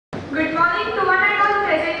Good morning to one and all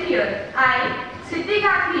present here. I, Siddhi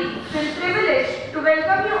Gandhi, feel privileged to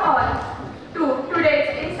welcome you all to today's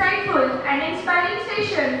insightful and inspiring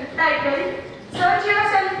session titled Search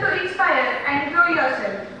Yourself to Inspire and Grow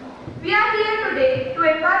Yourself. We are here today to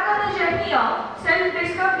embark on a journey of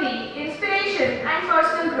self-discovery, inspiration and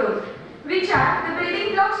personal growth, which are the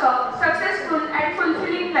building blocks of successful and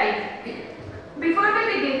fulfilling life. Before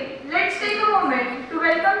we begin, let's take a moment to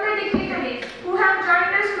welcome the dignitaries who have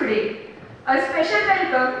joined us today. A special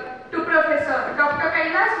welcome to Professor Dr.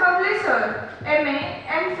 Kailas Bavale Sir, MA,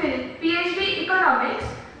 MPhil, PhD Economics,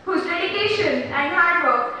 whose dedication and hard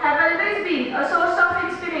work have always been a source of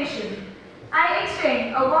inspiration. I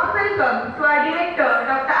extend a warm welcome to our Director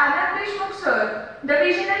Dr. Anand Sir, the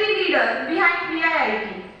visionary leader behind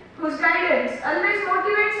VIIT, whose guidance always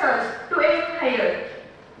motivates us to aim higher.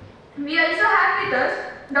 We also have with us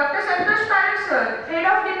Dr. Santosh Parak Sir, Head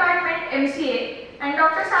of Department MCA, and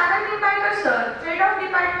Dr. Sagar Nimbaikar Sir, Head of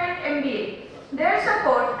Department MBA. Their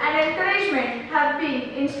support and encouragement have been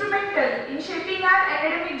instrumental in shaping our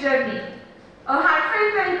academic journey. A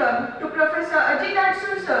heartfelt welcome to Professor Ajit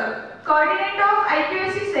Adsur Sir, Coordinator of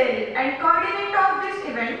IQAC Cell and Coordinator of this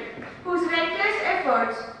event, whose relentless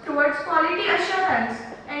efforts towards quality assurance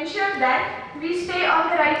ensure that we stay on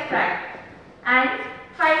the right track. And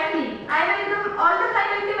finally, I welcome all the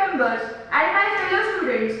faculty members and my fellow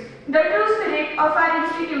students, the true spirit of our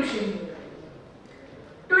institution.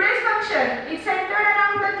 Today's function is centered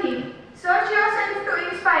around the theme, Search Yourself to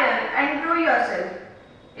Inspire and Grow Yourself.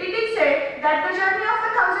 It is said that the journey of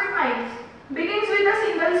 1,000 miles begins with a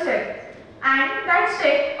single step, and that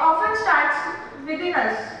step often starts within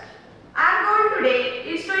us. Our goal today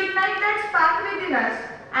is to ignite that spark within us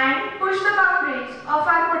and push the boundaries of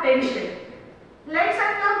our potential. Let's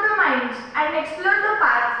unlock the minds and explore the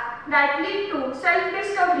paths that lead to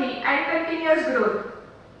self-discovery and continuous growth.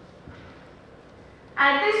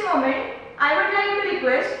 At this moment, I would like to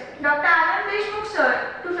request Dr. Anand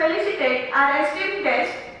Sir to felicitate our esteemed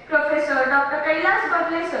guest, Professor Dr. Kailas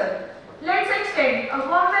Bavale Sir. Let's extend a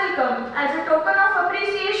warm welcome as a token of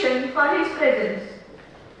appreciation for his presence.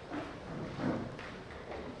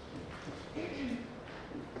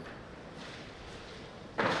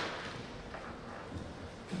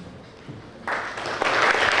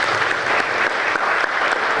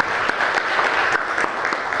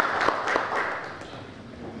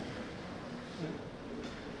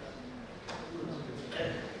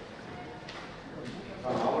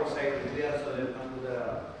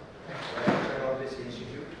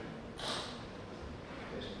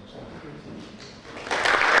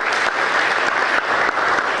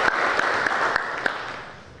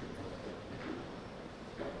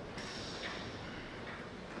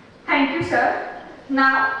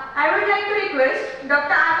 Now, I would like to request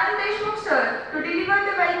Dr. Anand Sir to deliver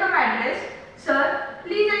the welcome address. Sir,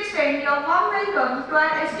 please extend your warm welcome to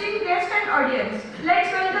our esteemed guest and audience.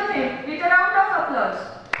 Let's welcome him with a round of applause.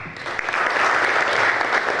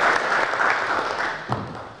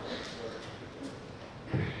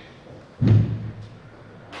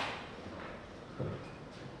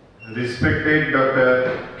 Respected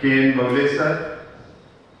Dr. K.N. Bavale Sir,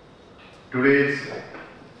 today's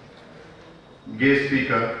guest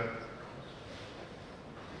speaker,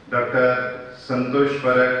 Dr. Santosh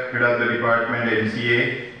Parak, Head of the Department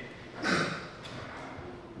MCA,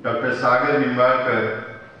 Dr. Sagar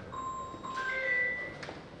Nimbaikar,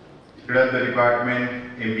 Head of the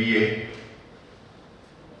Department MBA,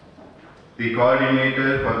 the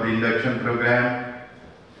Coordinator for the Induction Program,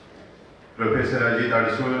 Professor Ajit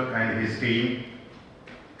Adsur and his team,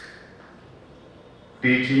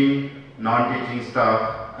 teaching, non-teaching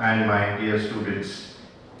staff, and my dear students.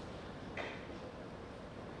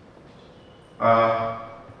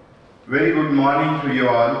 Very good morning to you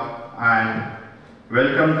all and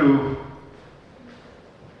welcome to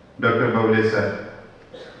Dr. Bavale Sir.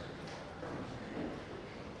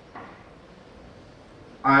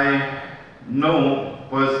 I know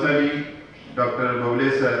personally Dr.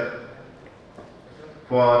 Bavale Sir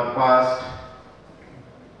for past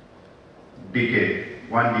decade,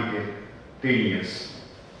 10 years.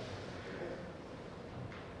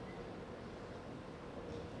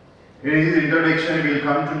 In his introduction, we will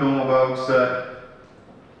come to know about Sir.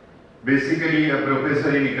 Basically, a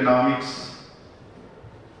professor in economics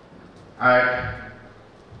at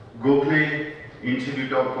Gokhale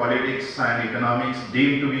Institute of Politics and Economics,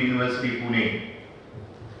 deemed to be University Pune.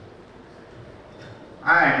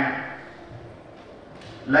 And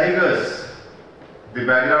like us, the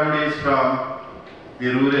background is from the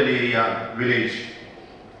rural area, village,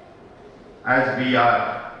 as we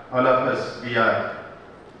are, all of us, we are.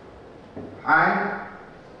 And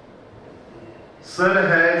Sir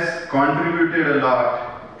has contributed a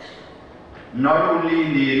lot, not only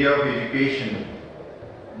in the area of education,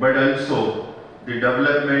 but also the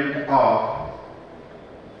development of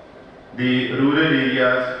the rural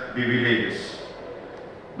areas, the villages.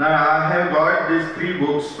 Now I have got these 3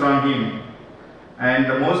 books from him, and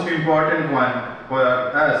the most important one for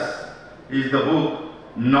us is the book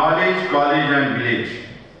Knowledge, College and Village.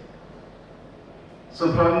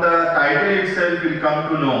 So from the title itself we will come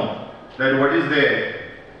to know that what is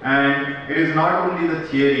there, and it is not only the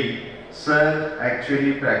theory, sir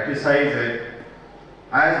actually practices it.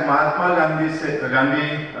 As Mahatma Gandhi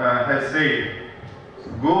has said,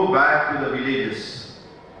 go back to the villages.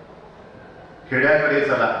 Khedakade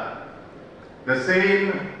chala. The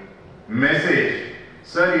same message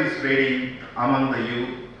sir is spreading among the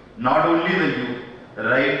youth, not only the youth,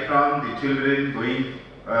 right from the children going,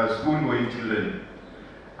 school-going children.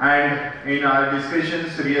 And in our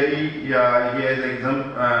discussions, really, he has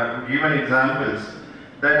given examples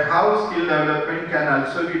that how skill development can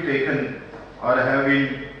also be taken or have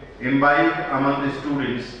been imbibed among the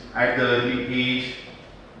students at the early age,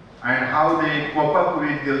 and how they cope up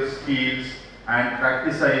with their skills and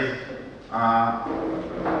practice.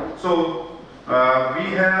 We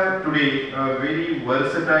have today a very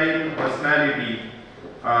versatile personality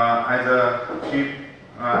as a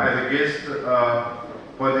guest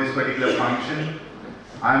for this particular function.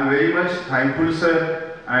 I am very much thankful,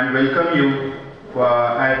 sir, and welcome you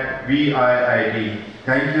at VIIT.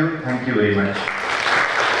 Thank you very much.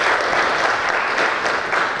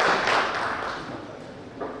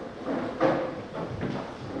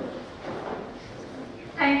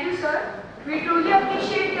 Thank you, sir. We truly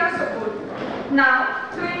appreciate your support. Now,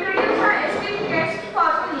 to introduce our esteemed guest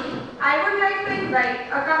formally, I would like to invite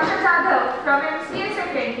Akansha Jadhav from MCA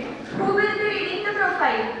Second, who will be reading the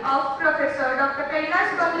profile of Professor Dr. Kailas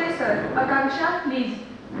Bavale, sir. Akansha, please.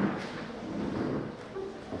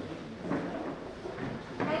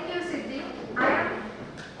 Thank you, Siddhi. I am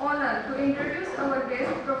honored to introduce our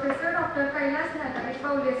guest, Professor Dr. Kailas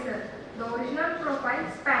Bavale, sir. The original profile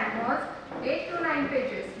span was 8 to 9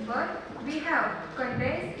 pages, but we have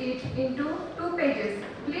condensed it into 2 pages.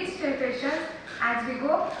 Please stay patient as we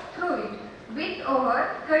go through it. With over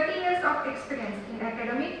 30 years of experience in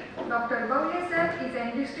academic, Dr. Bavale sir is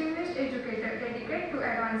a distinguished educator dedicated to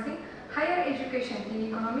advancing higher education in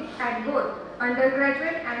economics at both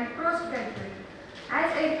undergraduate and postgraduate.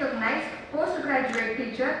 As a recognized postgraduate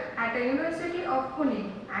teacher at the University of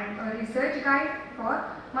Pune and a research guide for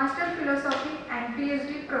Master Philosophy and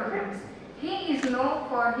PhD programs, he is known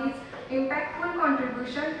for his impactful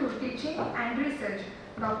contribution to teaching and research.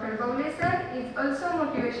 Dr. Bavale sir is also a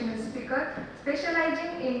motivational speaker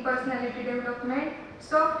specializing in personality development,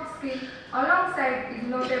 soft skills, alongside his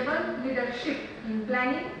notable leadership in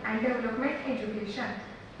planning and development education.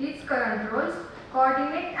 His current roles: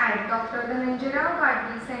 coordinate at Dr. Dhananjay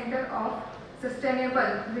Gadgil Center of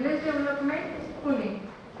Sustainable Village Development, Pune,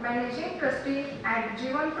 managing trustee at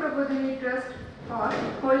Jeevan Prabodhini Trust for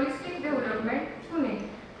Holistic Development, Pune,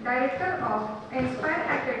 Director of Inspire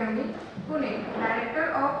Academy, Pune, Director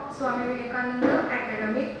of Swami Vivekananda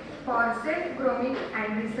Academy for Self-Grooming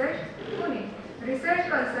and Research, Pune, Research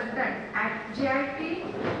Consultant at GIT,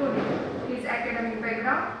 Pune. His academic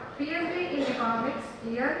background: PhD in Economics,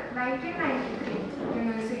 year 1993,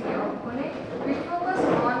 University of Pune, with focus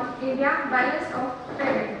on India balance of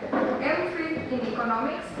payment. MPhil in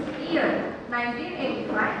Economics, year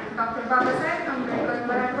 1985, Dr. Babasaheb Ambedkar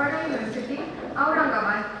Marathwada University,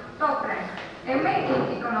 Aurangabad, top rank. MA in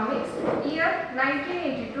Economics, year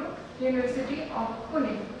 1982, University of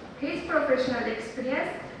Pune. His professional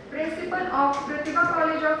experience: Principal of Pratibha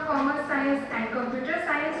College of Commerce Science and Computer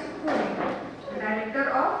Science, Pune, Director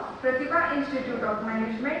of Pratibha Institute of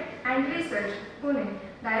Management and Research, Pune,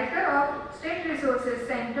 Director of State Resources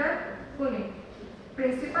Center, Pune,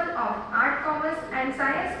 Principal of Art, Commerce and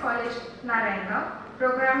Science College, Narayana,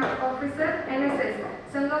 Program Officer, NSS,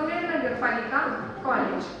 Sangamner Nagar Palika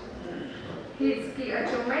College. His key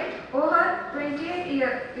achievement: over 28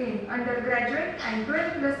 years in undergraduate and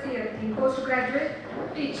 12 plus years in postgraduate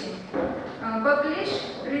teaching.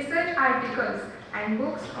 Published research articles and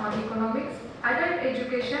books on economics, adult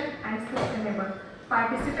education and sustainable.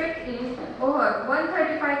 Participate in over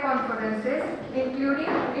 135 conferences,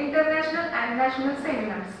 including international and national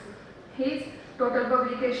seminars. His total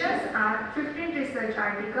publications are 15 research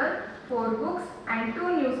articles, 4 books and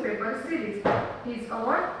 2 newspaper series. His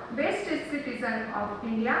award: Best Citizen of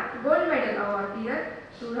India, Gold Medal Award, year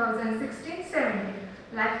 2016-17.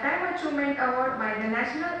 Lifetime Achievement Award by the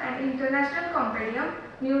National and International Compendium,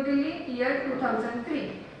 New Delhi, year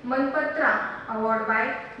 2003. Manpatra award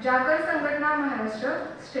by Jagar Sangatna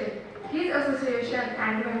Maharashtra State. His association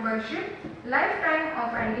and membership, lifetime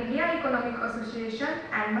of an India Economic Association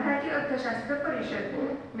and Marathi Arthashastra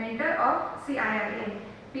Parishad, mentor of CIRA,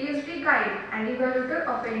 PhD guide and evaluator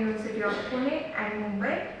of a University of Pune and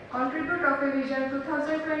Mumbai, contributor of a Vision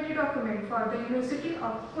 2020 document for the University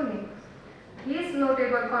of Pune. His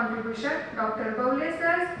notable contribution, Dr. Bavale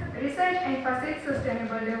sir's research emphasis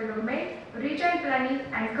sustainable development, region planning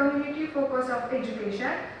and community focus of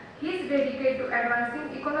education. He is dedicated to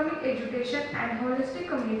advancing economic education and holistic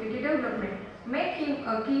community development, make him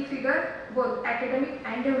a key figure both academic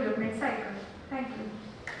and development cycle. Thank you.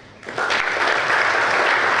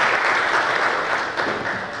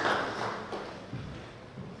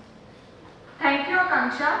 Thank you,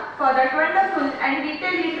 Akanksha, for that wonderful and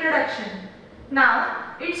detailed introduction.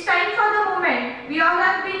 Now, it's time for the moment we all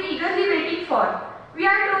have been eagerly waiting for. We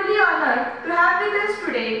are truly honored to have with us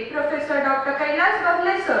today Professor Dr. Kailas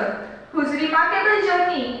Bavale sir, whose remarkable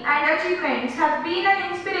journey and achievements have been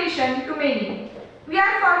an inspiration to many. We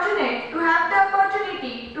are fortunate to have the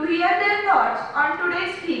opportunity to hear their thoughts on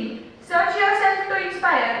today's theme, Search Yourself to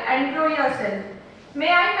Inspire and Grow Yourself. May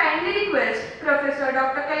I kindly request Professor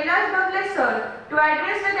Dr. Kailas Bavale sir to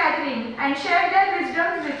address the gathering and share their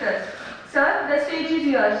wisdoms with us. Sir, the stage is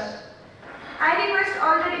yours. I request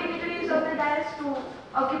all the dignitaries of the dais to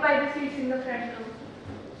occupy the seats in the front row.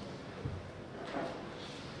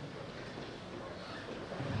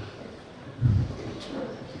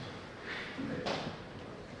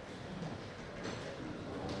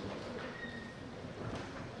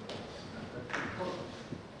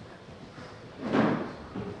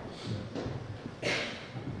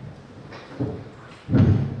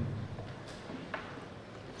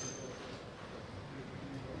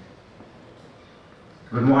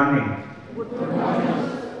 Good morning. Good morning.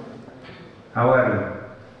 How are you?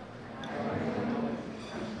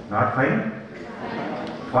 Not fine?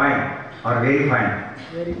 Fine or very fine?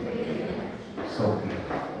 Very fine. So okay.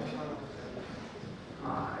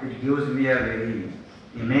 It gives me a very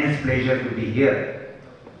immense pleasure to be here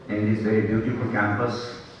in this very beautiful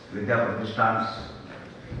campus, Vidya Pratishthan's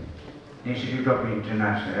Institute of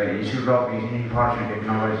Information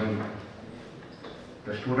Technology.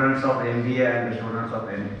 The students of MBA and the students of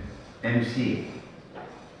MCA.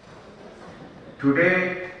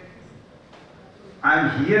 Today, I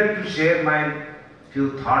am here to share my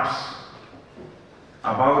few thoughts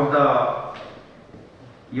about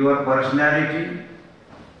your personality,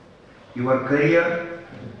 your career,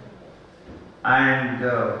 and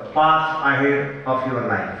the path ahead of your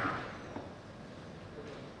life.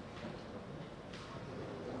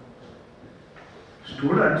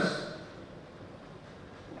 Students,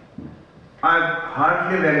 I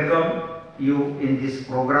heartily welcome you in this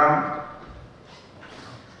program.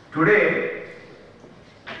 Today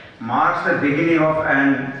marks the beginning of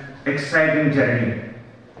an exciting journey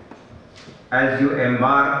as you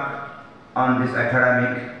embark on this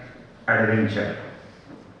academic adventure.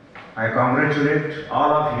 I congratulate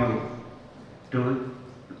all of you to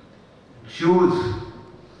choose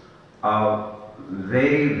a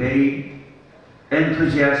very, very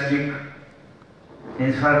enthusiastic,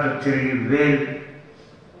 infrastructurally well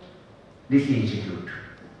this institute.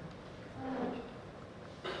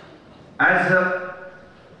 As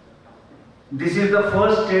this is the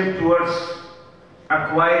first step towards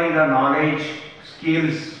acquiring the knowledge,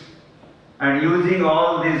 skills, and using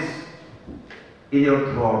all this in your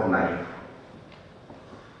throughout life.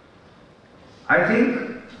 I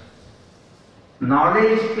think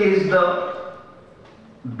knowledge is the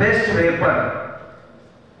best weapon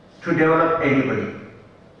to develop anybody.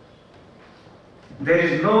 There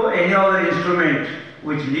is no any other instrument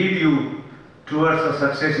which lead you towards a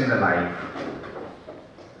success in the life.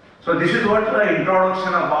 So this is what the introduction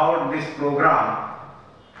about this program.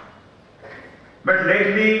 But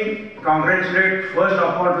let me congratulate first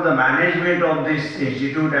of all to the management of this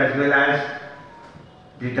institute as well as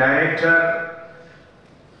the director,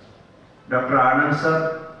 Dr. Anand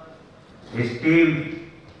sir, his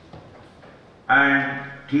team, and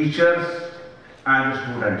teachers and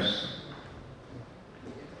students.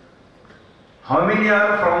 How many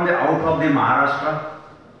are from the out of the Maharashtra?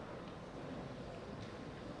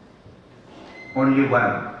 Only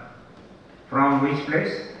one. From which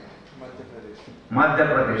place? Madhya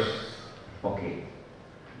Pradesh. Okay.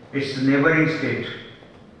 It's neighboring state.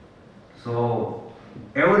 So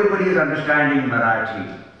everybody is understanding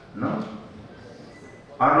Marathi, no?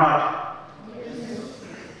 Or not? Yes.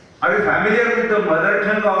 Are you familiar with the mother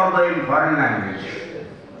tongue or the foreign language?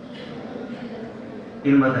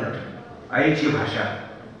 In mother tongue. आईची भाषा.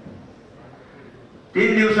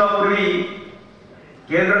 3 दिवसापूर्वी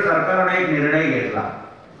केंद्र सरकारने एक निर्णय घेतला,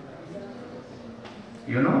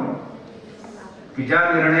 की ज्या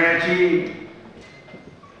निर्णयाची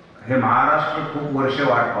हे महाराष्ट्र खूप वर्ष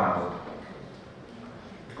वाट पाहत होतं.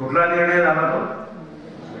 कुठला निर्णय झाला तो?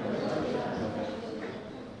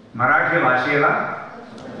 मराठी भाषेला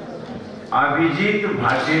अभिजित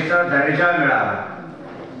भाषेचा दर्जा मिळाला.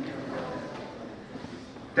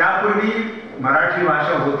 त्यापूर्वी मराठी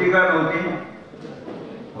भाषा होती का नव्हती?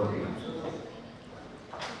 होती.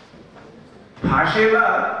 भाषेला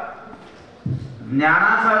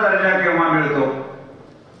ज्ञानाचा दर्जा केव्हा मिळतो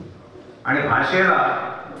आणि भाषेला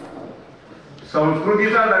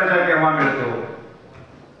संस्कृतीचा दर्जा केव्हा मिळतो,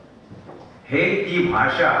 हे ती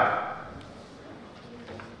भाषा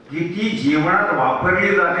किती जीवनात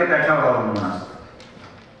वापरली जाते त्याच्यावर अवलंबून असतं.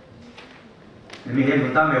 मी हे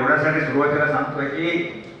मुद्दाम एवढ्यासाठी सुरुवातीला सांगतोय की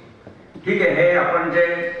ठीक आहे, हे आपण जे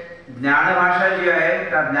ज्ञानभाषा जी आहे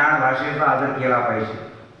त्या ज्ञानभाषेचा आदर केला पाहिजे,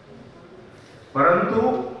 परंतु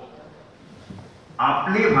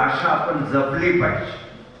आपली भाषा आपण जपली पाहिजे.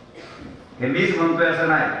 हे मीच म्हणतोय असं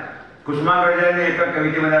नाही. कुसुमाग्रजांनी एका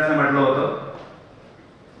कवितेमध्ये असं म्हटलं होतं,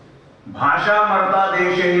 भाषा मरता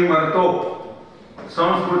देशही मरतो,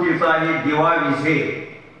 संस्कृतीचाही दिवा विझे.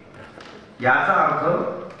 याचा अर्थ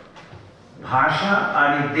भाषा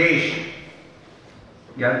आणि देश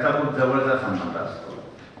यांचा खूप जवळचा संबंध असतो.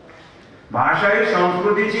 भाषा ही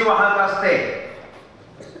संस्कृतीची वाहक असते.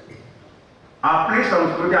 आपली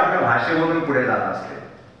संस्कृती आपल्या भाषेमधून पुढे जात असते.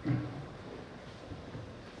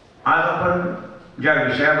 आज आपण ज्या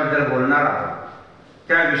विषयाबद्दल बोलणार आहोत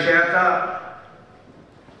त्या विषयाचा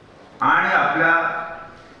आणि आपल्या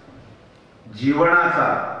जीवनाचा,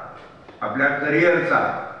 आपल्या करिअरचा,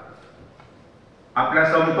 आपल्या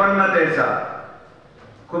संपन्नतेचा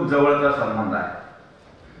खूप जवळचा संबंध आहे.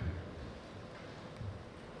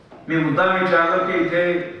 मी मुद्दाम विचारलो की इथे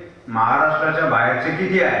महाराष्ट्राच्या बाहेरचे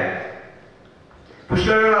किती आहेत.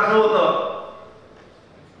 पुष्कळ वेळ असं होतं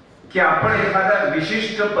की आपण एखाद्या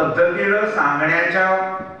विशिष्ट पद्धतीनं सांगण्याच्या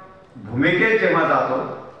भूमिकेत जेव्हा जातो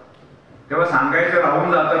तेव्हा सांगायचं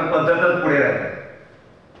राहून जातं, पद्धतच पुढे राहते.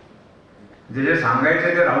 जे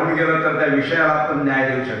सांगायचे ते राहून गेलं तर त्या विषयाला आपण न्याय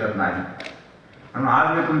देऊ शकत नाही. म्हणून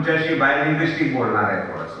आज मी तुमच्याशी बायोलिंग्विस्टिक बोलणार आहे.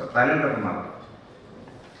 थोडंसं चालेल का तुम्हाला?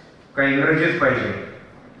 काही इंग्रजीच पाहिजे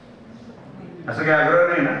असं काही आग्रह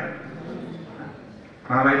नाही ना?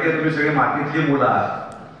 मला माहिती आहे तुम्ही सगळी मातीतली मुलं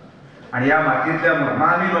आहात आणि या मातीतल्या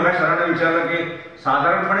मला मी मग सरांना विचारलं की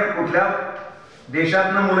साधारणपणे कुठल्या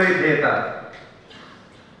देशातनं मुलं इथे येतात.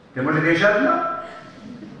 ते म्हणजे देशातनं,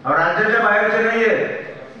 राज्याच्या बाहेरचे नाहीये,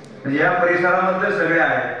 म्हणजे या परिसरामधले सगळे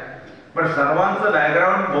आहेत. पण सर्वांचं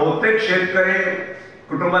बॅकग्राऊंड बहुतेक शेतकरी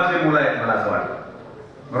कुटुंबातले मुलं आहेत मला असं वाटतं.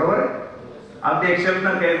 बरोबर आहे? अगदी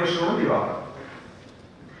एक्सेप्शनल काही गोष्ट सोडून दिवा.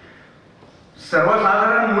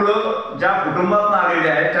 सर्वसाधारण मुलं ज्या कुटुंबातून आलेली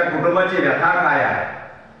आहेत त्या कुटुंबाची व्यथा काय आहे,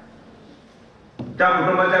 त्या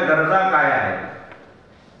कुटुंबाच्या गरजा काय आहेत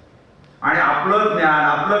आणि आपलं ज्ञान,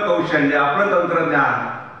 आपलं कौशल्य, आपलं तंत्रज्ञान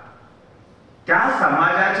त्या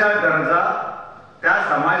समाजाच्या गरजा, त्या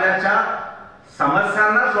समाजाच्या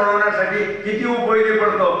समस्यांना सोडवण्यासाठी किती उपयोगी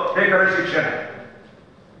पडतो हे खरं शिक्षण आहे.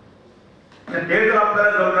 ते जर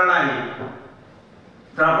आपल्याला जमलं नाही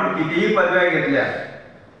तर आपण कितीही पदव्या घेतल्या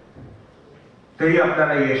तरी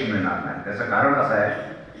आपल्याला यश मिळणार नाही. त्याचं कारण असं आहे,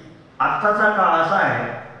 आत्ताचा काळ असा आहे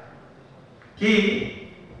की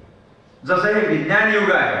जसं हे विज्ञान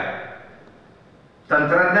युग आहे,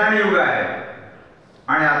 तंत्रज्ञान युग आहे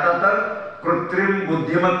आणि आता तर कृत्रिम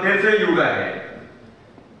बुद्धिमत्तेचे युग आहे,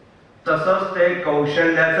 तसंच ते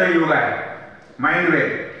कौशल्याचं युग आहे. माइंडवेव,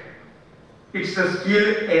 इट्स अ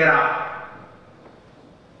स्किल एरा.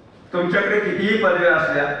 तुमच्याकडे कितीही पदव्या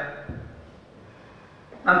असल्या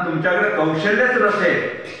आणि तुमच्याकडे कौशल्यच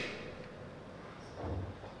नसेल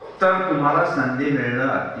तर तुम्हाला संधी मिळणं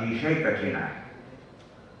अतिशय कठीण आहे.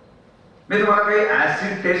 मी तुम्हाला काही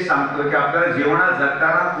ऍसिड टेस्ट सांगतो की आपल्याला जीवनात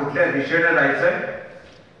जगताना कुठल्या दिशेने जायचंय,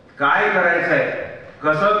 काय करायचंय,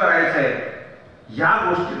 कसं करायचंय, या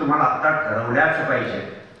गोष्टी तुम्हाला आता ठरवल्याच पाहिजे.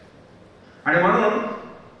 आणि म्हणून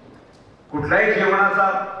कुठल्याही जीवनाचा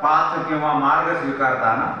पाथ किंवा मार्ग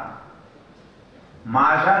स्वीकारताना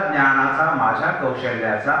माझ्या ज्ञानाचा, माझ्या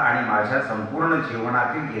कौशल्याचा आणि माझ्या संपूर्ण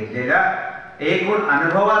जीवनातील घेतलेल्या एकूण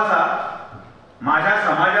अनुभवाचा माझ्या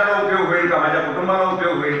समाजाला उपयोग होईल का, माझ्या कुटुंबाला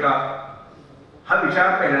उपयोग होईल का, हा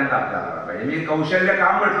विचार पहिल्यांदा आपल्याला आला पाहिजे. मी कौशल्य का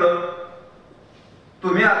म्हटलं,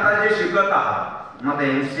 तुम्ही आता जे शिकत आहात, मग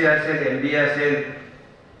MCA असेल, MBA असेल,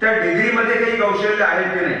 त्या डिग्रीमध्ये काही कौशल्य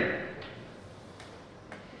आहेत की नाही?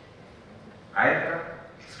 आहेत का?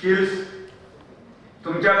 स्किल्स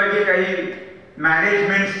तुमच्यापैकी काही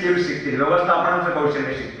मॅनेजमेंट स्किल्स शिकतील, व्यवस्थापनाचं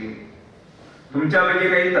कौशल्य शिकतील, तुमच्यापैकी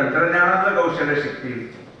काही तंत्रज्ञानाचं कौशल्य शिकतील,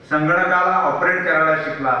 संगणकाला ऑपरेट करायला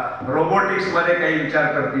शिकला, रोबोटिक्स मध्ये काही विचार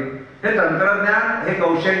करतील. हे तंत्रज्ञान, हे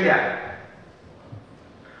कौशल्य आहे.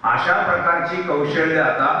 अशा प्रकारची कौशल्य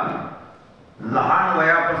आता लहान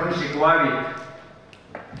वयापासून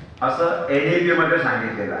शिकवावीत असं NEP मध्ये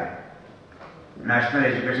सांगितलेलं आहे. National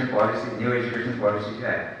education policy, new education policy जी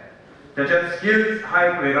आहे त्याच्यात स्किल्स हा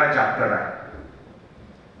एक वेगळा चॅप्टर आहे.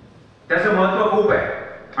 त्याचं महत्व खूप आहे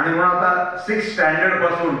आणि म्हणून आता 6th स्टँडर्ड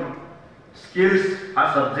पासून स्किल्स हा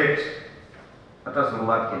सब्जेक्ट आता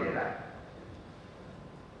सुरुवात केलेला आहे.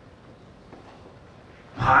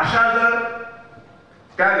 भाषा जर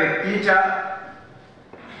त्या व्यक्तीच्या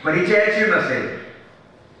परिचयाची नसेल,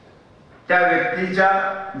 त्या व्यक्तीच्या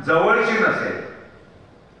जवळची नसेल,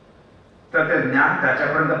 तर ते ज्ञान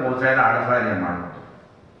त्याच्यापर्यंत पोहोचायला अडथळा निर्माण होतो.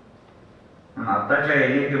 आताच्या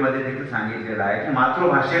NEP मध्ये देखील सांगितलेलं आहे की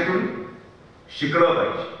मातृभाषेतून शिकलं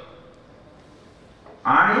पाहिजे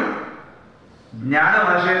आणि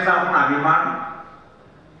ज्ञानभाषेचा आपण अभिमान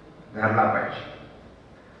धरला पाहिजे.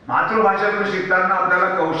 मातृभाषेतून शिकताना आपल्याला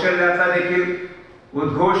कौशल्याचा देखील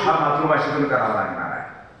उद्घोष हा मातृभाषेतून करावा लागणार आहे.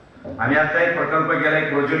 आम्ही आता एक प्रकल्प केला, एक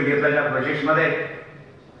प्रोजेक्ट घेतला, ज्या प्रोजेक्टमध्ये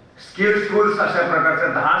स्किल स्कूल्स अशा प्रकारच्या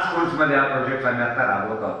 10 स्कूल्स मध्ये हा प्रोजेक्ट आम्ही आता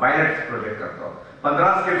राबवतो. पायलट प्रोजेक्ट करतो.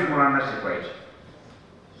 15 स्किल्स मुलांना शिकवायचे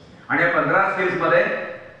आणि या 15 स्किल्स मध्ये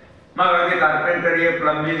मग अगदी कार्पेंटरी,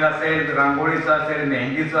 प्लंबिंग असेल, रांगोळीचं असेल,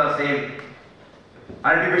 मेहंदीचं असेल,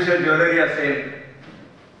 आर्टिफिशियल ज्वेलरी असेल,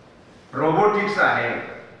 रोबोटिक्स आहे,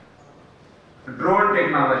 ड्रोन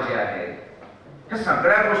टेक्नॉलॉजी आहे. या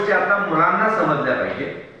सगळ्या गोष्टी आता मुलांना समजल्या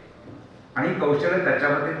पाहिजे आणि कौशल्य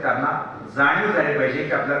त्याच्यामध्ये त्यांना जाणीव झाली पाहिजे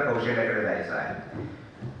की आपल्याला कौशल्याकडे जायचं आहे.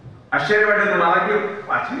 आश्चर्य वाटेल तुम्हाला की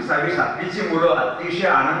 5वी, 6वी, 7वीची मुलं अतिशय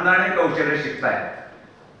आनंदाने कौशल्य शिकतायत.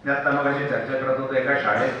 मी आता मग अशी चर्चा करत होतो एका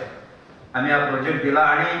शाळेत, आम्ही हा प्रोजेक्ट दिला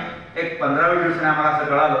आणि एक 15-20 दिवसांनी आम्हाला असं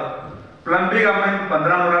कळालं, प्लंबिंग आम्ही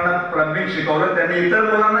 15 मुलांना प्लंबिंग शिकवलं, त्यांनी इतर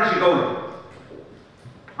मुलांना शिकवलं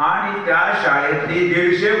आणि त्या शाळेतली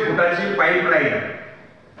 150 फुटाची पाईपलाईन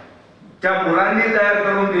त्या मुलांनी तयार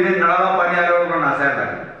करून दिली. नळाला पाणी आल्यावर नाचायला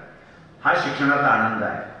लागले. हा शिक्षणाचा आनंद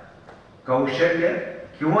आहे. कौशल्य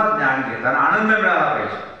किंवा ज्ञान घेताना आनंद मिळाला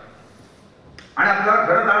पाहिजे आणि आपल्याला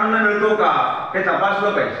खरंच आनंद मिळतो का हे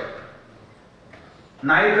तपासलं पाहिजे.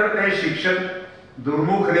 नाहीतर ते शिक्षण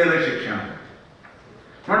दुर्मुखलेलं शिक्षण.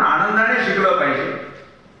 म्हणून आनंदाने शिकलं पाहिजे,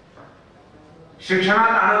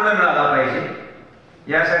 शिक्षणात आनंद मिळाला पाहिजे,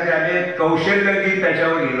 यासाठी आम्ही कौशल्य गीत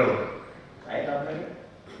त्याच्यावर गेलो होतो.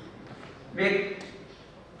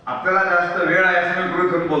 आपल्याला जास्त वेळ आहे असं मी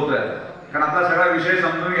गृहीत धरून बोलतोय कारण आपला सगळा विषय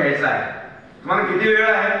समजून घ्यायचा आहे. तुम्हाला किती वेळ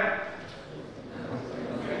आहे?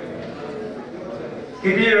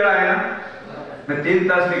 किती वेळ आहे ना? 3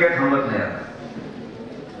 तास मी काही थांबत नाही आता.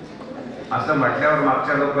 असं म्हटल्यावर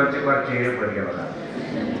मागच्या लोकांचे फार चेहरे पडले बघा.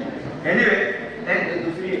 एनिवे,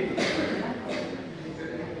 दुसरी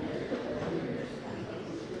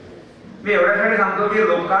मी एवढ्यासाठी सांगतो की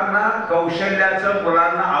लोकांना कौशल्याचं,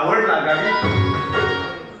 मुलांना आवड लागावी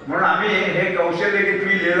म्हणून आम्ही हे कौशल्य गीत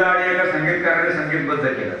मी लिहिलं आणि एका संगीतकाराने संगीतबद्ध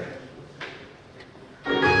केलं.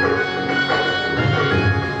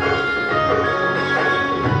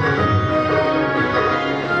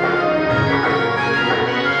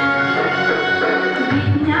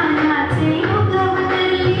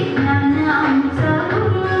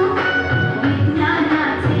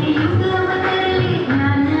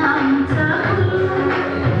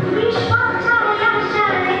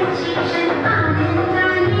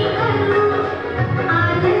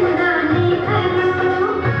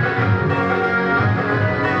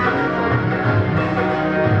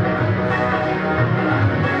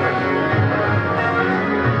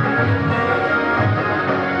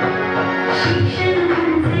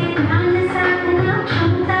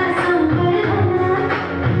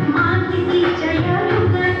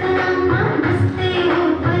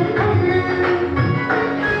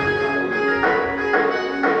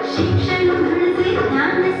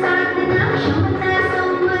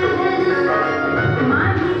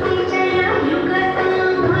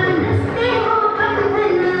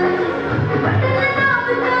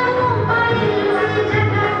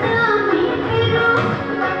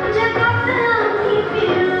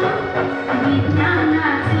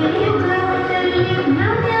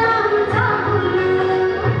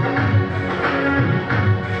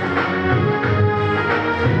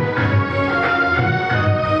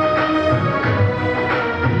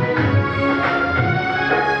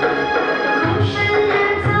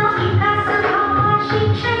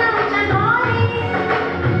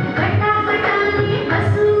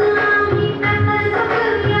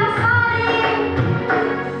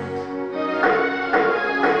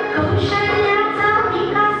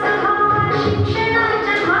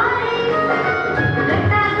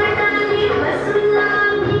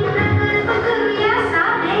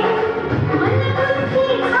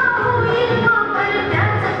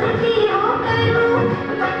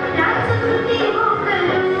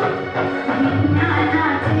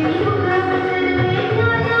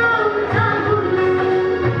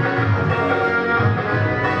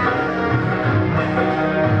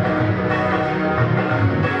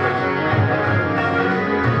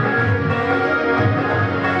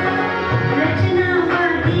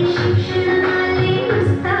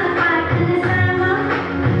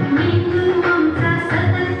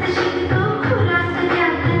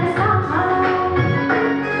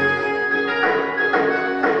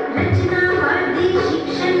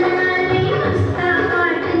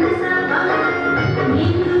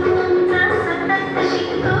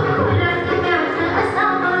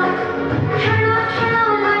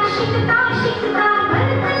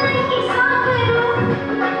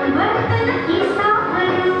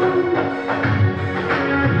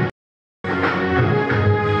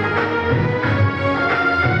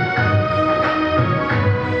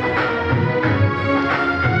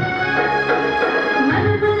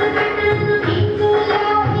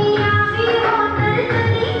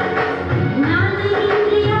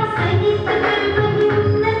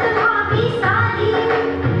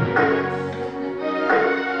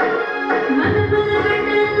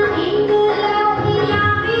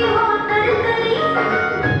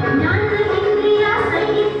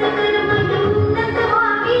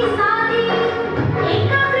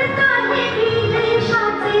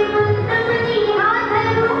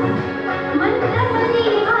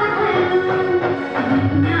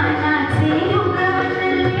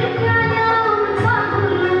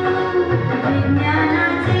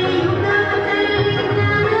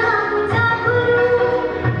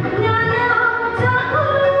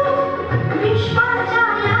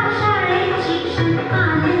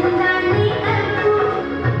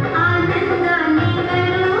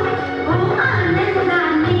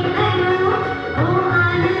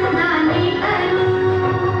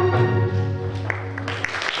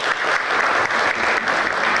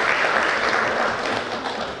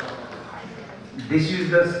 This is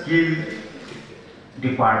the skill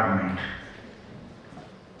department.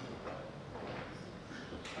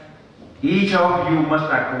 Each of you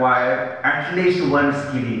must acquire at least one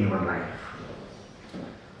skill in your life.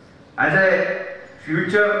 As a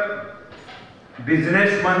future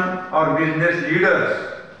businessman or business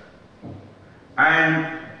leaders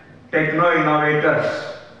and techno-innovators,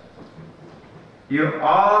 you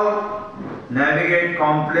all navigate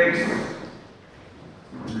complex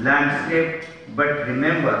landscape, but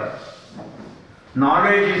remember,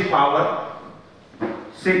 knowledge is power.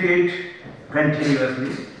 Seek it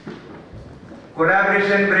continuously.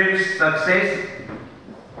 Collaboration brings success.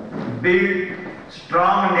 Build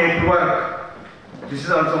strong network. This is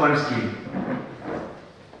also one skill.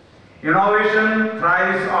 Innovation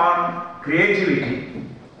thrives on creativity.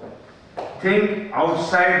 Think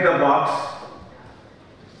outside the box.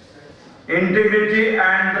 Integrity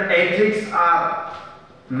and ethics are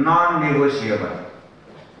non-negotiable.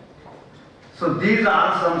 So these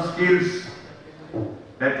are some skills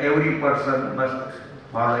that every person must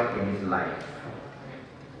follow in his life.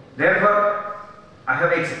 Therefore, I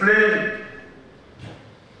have explained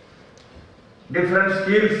different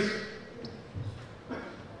skills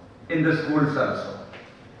in the schools also.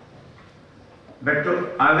 But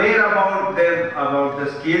to aware about them, about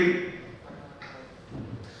the skill,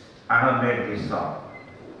 I have made this song.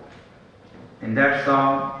 In that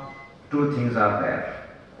song, two things are there.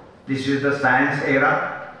 This is the science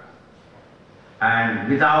era, and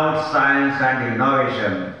without science and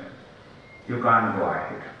innovation, you can't go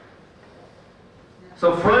ahead.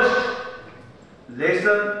 So first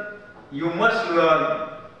lesson you must learn,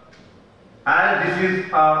 as this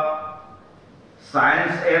is a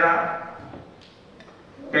science era,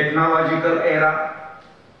 technological era,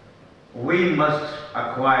 we must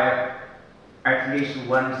acquire at least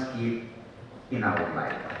one skill in our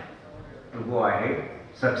life to go ahead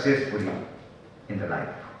successfully in the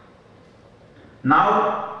life.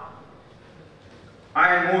 Now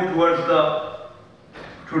I move towards the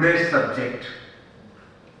today's subject.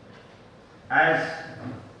 As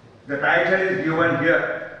the title is given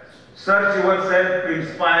here, search yourself to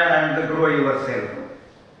inspire and grow yourself.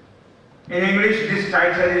 In English, this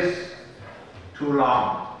title is too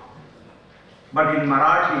long. But in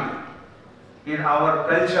Marathi, in our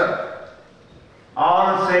culture,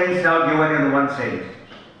 all saints are given in one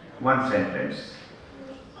sentence.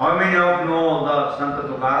 How many of you know the Sant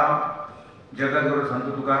Tukaram, Jagadguru Sant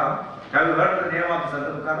Tukaram? Have you heard the name of Sant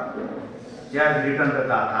Tukaram? He has written the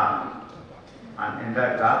Gatha. And in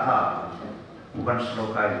that Gatha, one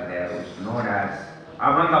shloka is there, which is known as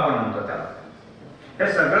Abhanga आपण म्हणतो त्याला.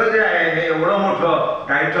 हे सगळं जे आहे हे एवढं मोठं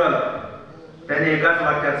टायटल त्याने एकाच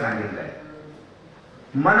वाक्यात सांगितलंय.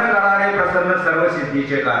 मन करारे प्रसन्न सर्व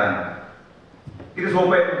सिद्धीचे कारण. किती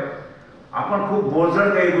सोपं आहे. आपण खूप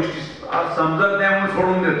बोलजड काही गोष्टी समजत नाही म्हणून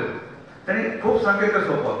सोडून देतो. त्यांनी खूप सांगितलं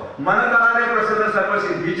सोपं. मन करारे प्रसन्न सर्व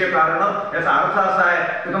सिद्धीचे कारण. याचा अर्थ असा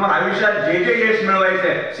आहे की तुम्हाला आयुष्यात जे जे यश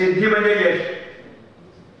मिळवायचंय, सिद्धी म्हणजे यश,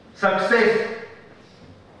 सक्सेस,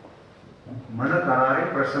 मन करारे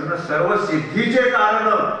प्रसन्न सर्व सिद्धीचे कारण.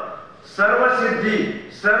 सर्व सिद्धी,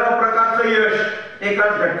 सर्व प्रकारचं यश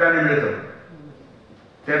एकाच घटकाने मिळतं.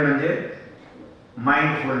 ते म्हणजे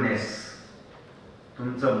माइंडफुलनेस.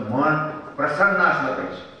 तुमचं मन प्रसन्न असलं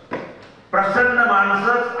पाहिजे. प्रसन्न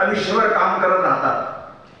माणसंच आयुष्यभर काम करत राहतात.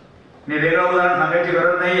 मी वेगळं उदाहरण सांगायची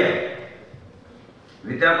गरज नाहीये.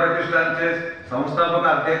 विद्याप्रतिष्ठानचे संस्थापक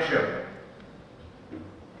अध्यक्ष,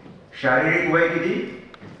 शारीरिक वय किती?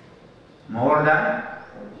 More than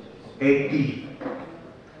 80.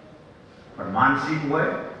 पण मानसिक वय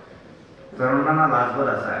तरुणांना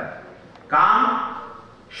लाजवत असं आहे. काम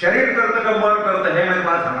शरीर करतं का मन करतं हे मी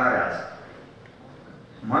मला सांगणार आहे आज.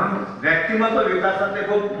 म्हणून व्यक्तिमत्व विकासाचे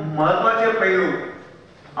खूप महत्वाचे पैलू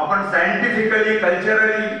आपण सायंटिफिकली,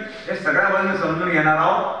 कल्चरली हे सगळ्या बाजूने समजून घेणार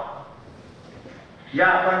आहोत. या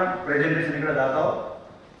आपण प्रेझेंटेशनकडे जात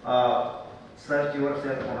आहोत. सर्च युअर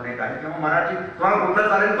सेल्फ म्हणून एक आहे, किंवा मराठी तुम्हाला कुठलं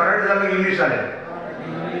चालेल, मराठी झालं इंग्लिश चालेल.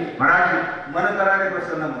 मराठी मन करारे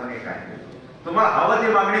प्रसन्न म्हणून एक आहे. तुम्हाला हवं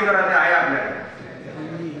ती मागणी करा, ते आहे आपल्याकडे.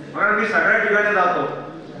 म्हणून मी सगळ्या ठिकाणी जातो,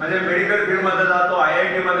 म्हणजे मेडिकल फील्ड मध्ये जातो,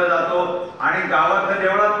 IIT मध्ये जातो आणि गावातल्या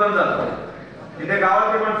देवळात पण जातो. तिथे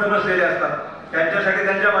गावातले पण समजलेले असतात. त्यांच्यासाठी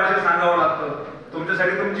त्यांच्या भाषेत सांगावं लागतं.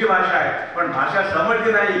 तुमच्यासाठी तुमची भाषा आहे, पण भाषा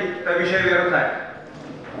समजली नाही तर विषय व्यर्थ आहे.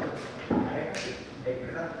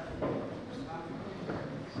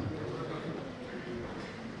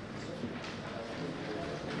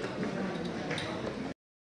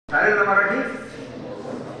 चालेल ना मराठी?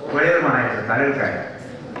 वळेल म्हणायचं, चालेल काय?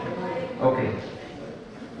 Okay.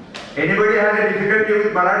 Anybody has a difficulty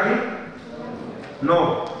with Marathi? No.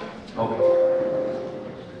 Okay.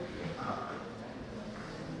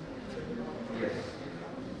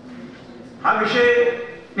 विषय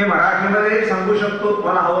मी मराठीमध्ये सांगू शकतो,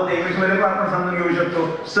 तुम्हाला हवं ते इंग्लिशमध्ये पण आपण समजून घेऊ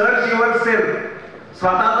शकतो. सर्च युअर सेल्फ,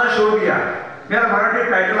 स्वतःचा शोध घ्या. मी मराठी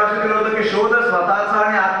टायटल असं दिलं होतं की शोध स्वतःचा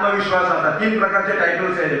आणि आत्मविश्वासाचा. 3 प्रकारचे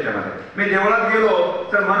टायटल्स आहेत त्याच्यामध्ये. मी देवळात गेलो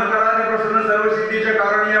तर मन कराने प्रसन्न सर्व सिद्धीचे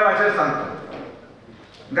कारण या भाषेत सांगतो.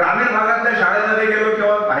 ग्रामीण भागातल्या शाळेमध्ये गेलो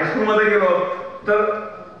किंवा हायस्कूलमध्ये गेलो तर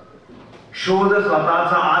शोध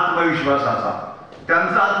स्वतःचा आत्मविश्वासाचा.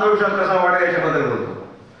 त्यांचा आत्मविश्वास कसा वाढेल याच्याबद्दल बोलतो.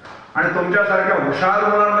 आणि तुमच्यासारख्या हुशार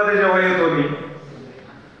मुलांमध्ये जेव्हा येतो मी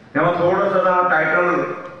तेव्हा थोडंसं जरा टायटल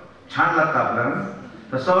छान लागतं आपल्याला.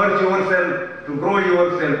 तर search your self, to grow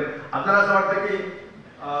your self. आपल्याला असं वाटतं की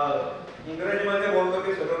इंग्रजीमध्ये बोलतो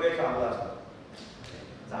की सगळं काही चांगलं असतं,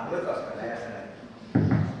 चांगलंच असतं नाही असं नाही.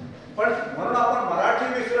 पण म्हणून आपण मराठी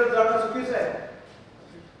विसरत जाणं चुकीचं आहे.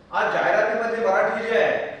 आज जाहिरातीमध्ये मराठी जी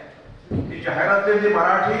आहे ती जाहिरातीची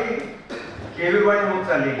मराठी केविलवाणी होत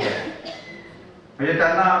चाललेली आहे. म्हणजे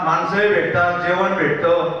त्यांना माणसंही भेटतात, जेवण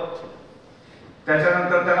भेटतं,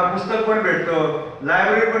 त्याच्यानंतर त्यांना पुस्तक पण भेटतं,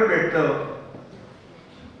 लायब्ररी पण भेटतं.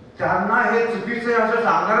 त्यांना हे चुकीचं आहे असं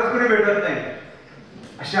सांगणारच कोणी भेटत नाही,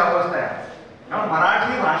 अशी अवस्था आहे. त्यामुळे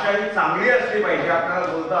मराठी भाषा ही चांगली असली पाहिजे, आपल्याला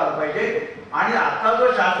बोलता आलं पाहिजे. आणि आता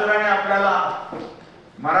जो शास्त्राने आपल्याला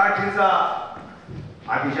मराठीचा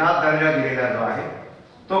अभिजात दर्जा दिलेला जो आहे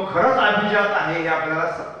तो खरंच अभिजात आहे हे आपल्याला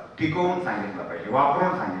टिकवून सांगितलं पाहिजे,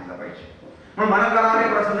 वापरून सांगितलं पाहिजे. म्हणून मन कराने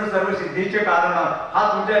प्रसन्न सर्व सिद्धीचे कारण हा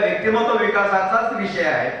तुमच्या व्यक्तिमत्व विकासाचाच विषय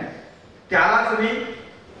आहे. त्यालाच मी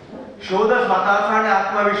शोध स्वतःचा आणि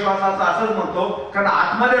आत्मविश्वासाचा असंच म्हणतो. कारण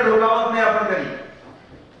आतमध्ये डोकावत नाही आपण कधी.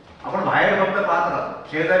 आपण बाहेर फक्त पाहत राहतो,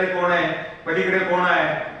 शेजारी कोण आहे, पलीकडे कोण आहे,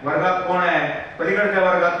 वर्गात कोण आहे, पलीकडच्या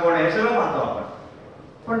वर्गात कोण आहे, हे सगळं पाहतो आपण.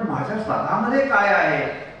 पण माझ्या स्वतःमध्ये काय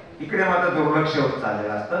आहे इकडे मात्र दुर्लक्ष होत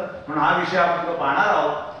चाललेलं असतं. म्हणून हा विषय आपण पाहणार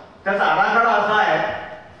आहोत. त्याचा आराखडा असा आहे,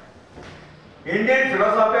 इंडियन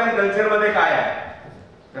फिलॉसॉफी आणि कल्चर मध्ये काय आहे.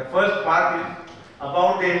 The first part is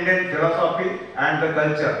about the Indian philosophy and the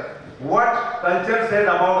culture. What culture says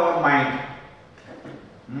about our mind.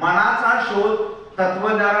 मनाचा शोध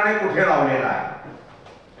तत्वज्ञानाने कुठे लावलेला आहे.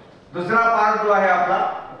 दुसरा पार्ट जो आहे आपला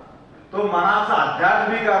तो मनाचा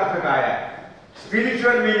आध्यात्मिक अर्थ काय आहे,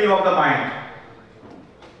 spiritual meaning of the mind.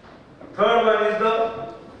 Third one is the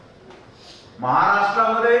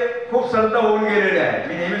महाराष्ट्रामध्ये खूप संत होऊन गेलेले आहेत.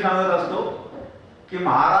 मी नेहमी सांगत असतो की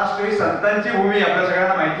महाराष्ट्र ही संतांची भूमी आपल्या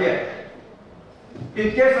सगळ्यांना माहिती आहे.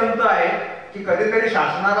 इतके संत आहेत की कधीतरी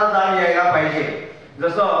शासनाला जाग यायला पाहिजे.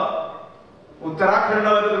 जसं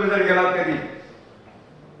उत्तराखंडमध्ये तुम्ही जर गेलात कधी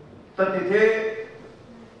तर तिथे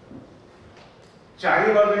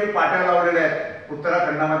चारी बाजूनी पाट्या लावलेल्या आहेत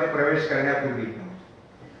उत्तराखंडामध्ये प्रवेश करण्यापूर्वी.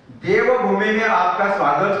 देवभूमी में आपका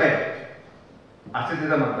स्वागत है असं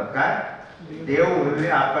तिथं म्हणतात. काय, देवभूमी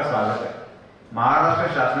में आपका स्वागत है.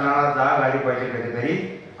 महाराष्ट्र शासनाला जाग आली पाहिजे कधीतरी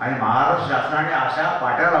आणि महाराष्ट्र शासनाने अशा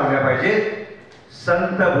पाट्या लावल्या पाहिजेत,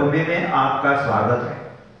 संत भूमी में आपका स्वागत है.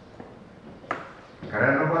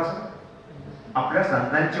 खरं नको असं. आपल्या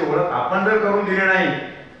संतांची ओळख आपण जर करून दिली नाही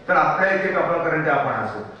तर आपल्या इथे कपाळपर्यंत आपण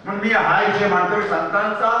असू. म्हणून मी हा विषय मांडतोय,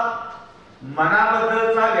 संतांचा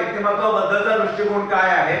मनाबद्दलचा, व्यक्तिमत्वाबद्दलचा दृष्टिकोन काय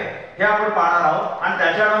आहे हे आपण पाहणार आहोत. आणि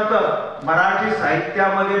त्याच्यानंतर मराठी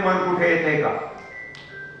साहित्यामध्ये मन कुठे येते का.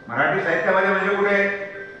 मराठी साहित्यामध्ये म्हणजे कुठे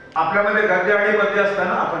आपल्यामध्ये गद्य आणि पद्य असतं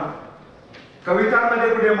ना, आपण कवितांमध्ये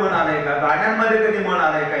कुठे मन आलंय का, गाण्यांमध्ये कधी मन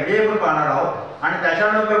आलंय का, हे आपण पाहणार आहोत. आणि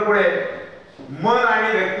त्याच्यानंतर पुढे मन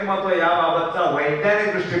आणि व्यक्तिमत्व याबाबतचा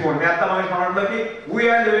वैज्ञानिक दृष्टिकोन. मी आता मग म्हटलं की we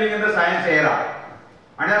R living in the science era.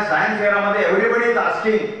 आणि या science एरामध्ये everybody is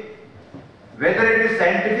asking whether it is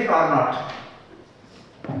scientific or not.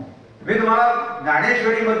 मी तुम्हाला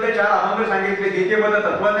ज्ञानेश्वरी मध्ये 4 अभंग सांगितले, गीतेमध्ये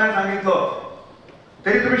तत्वज्ञान सांगितलं,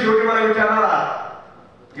 तरी तुम्ही शेवटी मला विचारणार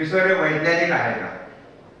आहात की सर हे वैज्ञानिक आहे का.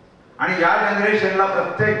 आणि या जनरेशनला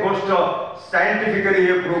प्रत्येक गोष्ट सायंटिफिकली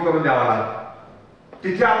हे प्रूव्ह करून द्यावा लागतं.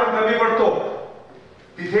 तिथे आपण कमी पडतो,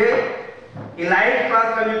 तिथे इलाइट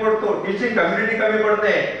क्लास कमी पडतो, टीचिंग कम्युनिटी कमी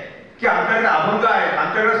पडते. की आमच्याकडे अभंग आहे,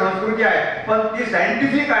 आमच्याकडे संस्कृती आहे, पण ती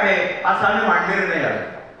सायंटिफिक आहे असं आम्ही मांडलेलं नाही आहे.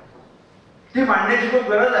 ती मांडण्याची खूप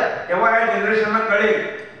गरज आहे. तेव्हा या जनरेशनला कळेल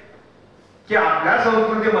की आपल्या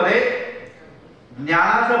संस्कृतीमध्ये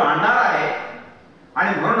ज्ञानाचं भांडार आहे.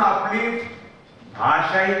 आणि म्हणून आपली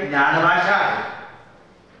भाषा ही ज्ञानभाषा आहे.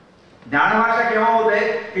 ज्ञानभाषा केव्हा होते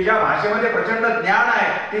की ज्या भाषेमध्ये प्रचंड ज्ञान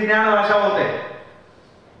आहे ती ज्ञानभाषा होते.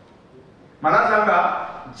 मला सांगा,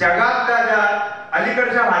 जगातल्या ज्या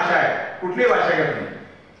अलीकडच्या भाषा आहेत, कुठली भाषा घ्या तुम्ही,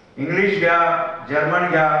 इंग्लिश घ्या, जर्मन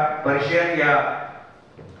घ्या, पर्शियन घ्या,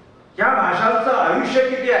 या भाषांचं आयुष्य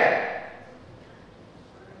किती आहे,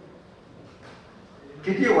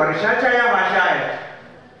 किती वर्षाच्या या भाषा आहेत.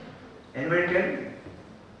 इन्व्हेंटेड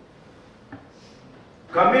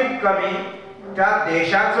कमीत कमी त्या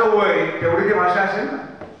देशाचं वय तेवढी ती भाषा असेल ना,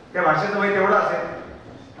 त्या भाषेचं वय तेवढं असेल.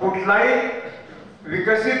 कुठलाही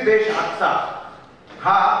विकसित देश आजचा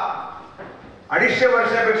हा 250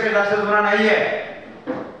 वर्षापेक्षा जास्त जुना नाहीये.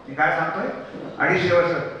 मी काय सांगतोय, 250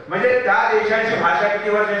 वर्ष म्हणजे त्या देशाची भाषा किती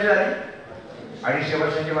वर्षाची झाली? 250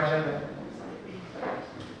 वर्षाची भाषा झाली.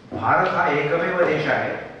 भारत हा एकमेव देश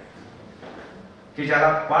आहे की ज्याला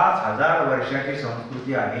 5000 वर्षाची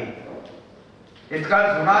संस्कृती आहे. इतका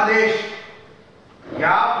जुना देश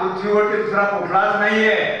या पृथ्वीवरती दुसरा कुठलाच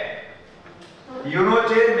नाहीये.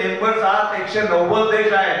 युनोचे मेंबर्स आज 190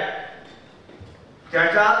 देश आहेत.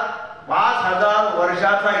 त्याच्यात 5000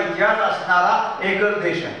 वर्षाचा इतिहास असणारा एकच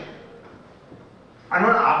देश आहे. आणि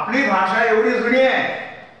म्हणून आपली भाषा एवढी जुनी आहे.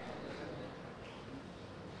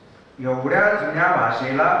 एवढ्या जुन्या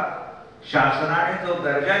भाषेला शासनाने जो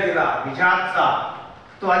दर्जा दिला हिजाजचा,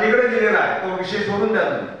 तो अलीकडे दिलेला आहे. तो विषय सोडून द्या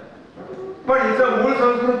तुम्ही. पण हिचं मूळ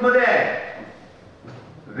संस्कृत मध्ये आहे.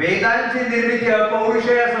 वेदांची निर्मिती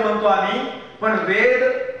अपौरुषेय असं म्हणतो आम्ही, पण वेद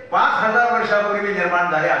 5000 वर्षापूर्वी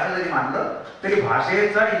निर्माण झाले असं जरी मानलं तरी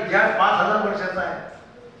भाषेचा इतिहास 5000 वर्षाचा आहे.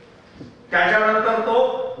 त्याच्यानंतर तो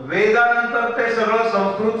वेदानंतर ते सगळं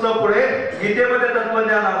संस्कृतचं पुढे गीतेमध्ये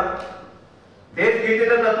तत्वज्ञान आलं. तेच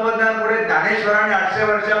गीतेचं तत्वज्ञान पुढे ज्ञानेश्वराने 800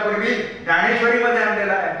 वर्षापूर्वी ज्ञानेश्वरीमध्ये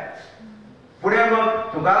आणलेलं आहे. पुढे मग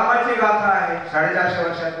तुकारामाची गाथा आहे 450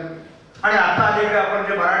 वर्षापूर्वी. आणि आता अलीकडे आपण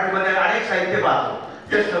जे मराठीमध्ये अनेक साहित्य पाहतो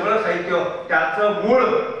ते सगळं साहित्य त्याचं मूळ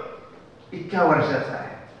इतक्या वर्षाचं आहे.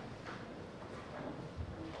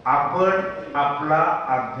 आपण आपला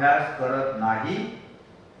अभ्यास करत नाही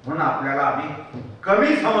म्हणून आपल्याला आम्ही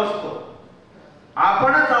कमी समजतो.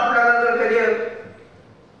 आपणच आपल्याला जर कधी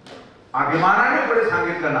अभिमानाने पुढे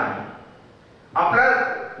सांगितलं नाही, आपल्या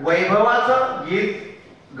वैभवाचं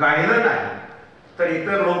गीत गायलं नाही, तर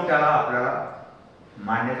इतर लोक त्याला आपल्याला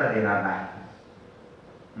मान्यता देणार नाही.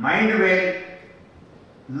 माइंड वेल,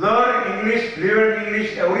 learn English, fluent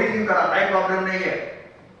English, everything करा, काही प्रॉब्लेम नाहीये.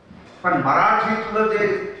 पण मराठीतलं जे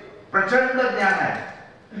प्रचंड ज्ञान आहे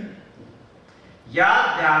या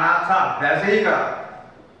ज्ञानाचा अभ्यासही करा.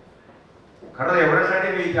 खरं एवढ्यासाठी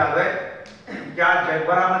मी इथे आलोय की आज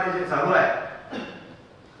जगभरामध्ये जे चालू आहे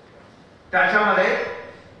त्याच्यामध्ये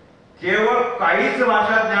केवळ काहीच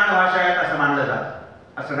भाषा ज्ञान भाषा आहेत असं मानलं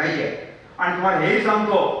जातं, असं नाहीये. आणि तुम्हाला हेही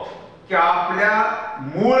सांगतो की आपल्या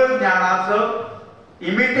मूळ ज्ञानाचं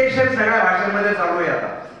इमिटेशन सगळ्या भाषांमध्ये चालू आहे.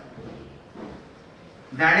 आता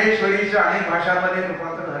ज्ञानेश्वरीच्या अनेक भाषांमध्ये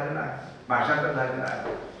रूपांतर झालेलं आहे, भाषांतर झालेलं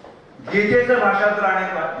आहे. गीतेचं भाषांतर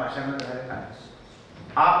अनेक भाषांमध्ये झालेलं आहे.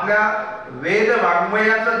 आपल्या वेद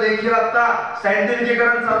वाङ्मयाचं देखील आता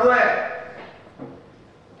सायंटिफिकीकरण चालू आहे.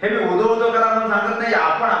 हे मी उदो करा म्हणून सांगत नाही,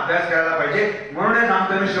 आपण अभ्यास करायला पाहिजे. म्हणून हे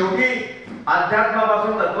सांगतो मी शेवटी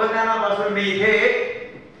अध्यात्मापासून तत्वज्ञानापासून मी इथे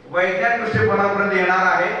वैज्ञानिक दृष्टिकोनापर्यंत येणार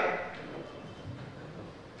आहे.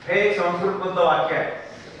 हे संस्कृत मधलं वाक्य आहे.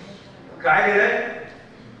 काय लिहिलंय?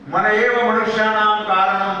 मन एव मनुष्यानां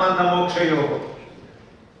कारणं बंध मोक्षयोः.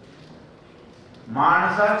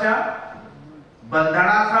 माणसाच्या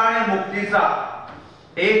बंधनाचा आणि मुक्तीचा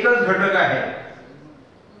एकच घटक आहे,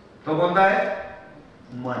 तो कोणता आहे?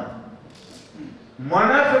 मन.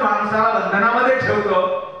 मनच माणसाला बंधनामध्ये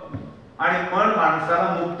ठेवतं आणि मन माणसाला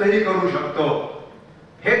मुक्तही करू शकतो.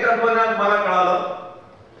 हे तत्वज्ञान मला कळालं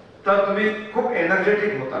तर तुम्ही खूप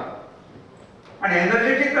एनर्जेटिक होता. आणि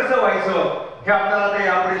एनर्जेटिक कसं व्हायचं हे आपल्याला आता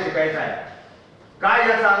यापुढे शिकायचं आहे. काय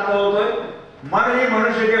याचा अर्थ होतोय? मन ही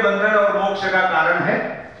मनुष्य के बंधन और मोक्ष का कारण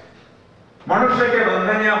है. मनुष्य के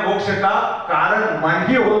बंधन या मोक्ष का कारण मन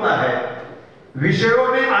ही होता है. विषयों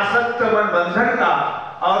में आसक्त मन बंधन का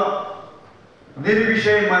और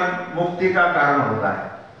निर्विषय मन मुक्ति का कारण होता है.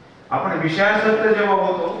 आपण विषयासक्त जेव्हा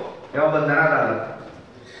होतो तेव्हा बंधनात आलो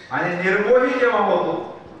आणि निर्मोही जेव्हा होतो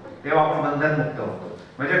तेव्हा आपण बंधन मुक्त होतो.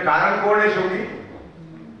 म्हणजे कारण कोण आहे? शेवटी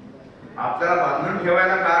आपल्याला बांधून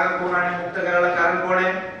ठेवायला कारण कोण आणि मुक्त करायला कारण कोण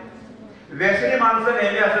आहे? व्यसनी माणसं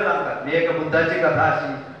नेहमी असं सांगतात. मी एक बुद्धाची कथा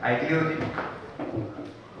अशी ऐकली होती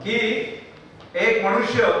की एक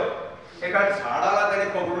मनुष्य एका झाडाला त्याने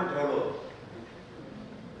पकडून ठेवलं.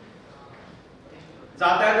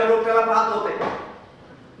 जात्याचे लोक त्याला पाहत होते.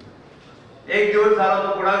 एक दिवस झाला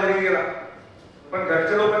तो पुन्हा घरी गेला, पण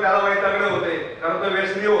घरचे लोक त्याला वैतागले होते कारण तो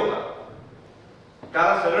व्यसनी होता.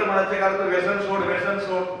 त्याला सगळं म्हणायचे कारण तो व्यसन सोड, व्यसन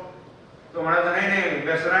सोड. तो म्हणायचा नाही नाही,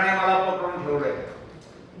 व्यसनाने मला पकडून ठेवलंय,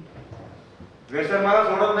 व्यसन मला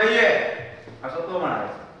सोडत नाहीये असं तो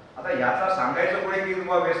म्हणायचा. आता याचा सांगायचं पुढे की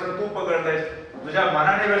व्यसन तू पकडलंयस, तुझ्या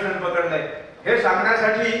मनाने व्यसन पकडलंय, हे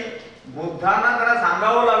सांगण्यासाठी बुद्धांना त्याला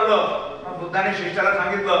सांगावं लागलं. बुद्धाने शिष्याला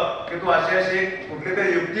सांगितलं की तू अशी अशी कुठली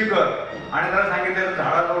तरी युक्ती कर आणि त्याला सांगितलं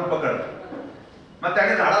झाडाला जाऊन पकड. मग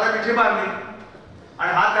त्याने झाडाला मिठी मारली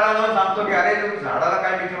आणि हा त्याला जाऊन सांगतो की अरे तू झाडाला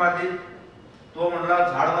काय मिठी मारली? तो म्हणला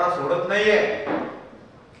झाड मला सोडत नाहीये.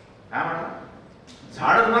 काय म्हणला?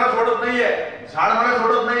 झाडच मला सोडत नाहीये, झाड मला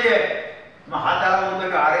सोडत नाहीये. मग हा त्याला म्हणतो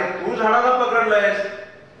की अरे तू झाडाला पकडलंयस,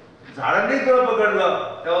 झाडांनी तुला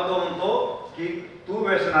पकडलं. तेव्हा तो म्हणतो की तू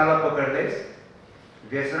व्यसनाला पकडलेस,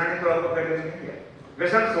 व्यसनाने तुला पकडले नाहीये.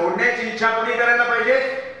 व्यसन सोडण्याची इच्छा कोणी करायला पाहिजे?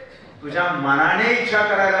 तुझ्या मनाने इच्छा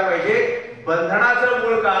करायला पाहिजे. बंधनाचं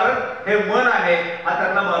मूळ कारण हे मन आहे, हा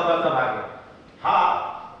त्यातला महत्वाचा भाग आहे. हा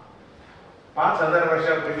 5000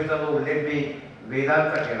 वर्षापूर्वीचा जो उल्लेख मी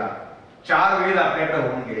वेदांचा केला, 4 वेद आपल्याकडे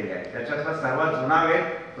होऊन गेलेले आहेत. त्याच्यातला सर्वात जुना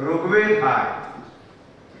वेद ऋग्वेद हा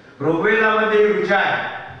आहे. ऋग्वेदामध्ये ऋचा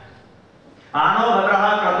आहे. आनो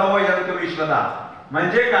भद्रः क्रतवो यन्तु विश्वदा.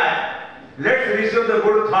 म्हणजे काय? Let's receive the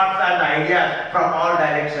good thoughts and ideas from all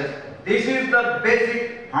directions. This is the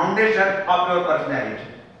basic foundation of your personality.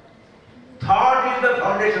 Thought is the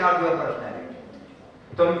foundation of your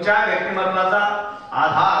personality. तुमच्या व्यक्तिमत्वाचा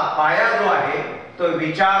आधार, पाया जो आहे तो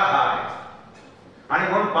विचार हा आहे. आणि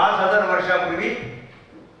म्हणून 5000 वर्षापूर्वी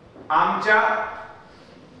आमच्या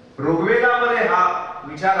ऋग्वेदामध्ये हा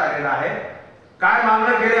विचार आलेला आहे. काय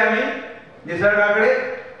मागणं केले आम्ही निसर्गाकडे?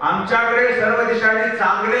 आमच्याकडे सर्व दिशांनी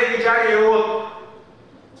चांगले विचार येवोत.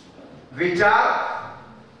 विचार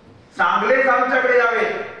चांगलेच आमच्याकडे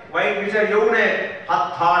यावेत, वाईट विचार येऊ नये. हा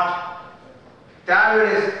थॉट.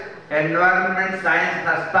 त्यावेळेस एन्व्हायरमेंट सायन्स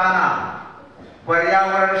नसताना,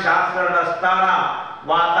 पर्यावरण शास्त्र नसताना,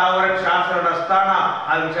 वातावरण शास्त्र नसताना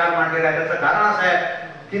हा विचार मांडलेला आहे. त्याचं कारण असं आहे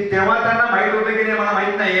की तेव्हा त्यांना माहित होतं की नाही मला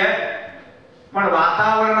माहित नाहीये, पण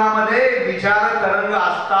वातावरणामध्ये विचार तरंग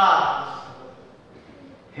असतात.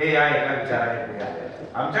 हे या एका विचाराने पुढे आले.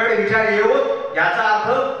 आमच्याकडे विचार येऊत याचा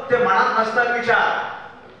अर्थ ते मनात नसतात.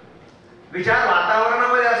 विचार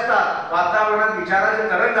वातावरणामध्ये असतात. वातावरणात विचाराचे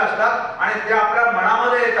तरंग असतात आणि ते आपल्या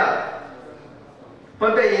मनामध्ये येतात.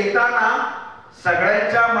 पण ते येताना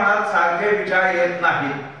सगळ्यांच्या मनात सारखे विचार येत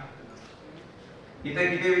नाहीत. इथे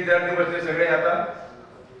किती विद्यार्थी बसले सगळे? आता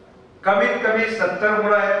कमीत कमी 70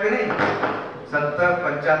 मुलं आहेत की नाही? 70,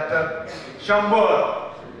 75, 100.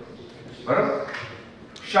 बरोबर?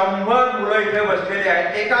 100 मुलं इथे बसलेली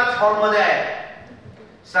आहेत, एकाच हॉलमध्ये आहेत.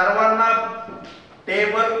 सर्वांना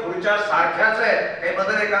टेबल खुर्च्या सारख्याच आहेत. काही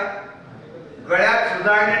बदल आहे का? गळ्यात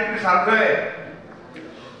सुद्धा आयडेंटिटी सारखं आहे.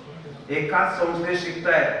 एकाच संस्थेत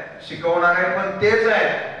शिकताय, शिकवणारे पण तेच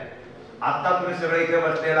आहेत. आता तुम्ही सगळे इथे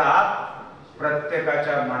बसलेला आहात,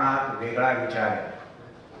 प्रत्येकाच्या मनात वेगळा विचार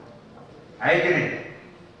आहे की नाही?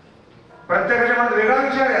 प्रत्येकाच्या मनात वेगळा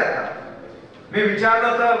विचार आहे. आता मी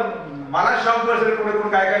विचारलं तर मला शॉक बसेल कोणी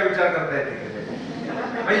कोण काय काय विचार करता येते.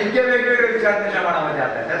 इतके वेगवेगळे विचार त्याच्या मनामध्ये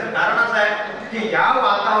आता. त्याचं कारण असं आहे की या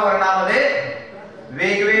वातावरणामध्ये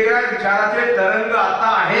वेगवेगळ्या विचाराचे तरंग आता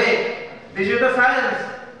आहे. दिस इज द सायन्स.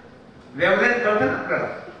 वेवलेन्थ कळतं ना आपल्याला?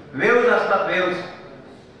 वेव्ज असतात, वेव्ज.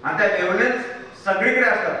 आणि त्या वेवलेन्थ सगळीकडे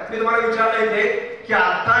असतात. मी तुम्हाला विचारलं इथे की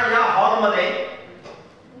आता या हॉलमध्ये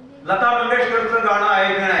लता मंगेशकरचं गाणं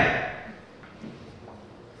आहे की नाही?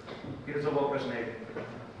 किती सोपा प्रश्न आहे.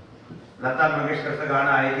 लता मंगेशकरचं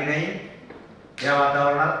गाणं आहे की नाही या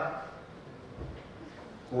वातावरणात?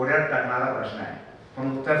 कोड्यात टाकणारा प्रश्न आहे,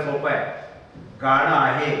 पण उत्तर सोपं आहे. गाणं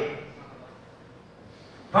आहे,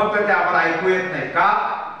 फक्त ते आम्हाला ऐकू येत नाही.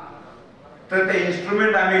 का? तर ते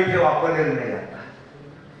इन्स्ट्रुमेंट आम्ही इथे वापरलेलं नाही. आता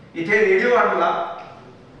इथे रेडिओ आणला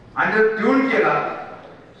आणि जर ट्यून केला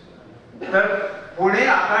तर पुणे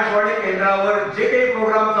आकाशवाणी केंद्रावर जे काही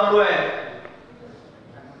प्रोग्राम चालू आहे,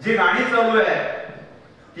 जी गाणी चालू आहे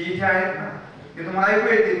ती इथे आहेत ना, ते तुम्हाला ऐकू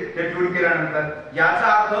येतील ते ट्यून केल्यानंतर.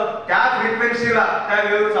 याचा अर्थ त्या फ्रिक्वेन्सीला त्या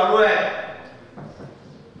वेव्ह चालू आहे.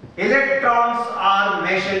 Electrons R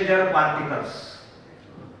messenger particles.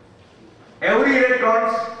 Every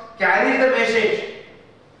electrons carry the message.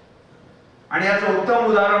 आणि याचं उत्तम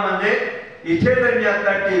उदाहरण म्हणजे इथे जर मी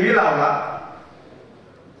आता टीव्ही लावला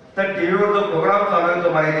तर टीव्हीवर जो प्रोग्राम चालू आहे तो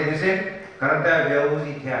मला इथे दिसेल, कारण त्या वेव्ह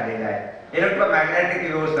इथे आलेल्या आहेत. इलेक्ट्रोमॅग्नेटिक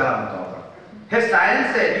वेव्ह त्याला म्हणतो आपण. हे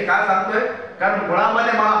सायन्स आहे. मी काय सांगतोय कारण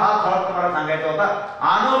मुळामध्ये मला हा थॉट तुम्हाला सांगायचा होता.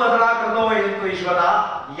 आनो बदला करतो यंतो ईश्वरा,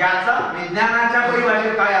 याचा विज्ञानाच्या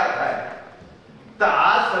परिभाषेत काय अर्थ आहे? तर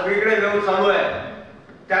आज सगळीकडे वेव्ह चालू आहे.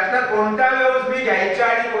 त्यातल्या कोणत्या वेव्ह मी घ्यायच्या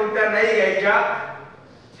आणि कोणत्या नाही घ्यायच्या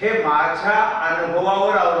हे माझ्या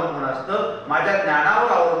अनुभवावर अवलंबून असतं, माझ्या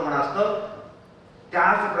ज्ञानावर अवलंबून असतं.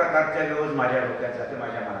 त्याच प्रकारच्या वेव्ह माझ्या डोक्यात जाते,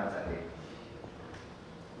 माझ्या मनात जाते.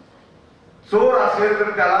 चोर असेल तर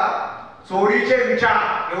त्याला चोरीचे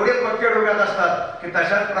विचार एवढे पक्के डोक्यात असतात की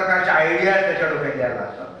तशाच प्रकारच्या आयडिया त्याच्या डोक्यात यायला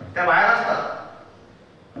लागतात, त्या बाहेर असतात.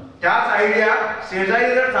 त्याच आयडिया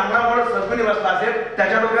शेजारी जर चांगला माणूस सगळी बसला असेल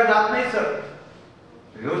त्याच्या डोक्यात जात नाही. सर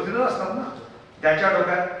व्यवस्थितच असतात ना त्याच्या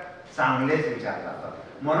डोक्यात. चांगलेच विचार करतात.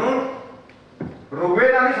 म्हणून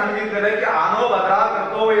ऋग्वेदाने सांगितलेलं की आनो भद्रा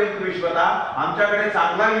करतो विश्वता, आमच्याकडे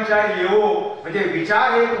चांगला विचार येऊ, म्हणजे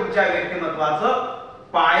विचार हे तुमच्या व्यक्तिमत्वाचं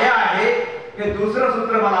पाया आहे. हे दुसरं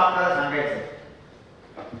सूत्र मला आपल्याला सांगायचं.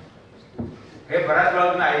 हे बऱ्याच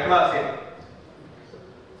वेळा तुम्ही ऐकलं असेल,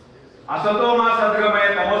 असतो मा सद्गमय,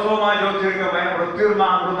 तमसो मा ज्योतिर्गमय, मृत्युर्मा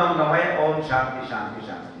अमृतम गमय, ओम शांती शांती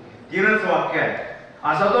शांती. 3च वाक्य आहे.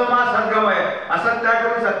 असतो मा सद्गमय,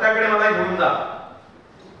 असत्याकडून सत्याकडे मला घेऊन जा.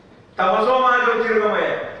 तमसो मा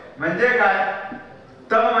ज्योतिर्गमय म्हणजे काय?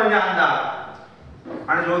 तम म्हणजे अंधार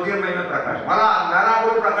आणि ज्योतिर्मय म्हणजे प्रकाश. मला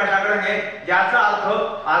अंधाराकडून प्रकाशाकडे ने, याचा अर्थ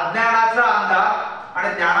अज्ञानाचा अंधार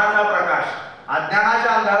आणि ज्ञानाचा प्रकाश.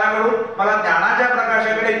 अज्ञानाच्या अंधाराकडून मला ज्ञानाच्या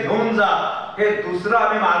प्रकाशाकडे घेऊन जा. हे दुसरं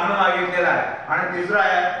आम्ही मागणं मागितलेलं आहे. आणि तिसरं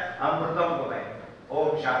आहे अमृतम गमय,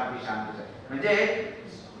 ओम शांती शांती. म्हणजे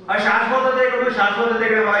अशाश्वततेकडून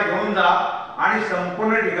शाश्वततेकडे मला घेऊन जा आणि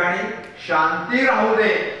संपूर्ण ठिकाणी शांती राहू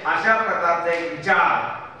दे, अशा प्रकारचा एक विचार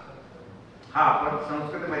हा आपण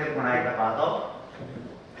संस्कृतीमध्ये पुन्हा एकदा पाहतो.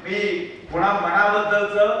 मी पुन्हा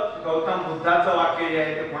मनाबद्दलचं गौतम बुद्धाचं वाक्य जे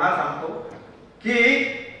आहे ते पुन्हा सांगतो की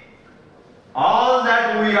all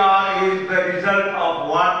that we are is the result of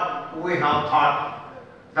what we have thought.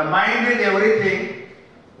 The mind is everything.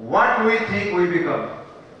 What we think we become.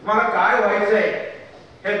 तुम्हाला काय व्हायचंय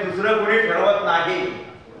हे दुसरं कोणी ठरवत नाही.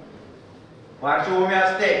 पार्श्वभूमी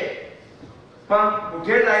असते, पण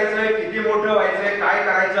कुठे जायचंय, किती मोठं व्हायचंय, काय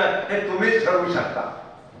करायचं हे तुम्हीच ठरवू शकता.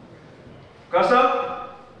 कसं?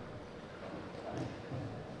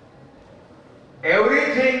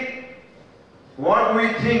 Everything what we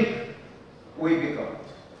think we become.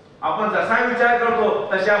 आपण जसा विचार करतो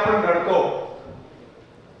तसे आपण घडतो.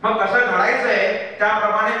 मग कसं घडायचंय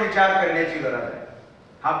त्याप्रमाणे विचार करण्याची गरज आहे.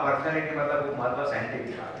 हा पर्सनॅलिटी मधला खूप महत्वाचा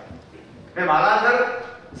सायंटिफिक भाग आहे. मला जर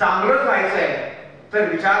चांगलंच व्हायचंय तर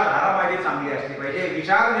विचारधारा माझी चांगली असली पाहिजे.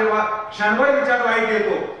 विचार जेव्हा क्षणभर विचार वाईट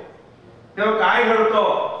येतो तेव्हा काय घडतो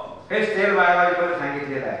हे सेल बायोलॉजी मध्ये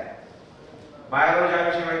सांगितलेलं आहे. बायोलॉजी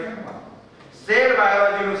विषयी माहिती आहे का? सेल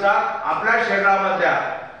बायोलॉजीनुसार आपल्या शरीरामधल्या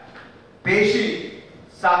पेशी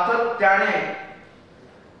सातत्याने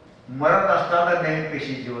मरत असतात आणि नवीन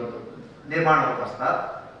पेशी जिवंत निर्माण होत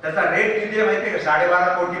असतात. त्याचा रेट किती आहे माहिती आहे का?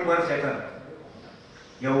 12.5 कोटी पर सेकंद.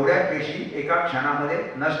 एवढ्या पेशी एका क्षणामध्ये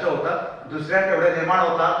नष्ट होतात, दुसऱ्या तेवढ्या निर्माण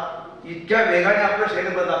होतात. इतक्या वेगाने आपलं शरीर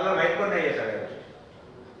बदलतं, आपल्याला माहित पण नाहीये सगळ्या गोष्टी.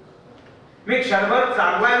 मी क्षणभर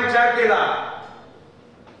चांगला विचार केला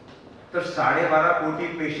तर 12.5 कोटी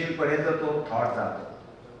पेशींपर्यंत तो थॉट जातो,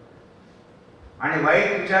 आणि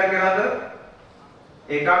वाईट विचार केला तर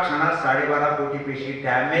एका क्षणात 12.5 कोटी पेशी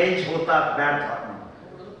डॅमेज होतात बॅड थॉट.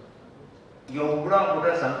 एवढं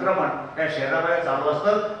मोठं संक्रमण त्या शरीरामध्ये चालू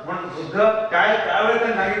असतं. म्हणून बुद्ध त्यावेळेस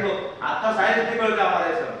त्यांनी सांगितलं, आता सायन्स कळतं आम्हाला,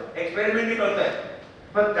 सगळं एक्सपेरिमेंट कळतंय,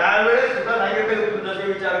 पण त्यावेळेस सुद्धा सांगितलं तुम्ही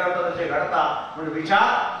जसे विचार करता तसे घडता. म्हणून विचार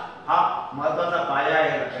हा महत्वाचा पाया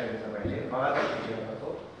आहे, लक्षात घेतलं पाहिजे. बघा विचार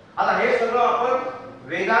करतो. आता हे सगळं आपण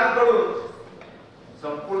वेदांकडून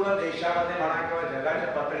संपूर्ण देशामध्ये म्हणा किंवा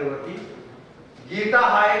जगाच्या पातळीवरती गीता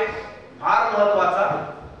हा एक फार महत्वाचा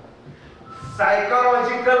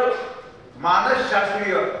सायकोलॉजिकल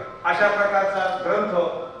मानसशास्त्रीय अशा प्रकारचा ग्रंथ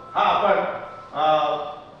हा आपण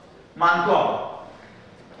मानतो आहोत.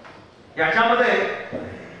 याच्यामध्ये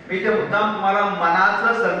मी ते मुद्दाम तुम्हाला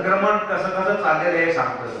मनाचं संक्रमण कसं कसं चाललेलं हे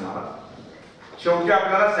सांगतो तुम्हाला. शेवटी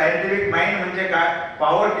आपल्याला सायंटिफिक माइंड म्हणजे काय,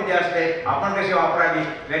 पॉवर किती असते, आपण कशी वापरावी,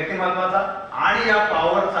 व्यक्तिमत्वाचा आणि या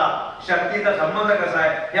पॉवरचा शक्तीचा संबंध कसा आहे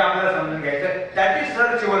हे आपल्याला समजून घ्यायचं. त्याची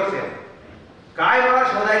सर्च वर काय मला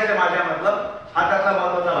शोधायचं माझ्यामधलं, हा त्याचा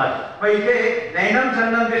महत्वाचा भाग. पण इथे नैनम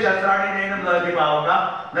छंदम ते शस्त्राने नैनम लहती पावका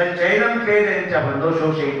न चैनम खेळ त्यांच्या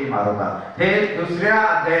बंदोशो शेती मारोका. हे दुसऱ्या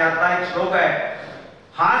अध्यायातला एक श्लोक आहे.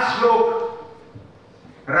 हा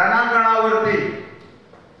श्लोक रणांगणावरती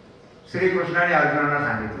श्रीकृष्णाने अर्जुनांना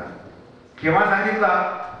सांगितला. केव्हा सांगितला?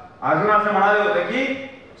 अर्जुन असं म्हणाले होते की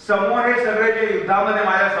समोर हे सगळे जे युद्धामध्ये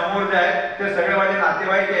माझ्या समोर जे आहेत ते सगळे माझे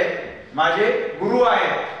नातेवाईक आहेत, माझे गुरु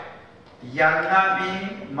आहेत, यांना मी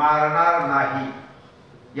मारणार नाही,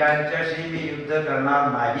 यांच्याशी मी युद्ध करणार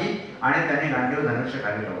नाही. आणि त्यांनी गांडीव धनुष्य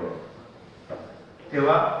खाली ठेवलं.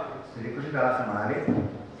 तेव्हा श्रीकृष्ण त्याला असं म्हणाले,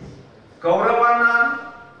 कौरवांना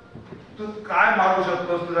तू काय मारू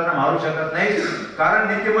शकतोस, तू त्यांना मारू शकत नाही, कारण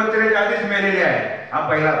नीतिमत्तेने आधीच मेलेले आहे. हा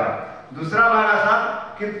पहिला भाग. दुसरा भाग असा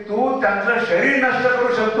की तू त्यांचं शरीर नष्ट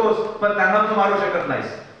करू शकतोस पण त्यांना तू मारू शकत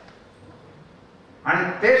नाहीस. आणि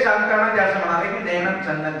ते सांगताना ते असं म्हणाले की नैनम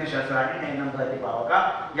छंदंती शस्त्राने नैनम लहती पावका.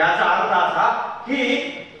 याचा अर्थ असा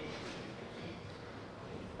की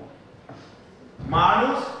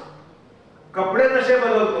माणूस कपडे जसे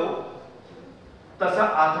बदलतो तसा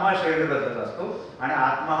आत्मा शरीर बदलत असतो आणि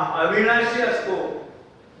आत्मा हा अविनाशी असतो,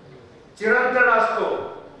 चिरंतन असतो.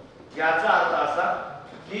 याचा अर्थ असा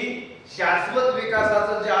की शाश्वत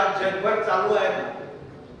विकासाचं जे आज जगभर चालू आहे ना,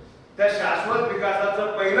 त्या शाश्वत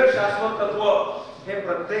विकासाचं पहिलं शाश्वत तत्व हे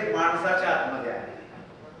प्रत्येक माणसाच्या आतमध्ये आहे.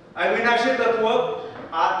 अविनाशी तत्व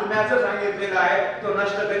आत्म्याचं सांगितलेलं आहे, तो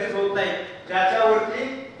नष्ट कधीच होत नाही, ज्याच्यावरती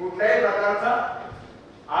कुठल्याही प्रकारचा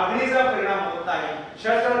अग्नीचा परिणाम होत नाही,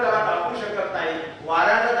 शस्त्र त्याला कापू शकत नाही,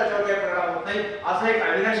 वाऱ्याचा त्याच्यावर काही परिणाम होत नाही, असं एक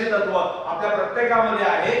अविनाशी तत्व आपल्या प्रत्येकामध्ये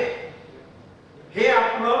आहे. हे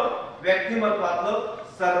आपलं व्यक्तिमत्वातलं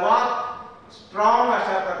सर्वात स्ट्रॉंग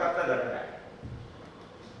अशा प्रकारचा घटक आहे.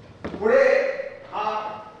 पुढे हा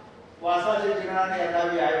वासाचे जीवनाने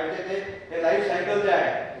यथावी आहे, म्हणजे ते लाईफ सायकल जे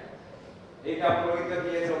आहे, एक आपण बघितलं की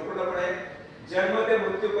हे संपूर्णपणे जन्म ते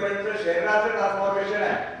मृत्यूपर्यंत शरीराचं ट्रान्सफॉर्मेशन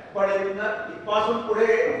आहे. पण इथपासून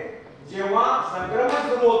पुढे जेव्हा संक्रमण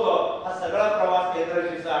सुरू होतं, हा सगळा प्रवास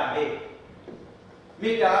एनर्जीचा आहे.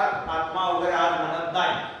 मी त्याला आत्मा वगैरे आज म्हणत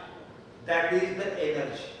नाही. That is the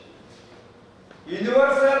energy,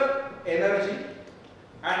 universal energy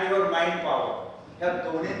and your mind power. या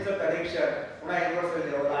दोन्हींचं कनेक्शन पुन्हा युनिव्हर्सल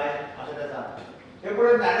लेवल आहे असं त्याचा अर्थ. हे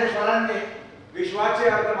पुढे ज्ञानेश्वरांनी विश्वाचे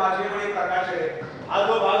अर्थ माझे म्हणे प्रकाशे हा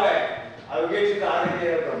जो भाग आहे, अवघेची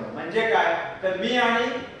धारणे ब्रह्म म्हणजे काय, तर मी आणि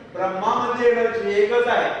ब्रह्मामधली एनर्जी एकच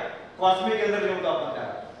आहे, कॉस्मिक एनर्जी म्हणतो आपण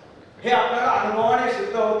त्याला. हे आपल्याला अनुभवाने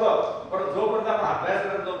सिद्ध होतं, पण जोपर्यंत आपण अभ्यास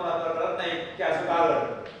करत जोपर्यंत आपल्याला कळत नाही की असं का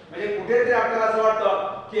घडतं. म्हणजे कुठेतरी आपल्याला असं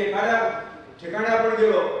वाटतं की एखाद्या ठिकाणी आपण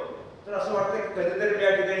गेलो तर असं वाटतं की कधीतरी मी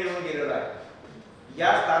या ठिकाणी येऊन गेलेलो आहे,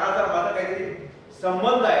 या स्थानाचा माझा काहीतरी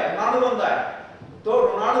संबंध आहे, ऋणानुबंध आहे. तो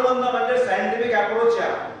ऋणानुबंध म्हणजे सायंटिफिक अप्रोच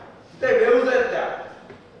आहे. तिथे वेव्हज आहेत, त्या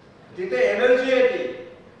तिथे एनर्जी येते,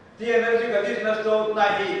 ती एनर्जी कधीच नष्ट होत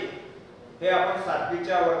नाही. हे आपण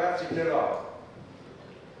 7वीच्या वर्गात शिकलेलो आहोत.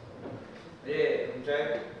 तुमच्या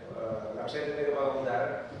लक्षात येते का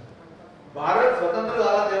उदाहरण, भारत स्वतंत्र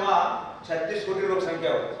झाला तेव्हा 36 कोटी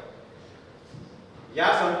लोकसंख्या होती.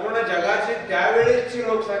 या संपूर्ण जगाची त्यावेळेची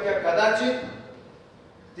लोकसंख्या कदाचित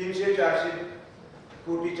 300-400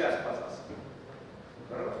 कोटीच्या आसपास असेल.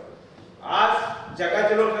 बरोबर. आज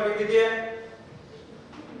जगाची लोकसंख्या किती आहे?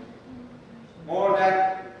 मोर दॅन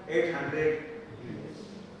 800,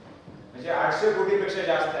 म्हणजे 800 कोटीपेक्षा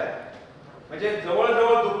जास्त आहे. म्हणजे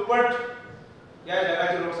जवळजवळ दुप्पट या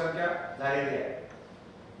जगाची लोकसंख्या झालेली आहे.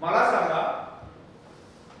 मला सांगा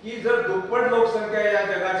की जर दुप्पट लोकसंख्या या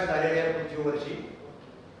जगाची झालेली आहे पृथ्वीवरची,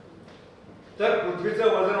 तर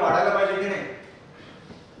पृथ्वीचं वजन वाढायला पाहिजे की नाही?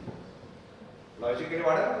 लॉजिकली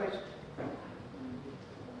वाढायला पाहिजे.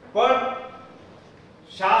 पण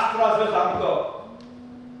शास्त्र असं सांगतं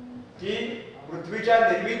की पृथ्वीच्या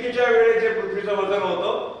निर्मितीच्या वेळी जे पृथ्वीचं वजन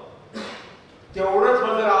होतं तेवढंच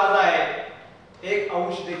वजन आज आहे, 1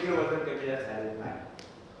 अंश देखील वजन कमी जास्त झालेलं नाही.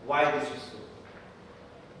 Why this is so?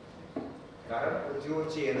 कारण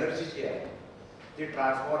पृथ्वीवरची एनर्जी जी आहे ती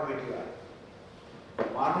ट्रान्सफॉर्मेटिव्ह आहे.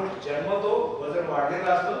 माणूस जन्मतो, वजन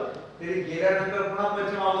वाढलेलं असतं, तरी गेल्यानंतर पुन्हा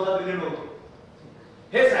पंचमावधा विलीन होतो.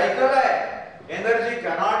 हे सायकल आहे. Energy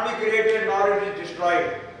cannot be created nor it is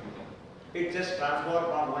destroyed, it just transform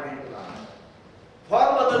from one into another.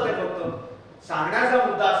 Form बदलते फक्त. सांगण्याचा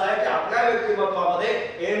मुद्दा असा आहे की आपल्या व्यक्तिमत्वामध्ये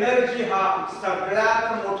एनर्जी हा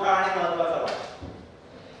सगळ्यात मोठा आणि महत्त्वाचा भाग.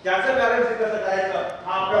 त्याचं बॅलन्स कसं करायचं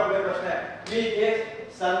हा आपला पुढे प्रश्न आहे. मी इथे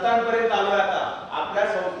संतांपर्यंत आलोय. आता आपल्या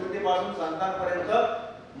संस्कृतीपासून संतांपर्यंत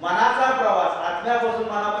मनाचा प्रवास, आत्म्यापासून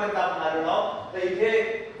मनापर्यंत आपण आलेलो आहोत. तर इथे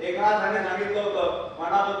एकनाथाने सांगितलं होतं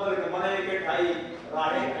मनाबद्दल, मन एके ठाई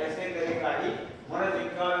राणे ऐसे करी काही, मन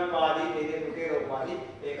जिंकावे पादी तेने कुठे रोपादी,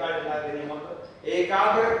 एका ठिकाणी मग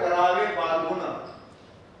एकाग्र करावे बांधून.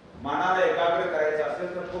 मनाला एकाग्र करायचं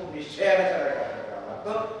असेल तर खूप निश्चयाने करावं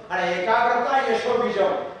लागतं. आणि एकाग्रता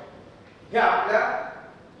यशोबीजम हे आपल्या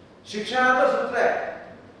शिक्षणाचं सूत्र आहे.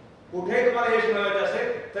 कुठेही तुम्हाला यश मिळवायचं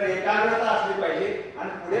असेल तर एकाग्रता असली पाहिजे. आणि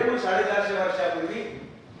पुढे मग 450 वर्षापूर्वी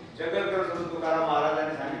जगद्गुरु संत तुकाराम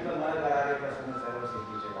महाराजांनी सांगितलं मन करावे प्रसन्न सर्व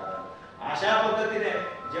सिद्धीचे कारण. अशा पद्धतीने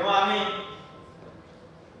जेव्हा आम्ही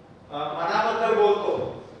मनाबद्दल बोलतो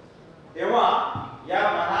तेव्हा या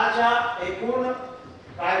मनाच्या एकूण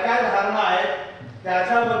काय काय धारणा आहेत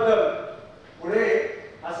त्याच्याबद्दल पुढे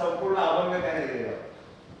हा संपूर्ण अभंग त्याने दिलेला.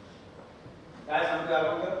 काय सांगतो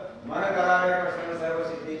अभंग? मन करावे प्रसन्न सर्व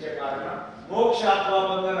सिद्धीचे कारण, मोक्ष अथवा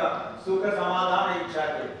बंधन सुख समाधान इच्छा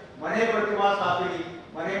के, मने प्रतिमा स्थापिली,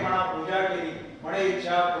 मने मना पूजा केली, मने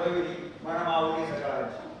इच्छा पुरविली, मन माऊली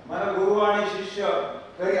सकाळची. मन गुरु आणि शिष्य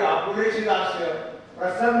करी आपुलेची दास्य,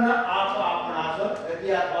 प्रसन्न आप आपणास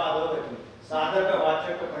गती अथवा अधोगती, साधक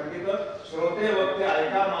वाचक पंडित श्रोते वक्ते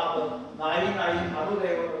ऐका माप, नाही नाही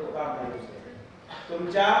अनुदैव तुका नाही.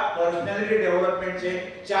 तुमच्या पर्सनॅलिटी डेव्हलपमेंटचे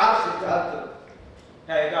 4 सिद्धांत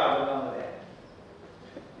ह्या एका अभंगामध्ये आहे.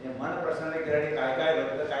 मन प्रसन्न केल्याने काय काय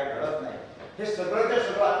घडतं काय घडत नाही हे सगळं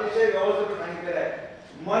अतिशय व्यवस्थित सांगितलेलं आहे.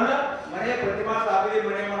 मन मने प्रतिमा स्थापिली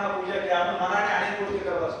मने मना पूजा की. आपण मनाने अनेक गोष्टी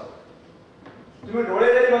करत असतो. तुम्ही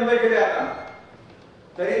डोळे जरी बंद केले आता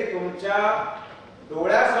तरी तुमच्या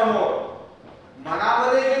डोळ्यासमोर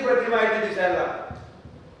मनामध्ये जी प्रतिमा आहे ती दिसायला लागते.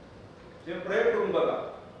 तुम्ही प्रयोग करून बघा.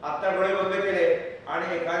 आता डोळे बंद केले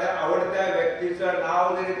आणि एखाद्या आवडत्या व्यक्तीचं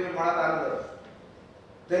नाव जरी तुम्ही मनात आणलं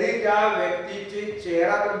तरी त्या व्यक्तीची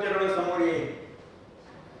चेहरा तुमच्या डोळ्यासमोर येईल.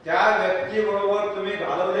 त्या व्यक्तीबरोबर तुम्ही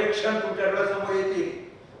घालवले क्षण तुमच्या डोळ्यासमोर येतील.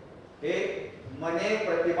 हे मने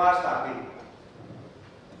प्रतिमा स्थापित.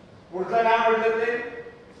 पुढचं काय म्हटलं ते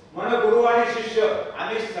मन गुरु आणि शिष्य.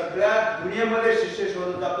 आम्ही सगळ्या दुनियेमध्ये शिष्य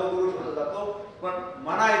शोधत जातो गुरु शोधत जातो पण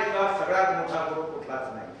मना इतका सगळ्यात मोठा गुरु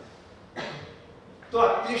कुठलाच नाही. तो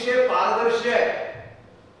अतिशय पारदर्शी आहे.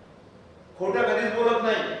 खोटं कधीच बोलत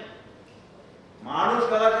नाही. माणूस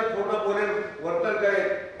कदाचित खोटं बोलेल वर्तन करेल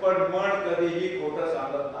पण मन कधीही खोटं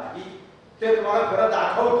सांगत नाही. ते तुम्हाला खरं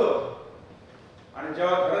दाखवतं आणि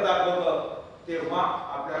जेव्हा खरं दाखवतं तेव्हा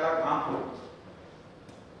आपल्याला घाम फुटतो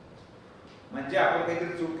म्हणजे आपण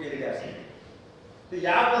काहीतरी चूक केलेली असेल. तर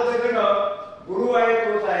या पद्धतीनं गुरु आहे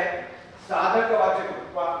तोच आहे साधक वाचक.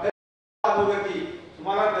 अधोगती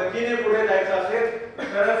तुम्हाला गतीने पुढे जायचं असेल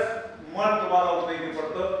तरच मन तुम्हाला उपयोगी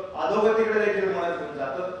पडतं. अधोगतीकडे देखील मन घेऊन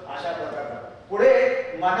जातं. अशा प्रकारचा पुढे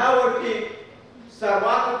मनावरती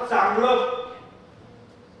सर्वात चांगलं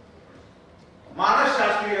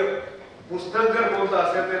मानसशास्त्रीय पुस्तक जर बोलत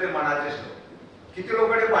असेल तर ते मनाचे श्लोक. किती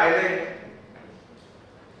लोकांनी पाहिले?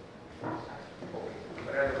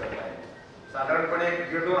 साधारणपणे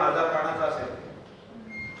 1,500-2,000 पानाचा असेल.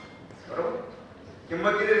 बरोबर.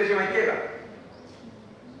 किंमत किती त्याची माहिती आहे का?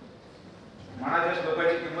 मनाच्या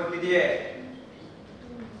श्लोकाची किंमत किती आहे?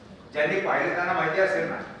 ज्यांनी पाहिले त्यांना माहिती असेल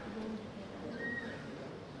ना.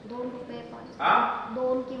 2 रुपये 5. हा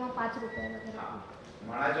 2 किंवा 5 रुपये वगैरे.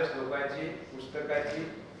 मनाच्या श्लोकाची पुस्तकाची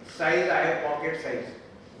साईज आहे पॉकेट साईज.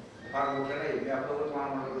 फार मोठं नाही. मी आपलं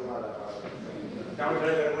तुम्हाला म्हणतो तुम्हाला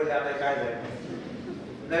त्यामुळे गडबड जात काय झालं.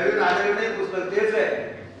 नवीन आलेलं नाही पुस्तक तेच आहे.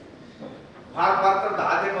 फार फार तर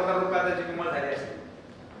 10 ते 15 रुपये त्याची किंमत झाली असते.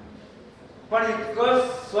 पण इतकं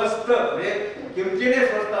स्वस्त म्हणजे किमतीने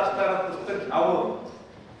स्वस्त असताना पुस्तक घ्यावं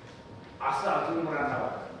असं अजून मला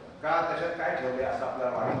वाटतं. का त्याच्यात काय ठेवले असं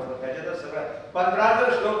आपल्याला वाटत होतं. त्याच्यातच सगळं 15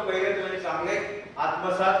 जर श्लोक पहिले तुम्ही चांगले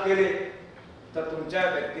आत्मसात केले तर तुमच्या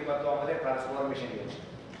व्यक्तिमत्वामध्ये ट्रान्सफॉर्मेशन येईल.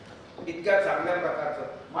 इतक्या चांगल्या प्रकारचं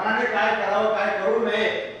मनाने काय करावं काय करू नये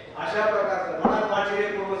अशा प्रकारचं. मनात वाचिले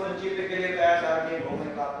पूर्व संचित केले त्यासारखे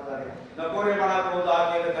भोगणे प्राप्त झाले. नको रे मनात क्रोध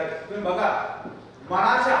केलं काय. तुम्ही बघा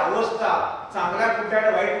मनाच्या अवस्था चांगल्या कुठल्या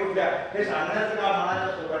वाईट कुठल्या हे सांगण्याचं काम मनाच्या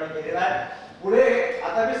स्वरूपाने केलेलं आहे. पुढे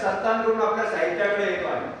आता मी संतांकडून आपल्या साहित्याकडे येतो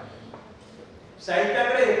आहे.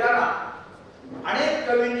 साहित्याकडे येताना अनेक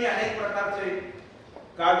कवींनी अनेक प्रकारचे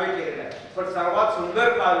काव्य केलेले आहे. पण सर्वात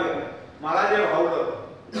सुंदर काव्य मला जे भावलं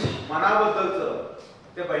मनाबद्दलचं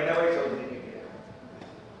ते बहिणाबाई चौधरीने केलं.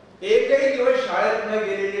 एकही दिवस शाळेत न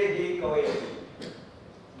गेलेले ही कवयित्री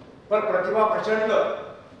पण प्रतिभा प्रचंड.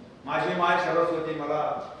 माझी माय सरस्वती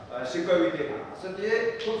मला शिकविते असं ते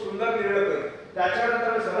खूप सुंदर लिहिलं करी.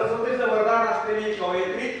 त्याच्यानंतर सरस्वतीचं वरदान असलेली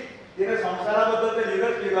कवयित्री तिने संसाराबद्दल ते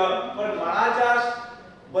लिहिलं पण मनाच्या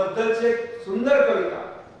बद्दलचे सुंदर कविता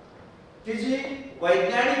की जी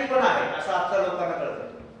वैज्ञानिक पण आहे असं आता लोकांना कळतं.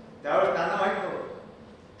 त्यावेळेस त्यांना माहित नव्हतं.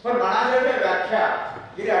 पण मनाच्या ज्या व्याख्या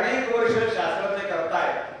गेली अनेक वर्ष शास्त्रज्ञ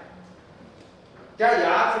करतायत त्या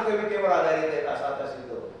याच कवितेवर आधारित आहेत असं आता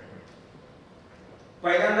सिद्ध होतं.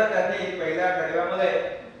 पहिल्यांदा त्यांनी पहिल्या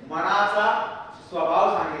कडव्यामध्ये मनाचा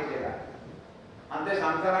स्वभाव सांगितलेला आणि ते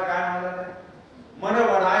सांगताना काय म्हणाले? मन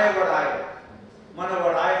वढाय वढाय मन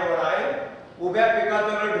वढाय वढाय उभ्या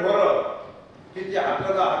पिकातलं ढोर किती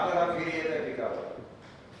हाकला हाकला फिरी येतं पिकावर.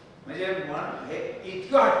 म्हणजे मन हे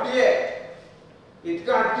इतकं हट्टी आहे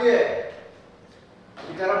इतकं हट्टी आहे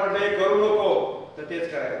की त्याला म्हटलं हे करू नको तर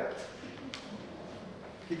तेच करायला.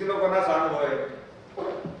 किती लोकांना अनुभव आहे.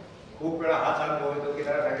 खूप वेळा हाच अनुभव येतो की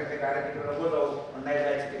त्याला सांगितले काय तिकडे नको जाऊ पण नाही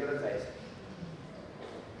जायचं तिकडेच जायचं.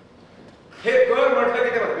 हे कर म्हटलं की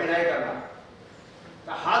ते मी नाही करणार.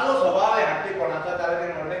 हा जो स्वभाव आहे हट्टीपणाचा त्याला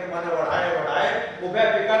ते म्हटलं की मन वढाय वढाय उभ्या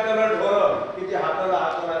पिकातलं ढोर किती हाताला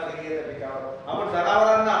हाताला फिरी येतं पिकावर. आपण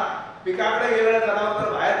जनावरांना पिकाकडे गेलेलं जनावर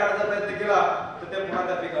जर बाहेर काढायचा प्रयत्न केला तर ते पुन्हा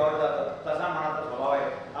त्या पिकावर जातात. तसा मनाचा स्वभाव आहे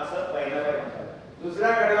असं पहिलं काय म्हणतात.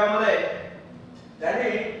 दुसऱ्या कडव्यामध्ये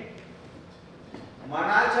त्यांनी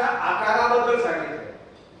मनाच्या आकाराबद्दल सांगितलं.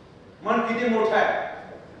 मन किती मोठं आहे.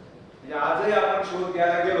 म्हणजे आजही आपण शोध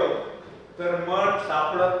घ्यायला गेलो तर मन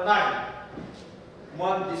सापडत नाही.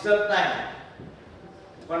 मन दिसत नाही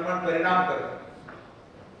पण मन परिणाम करत.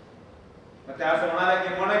 मग त्या असं म्हणाले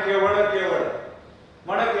की मन केवळ केवळ,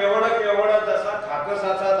 मन केवळ केवळ जसा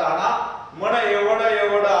खाकसाचा दाणा, मन एवढं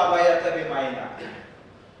एवढं आबायाचा बी मायना.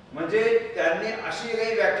 म्हणजे त्यांनी अशी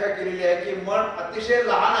काही व्याख्या केलेली आहे की मन अतिशय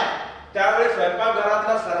लहान आहे, त्यावेळी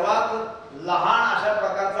स्वयंपाकघरातला सर्वात लहान अशा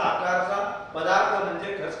प्रकारचा आकारचा पदार्थ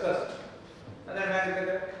म्हणजे खसखस.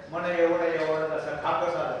 मन एवढं एवढं जसं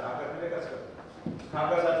खाकसाचा, खाकस म्हणजे खसखस,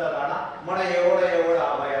 खाकसाचा दाणा मन एवढं एवढं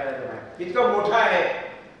आबायाचा बी मायना. इतकं मोठं आहे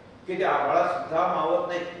की ते आभाळात सुद्धा मावत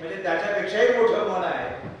नाही. म्हणजे त्याच्यापेक्षाही मोठं मन आहे.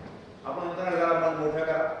 आपण म्हणतो ना जरा मन मोठं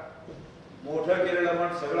करा, मोठं केलेलं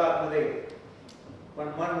मन सगळं आतमध्ये येईल, पण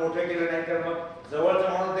मन मोठं केलं नाही तर मग जवळचा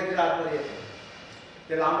माणूस देखील आतमध्ये येतो,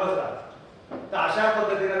 ते लांबच राहतं. तर अशा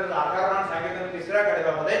पद्धतीने आकारमान सांगितलं. तिसऱ्या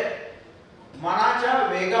कडव्यामध्ये मनाच्या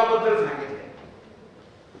वेगाबद्दल सांगितले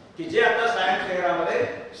की जे आता सायन्स क्षेत्रामध्ये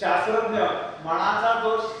शास्त्रज्ञ मनाचा जो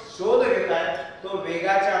शोध घेत आहे तो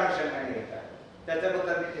वेगाच्या अनुषंगाने घेत आहे.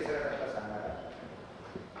 त्याच्याबद्दल मी तिसऱ्या कडव्यात सांगणार आहे.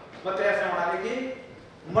 मग ते असं म्हणाले की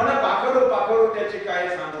मन पाखरू पाखरू त्याची काय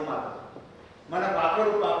सांगू मात, मन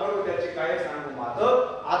पाखरू पाखरू त्याची काय सांगू मात,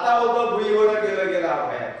 आता होतं भुईवर गेलं गेलं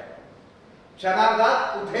अभयात, क्षणार्धात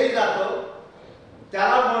कुठेही जातो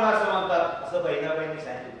त्याला मन असं म्हणतात, असं बहिणाबाईंनी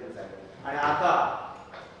सांगितलं. आणि आता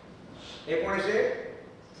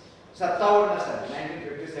 1957 साली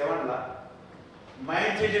 1957 ला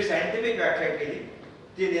माइंडची जी सायंटिफिक व्याख्या केली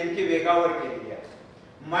ती नेमकी वेगावर केली आहे.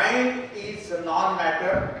 Mind is non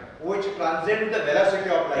matter which transcend the velocity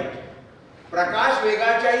of light. प्रकाश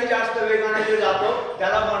वेगाच्याही जास्त वेगाने जे जातो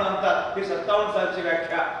त्याला मन म्हणतात. ही 57 सालची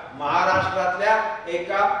व्याख्या महाराष्ट्रातल्या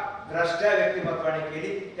एका द्रष्ट्या व्यक्तिमत्वाने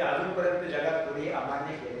केली. ते अजूनपर्यंत जगात कोणी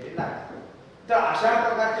अमान्य केलेली नाही. तर अशा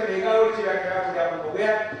प्रकारची वेगावरची व्याख्या पुढे आपण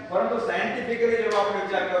बघूया. परंतु सायंटिफिकली जेव्हा आपण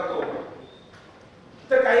विचार करतो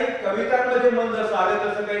तर काही कवितांमध्ये मन जसं आले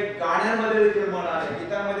तसं काही गाण्यांमध्ये देखील मन आले,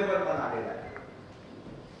 गीतांमध्ये पण मन आलेलं आहे.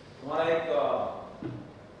 तुम्हाला एक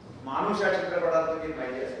माणूस या चित्रपटात देखील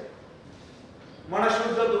माहिती असेल. मन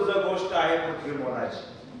शुद्ध तुझं गोष्ट आहे पृथ्वी मोलाची,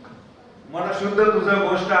 मन शुद्ध तुझं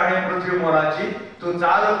गोष्ट आहे पृथ्वी मोलाची, तू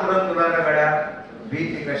चाल पुढं तुला गड्या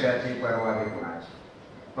भीती कशाची परवागी कुणाची.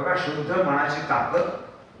 बघा शुद्ध मनाची ताकद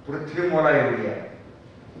पृथ्वी मोला एवढी आहे.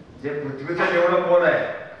 जे पृथ्वीचं जेवढं मोल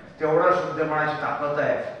आहे तेवढं शुद्ध मनाची ताकद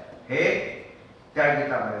आहे हे त्या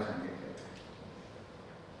गीतामध्ये सांगितले.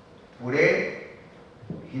 पुढे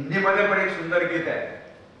हिंदीमध्ये पण एक सुंदर गीत आहे,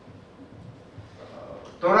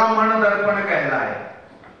 तोरा मन दर्पण कहला है.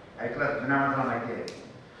 ऐकलं जुन्या माणसाला माहिती आहे.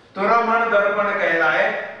 तोरा मन दर्पण कहला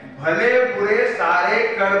है, भले बुरे सारे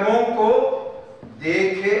कर्मों को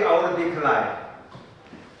देखे और दिखलाए.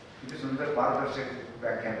 किती सुंदर पारदर्शक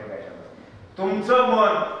व्याख्या बघायच्या. तुमचं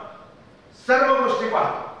मन सर्व गोष्टी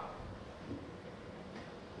पाहतो.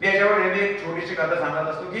 मी याच्यावर नेहमी एक छोटीशी कथा सांगत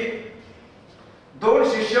असतो की 2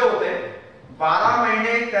 शिष्य होते. 12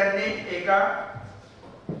 महिने त्यांनी एका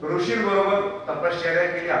ऋषींबरोबर तपश्चर्या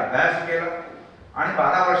केली, अभ्यास केला आणि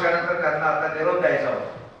 12 वर्षानंतर त्यांना आता निरोप द्यायचा होता.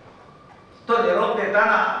 तो निरोप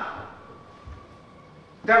देताना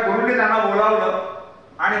त्या गुरुने त्यांना बोलावलं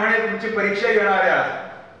आणि म्हणे तुमची परीक्षा येणार आहे आज.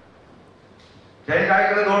 त्यांनी काय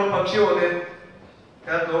केलं, 2 पक्षी होते,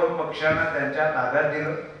 त्या 2 पक्ष्यांना त्यांच्या ताब्यात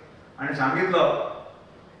दिलं आणि सांगितलं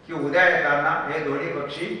की उद्या येताना हे दोन्ही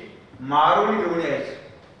पक्षी मारून घेऊन यायचे,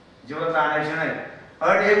 जिवंत आणायचे नाही.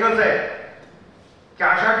 अट एकच आहे की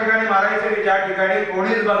अशा ठिकाणी मारायचं की ज्या ठिकाणी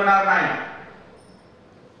कोणीच बघणार नाही.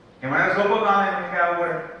 हे म्हणायला सोपं काम आहे, काय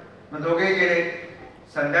अवघड. मग दोघे गेले.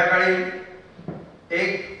 संध्याकाळी एक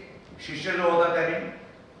शिष्य जो होता त्याने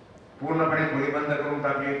पूर्णपणे खोली बंद करून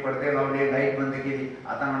टाकली, पडदे लावले, लाईट बंद केली.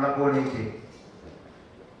 आता मला कोण येते,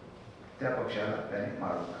 त्या पक्षाला त्याने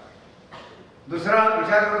मारून टाकले. दुसरा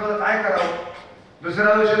विचार करतो काय करावं.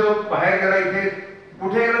 दुसऱ्या दिवशी तो बाहेर गेला, इथे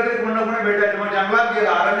कुठे गेला तरी पूर्णपणे भेटायचं. मग जंगलात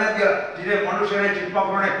गेला, अरण्यात गेला, जिथे मनुष्य नाही,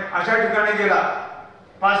 चिंपाखोर नाही, अशा ठिकाणी गेला.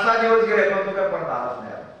 5-6 दिवस गेले पण तो काय परत आलाच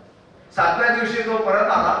नाही. 7व्या दिवशी तो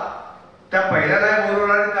परत आला. त्या पहिल्याला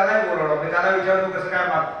बोलवला आणि त्यालाही बोलवला. म्हणजे त्याला विचारतो कसं काय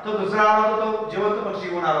मार. तो दुसरा आला होता, तो जिवंत पक्षी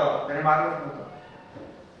घेऊन आला होता, त्याने मारलंच नव्हतं.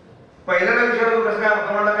 पहिल्याला विचारतो कसं काय,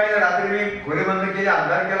 तुम्हाला काय रात्री मी खोली बंद केली,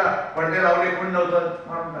 अंधार केला, पडदे लावले, कोण नव्हतं,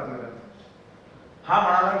 मारून टाकलं. हा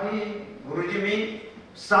म्हणाला की गुरुजी मी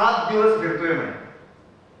 7 दिवस फिरतोय म्हणे,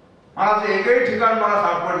 मला असं एकही ठिकाण मला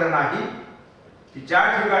सापडलं नाही की ज्या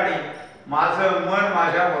ठिकाणी माझं मन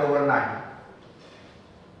माझ्या बरोबर नाही.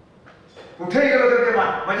 कुठे गेलो तर ते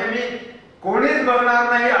म्हणजे मी कोणीच बघणार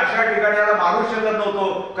नाही अशा ठिकाणी याला मारू शकत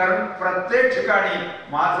नव्हतो, कारण प्रत्येक ठिकाणी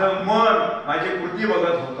माझं मन माझी कृती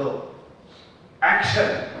बघत होतं. ऍक्शन,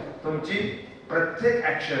 तुमची प्रत्येक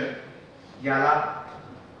ऍक्शन याला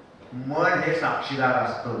मन हे साक्षीदार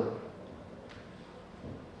असतं.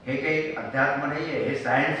 हे काही अध्यात्म नाहीये, हे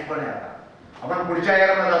सायन्स पण आहे. आता आपण पुढच्या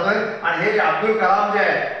यामध्ये जातोय आणि हे जे अब्दुल कलाम जे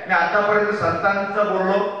आहे, मी आतापर्यंत संतांचं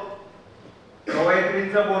बोललो,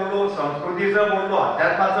 कवयित्रींचं बोललो, संस्कृतीचं बोललो,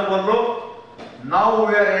 अध्यात्माचं बोललो. Now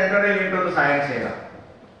we R entering into the science era.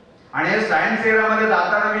 आणि हे सायन्स एरामध्ये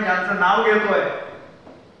जाताना मी ज्यांचं नाव घेतोय,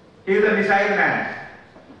 इज द मिसाईल मॅन,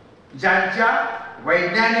 ज्यांच्या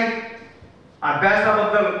वैज्ञानिक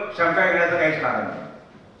अभ्यासाबद्दल शंका घेण्याचं काहीच कारण नाही.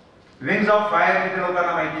 विंग्स ऑफ फायर किती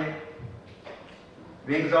लोकांना माहिती आहे?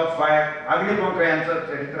 विंग्स ऑफ फायर, अग्निपंख यांचं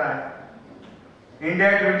चरित्र आहे. इंडिया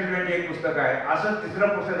 2020 एक पुस्तक आहे. असं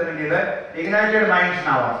तिसरं पुस्तक त्यांनी लिहिलंय, इग्नायटेड माइंड्स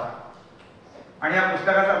नावाचं. आणि या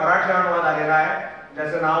पुस्तकाचा मराठी अनुवाद आलेला आहे,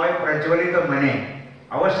 त्याचं नाव आहे प्रज्वलित मने.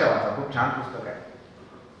 अवश्य वाचा, खूप छान पुस्तक आहे.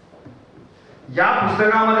 या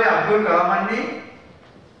पुस्तकामध्ये अब्दुल कलामांनी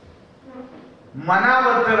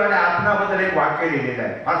मनाबद्दल आणि आत्म्याबद्दल एक वाक्य लिहिलेलं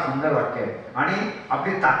आहे. फार सुंदर वाक्य आहे आणि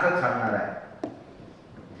आपली ताकद सांगणार आहे.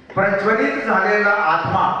 प्रज्वलित झालेला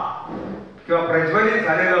आत्मा किंवा प्रज्वलित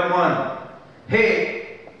झालेलं मन हे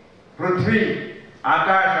पृथ्वी,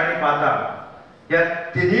 आकाश आणि पाताळ या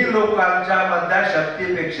तिन्ही लोकांच्या मधल्या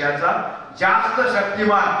शक्तीपेक्षाचा जास्त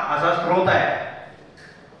शक्तिमान असा स्रोत आहे.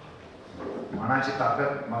 मनाची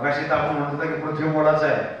ताकद, मगाशी तर आपण म्हणतो की पृथ्वी मोलाचं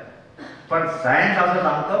आहे, पण सायन्स असं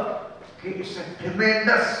सांगतं की इट्स अ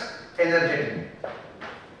ट्रिमेंडस एनर्जेटिक.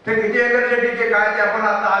 ते किती एनर्जेटिक आहे काय ते आपण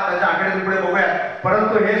आता त्याच्या आकडे पुढे बघूया.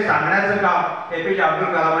 परंतु हे सांगण्याचं काम एपीजे अब्दुल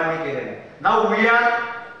कलामांनी केलेलं आहे. Now we R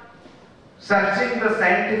searching the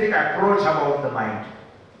scientific approach about the mind.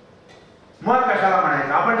 मन कशाला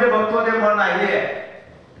म्हणायचं? आपण जे बघतो ते मन आहे.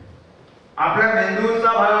 आपल्या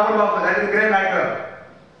मेंदूचा भाग आपण बघतो, दॅट इज ग्रे मॅटर.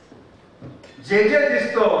 जे जे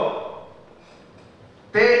दिसतो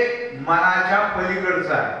ते मनाच्या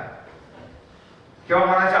पलीकडचं आहे किंवा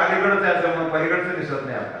मनाच्या अलीकडचं आहे, असं म्हणून पलीकडचं दिसत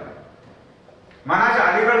नाही आपल्याला. मनाच्या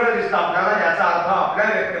अलीकडचं दिसतं आपल्याला. याचा अर्थ आपल्या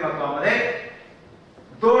व्यक्तिमत्वामध्ये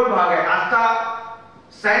दोन भाग आहे. आता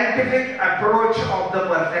scientific approach of the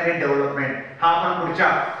personality development हा आपण पुढच्या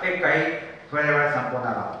एक काही थोड्या वेळात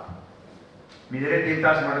संपवणार आहोत. मी जरी 3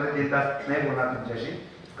 तास म्हणतो 3 तास नाही बोलणार तुमच्याशी,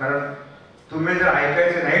 कारण तुम्ही जर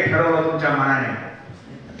ऐकायचं नाही ठरवलं तुमच्या मनाने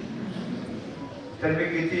तर मी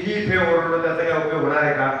कितीही इथे ओरडलो त्याचा काही उपयोग होणार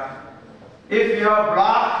आहे का? If you have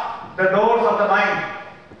blocked the doors of the mind,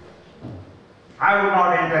 I would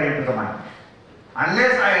not enter into the mind.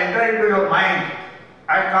 Unless I enter into your mind,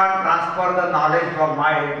 I can't transfer the knowledge from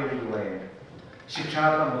my head to your head.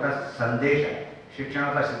 शिक्षणाचा मोठा संदेश आहे,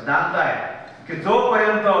 शिक्षणाचा सिद्धांत आहे की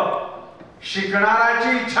जोपर्यंत शिकणाराची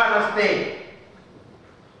इच्छा नसते,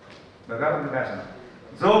 बघा तुम्ही काय सांगा,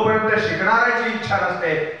 जोपर्यंत शिकणाराची इच्छा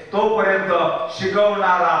नसते तोपर्यंत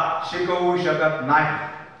शिकवणारा शिकवू शकत नाही.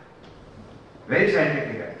 व्हेरी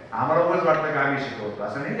सायंटिफिक आहे. आम्हाला रोज वाटतं की आम्ही शिकवतो,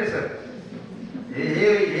 असं नाही. ते सर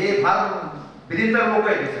हे फार बिलिंदर लोक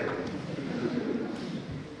आहेत. ते सर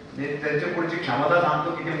त्यांची पुढची क्षमता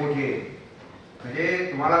सांगतो किती मोठी आहे. म्हणजे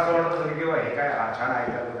तुम्हाला असं वाटत असेल की हे काय छान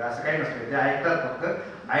ऐकतात, असं काही नसतं. ते ऐकतात, फक्त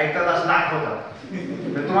ऐकतात असं दाखवतात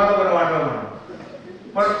तुम्हाला बरं वाटलं म्हणून.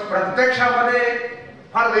 पण प्रत्यक्षामध्ये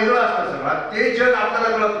फार वेगळं असतं सगळं. ते जग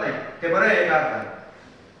आपल्याला कळत नाही. ते बरं आहे का?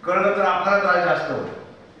 कळलं तर आपल्याला त्रास जास्त होतो.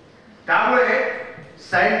 त्यामुळे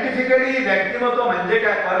सायंटिफिकली व्यक्तिमत्व म्हणजे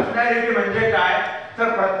काय, पर्सनॅलिटी म्हणजे काय, तर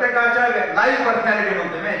प्रत्येकाच्या लाईव्ह पर्सनॅलिटी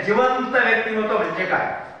म्हणतो, जिवंत व्यक्तिमत्व म्हणजे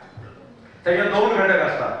काय. त्याचे 2 घटक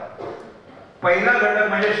असतात. पहिला घटक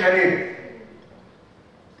म्हणजे शरीर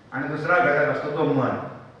आणि दुसरा घटक असतो तो मन.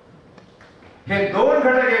 हे 2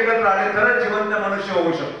 घटक एकत्र आले तरच जिवंत मनुष्य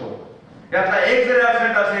होऊ शकतो. यातला एक जरी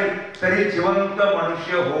ऍब्सेंट असेल तरी जिवंत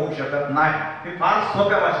मनुष्य होऊ शकत नाही. मी फार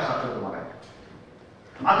सोप्या भाषेत सांगतो तुम्हाला.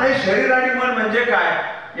 आता हे शरीर आणि मन म्हणजे काय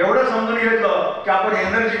एवढं समजून घेतलं की आपण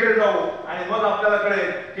एनर्जीकडे जाऊ आणि मग आपल्याला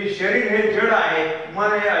कळेल की शरीर हे जड आहे,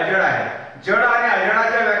 मन हे अजड आहे. जड आणि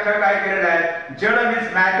अजडाच्या व्याख्या काय केलेल्या आहेत? जड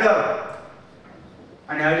मीन्स मॅटर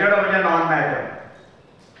आणि अजड म्हणजे नॉन मॅटर.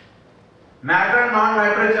 मॅटर नॉन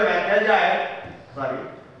मॅटरच्या व्याख्या ज्या आहेत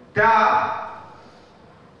त्या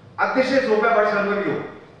अतिशय सोप्या भाषेत समजून घेऊ.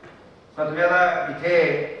 तुम्ही आता इथे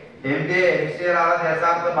MBA MCA आला याचा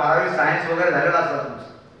अर्थ 12वी सायन्स वगैरे झालेला असतात तुमचं,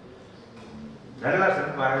 झालेला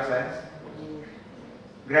असेल 12वी सायन्स.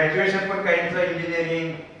 ग्रॅज्युएशन पण काहींचं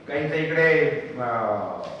इंजिनिअरिंग, काहींचं इकडे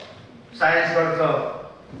सायन्स कडचं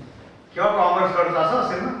किंवा कॉमर्स कडचं असं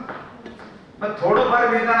असेल ना. मग थोडंफार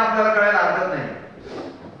विज्ञान आपल्याला कळायला हरकत नाही.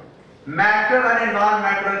 मॅटर आणि नॉन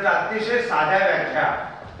मॅटरच्या अतिशय साध्या व्याख्या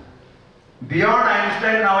बियॉन्ड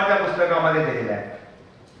आइन्स्टाईन नावाच्या पुस्तकामध्ये दिलेल्या आहेत.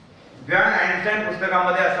 बियॉन्ड आइन्स्टाईन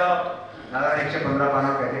पुस्तकामध्ये असं 115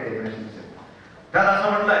 पानावर काहीतरी डेफिनेशन दिसेल. त्यात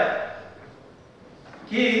असं म्हटलंय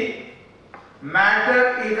की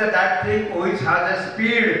matter is that thing which has a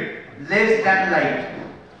speed less than light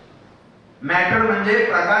matter म्हणजे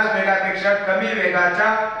प्रकाश वेगापेक्षा कमी वेगाच्या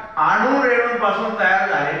अणु रेणूंपासून तयार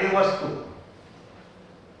झालेली वस्तू.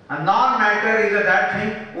 Non matter is that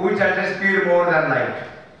thing which has a speed more than light.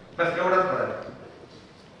 बस एवढंच फरक.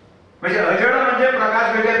 म्हणजे अजड म्हणजे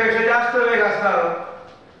प्रकाश वेगापेक्षा जास्त वेग असणार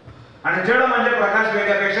आणि जड म्हणजे प्रकाश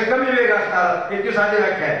वेगापेक्षा कमी वेग असणार. इतकी साधी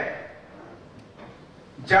व्याख्या आहे.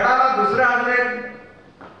 जडाला दुसरे अजून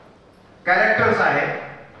कॅरेक्टर्स आहे,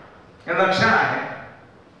 हे लक्षण आहे.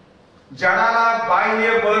 जडाला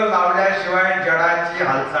बाह्य बल लावल्याशिवाय जडाची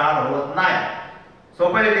हालचाल होत नाही.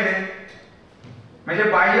 सोपं आहे की नाही? म्हणजे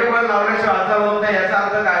बाह्य बल लावल्याशिवाय हालचाल होत नाही याचा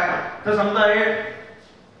अर्थ काय? तर समजा हे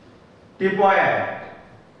टिपॉय आहे,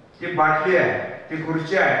 ती बाटली आहे, ती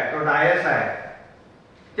खुर्ची आहे, तो डायस आहे.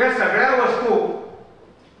 या सगळ्या वस्तू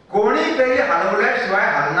कोणीतरी हलवल्याशिवाय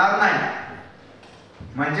हलणार नाही.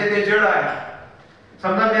 म्हणजे ते जड आहे.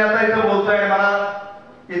 समजा मी आता इथं बोलतोय, मला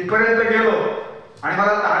इथपर्यंत गेलो आणि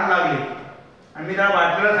मला तहान लागली आणि मी त्या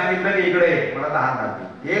बाटलीला सांगितलं की इकडे ये, मला तहान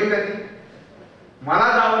लागली. येईल कधी? मला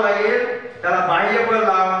जावं लागेल, त्याला बाह्य बल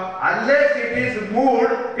लाव. Unless it is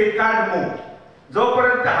moved it can't move.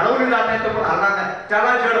 जोपर्यंत हलवली जात नाही तोपर्यंत हलणार नाही.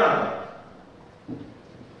 त्याला जड म्हणतात.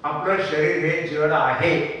 आपलं शरीर हे जड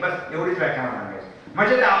आहे. बस एवढीच व्याख्या सांगायची.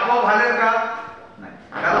 म्हणजे ते आपोआप हलेल का? नाही.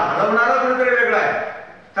 त्याला हलवणारा कोणीतरी वेगळा आहे,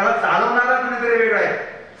 त्याला चालवणारा कोणीतरी वेगळा आहे.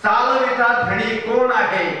 चालविता धणी कोण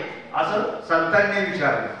आहे असं संतांनी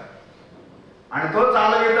विचारलं आणि तो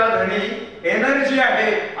चालविता धणी एनर्जी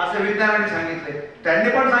आहे असं विज्ञानाने सांगितले. त्यांनी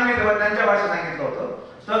पण सांगितलं, त्यांच्या भाषेत सांगितलं होतं.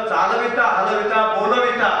 तर चालविता, हलविता,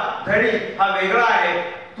 बोलविता धणी हा वेगळा आहे,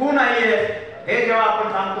 तू नाहीये हे जेव्हा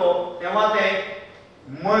आपण सांगतो तेव्हा ते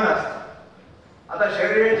मन असतं. आता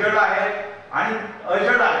शरीर हे जड आहे आणि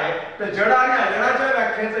अजड आहे. तर जड आणि अजडाच्या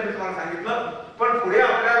व्याख्येचं मी तुम्हाला सांगितलं. पण पुढे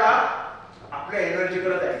आपल्याला आपल्या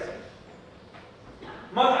एनर्जीकडे जायचं.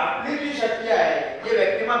 मग आपली जी शक्ती आहे, ही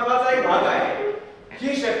व्यक्तिमत्वाचा एक भाग आहे.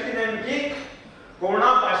 ही शक्ती नेमकी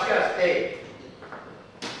कोणापाशी असते?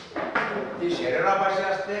 ती शरीरापाशी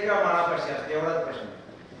असते किंवा मनापाशी असते? एवढाच प्रश्न.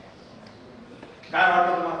 काय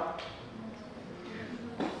वाटतं तुम्हाला?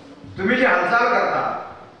 तुम्ही जी हालचाल करता,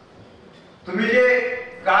 तुम्ही जे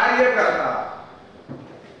कार्य करता,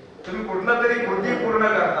 तुम्ही कुठलं तरी कृती पूर्ण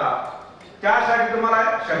करता, त्यासाठी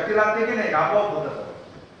तुम्हाला शक्ती लागते की नाही? आपोआप होत असतं.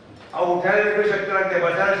 उठायला वेगळी शक्ती लागते,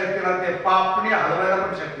 बसायला शक्ती लागते, पापणी हलवायला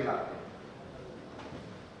पण शक्ती लागते.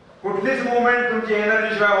 कुठलीच मुवमेंट तुमची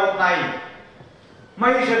एनर्जी शिवाय होत नाही.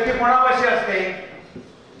 मग ही शक्ती कोणापाशी असते?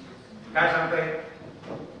 काय सांगतोय?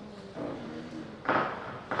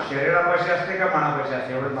 शरीरापाशी असते का मनापाशी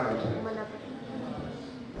असते? एवढं मागायचं.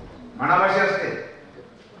 मनापाशी असते.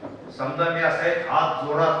 समजा मी असा एक हात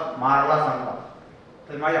जोरात मारला समजा,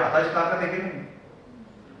 तर माझ्या हाताची ताकद आहे की नाही?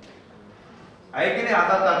 आहे की नाही?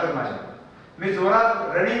 हातात ताकद माझ्या. मी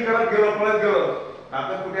जोरात रनिंग करत गेलो, पळत गेलो,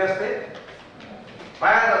 ताकद कुठे असते?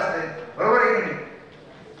 पायात असते. बरोबर आहे की नाही?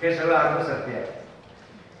 हे सगळं अर्थ सत्य आहे.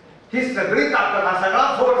 ही सगळी ताकद, हा सगळा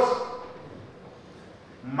फोर्स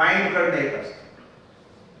माइंड कडे येत असतो.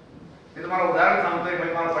 मी तुम्हाला उदाहरण सांगतोय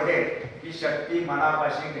म्हणजे मला पटेल की शक्ती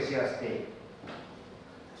मनापाशी कशी असते.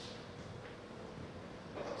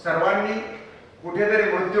 सर्वांनी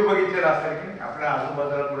कुठेतरी मृत्यू बघितलेला असतो की आपल्या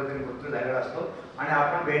आजूबाजूला कुठेतरी मृत्यू झालेला असतो आणि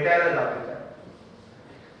आपण भेटायला जातो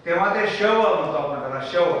तेव्हा ते शव म्हणतो आपण त्याला.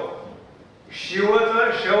 शव,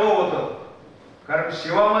 शिवचं शव होतं. कारण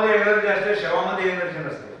शिवामध्ये एनर्जी असते, शवामध्ये एनर्जी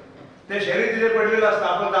नसते. ते शरीर तिथे पडलेलं असतं.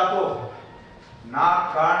 आपण जातो,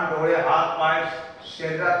 नाक, कान, डोळे, हात, पाय,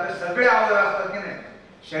 शरीरातले सगळे अवयव असतात की नाही?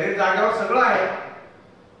 शरीर जागेवर सगळं आहे,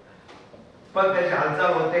 पण त्याची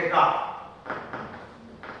हालचाल होते का?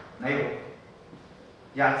 नाही होत.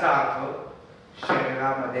 याचा अर्थ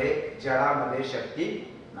शरीरामध्ये, जडामध्ये शक्ती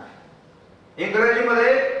नाही.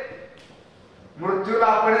 इंग्रजीमध्ये मृत्यूला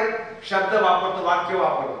आपण एक शब्द वापरतो, वाक्य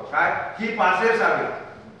वापरतो. काय? ही पासेस अवे.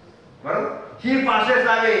 बरोबर? ही passes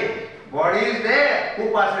away. Body is there,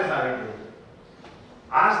 who passes away?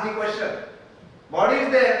 Ask the question. Body is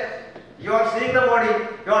there. You are seeing the body,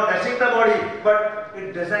 you are touching the body, but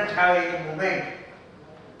it doesn't have any movement.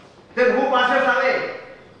 Then who passes away?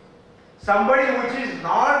 Somebody which is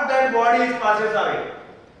not that body is passes away.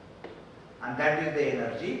 And that is the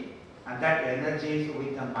energy, and that energy is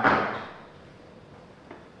with the mind.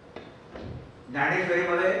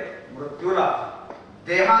 ज्ञानेश्वरीमध्ये मृत्यूला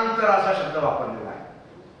देहांतर असा शब्द वापरलेला आहे.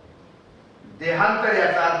 देहांतर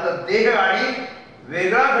याचा अर्थ देह आणि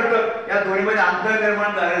वेगळा घटक या दोन्हीमध्ये अंतर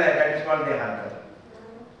निर्माण झालेला आहे. That is called देहांतर.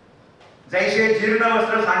 जैसे जीर्ण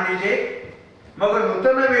वस्त्र सांडीचे मग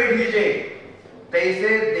नूतन वेढीचे,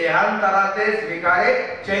 तैसे देहांतराते स्वीकारे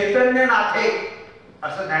चैतन्य नाथे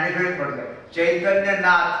असं ज्ञानेश्वरीत म्हटलंय. चैतन्य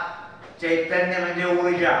नाथ, चैतन्य म्हणजे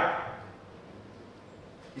ऊर्जा.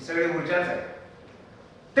 ही सगळी ऊर्जाच आहे.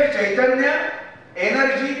 ते चैतन्य,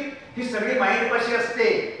 एनर्जी ही सगळी माइंड पाशी असते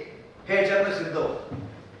हे याच्यातनं सिद्ध होतं.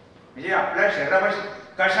 म्हणजे आपल्या शरीरापाशी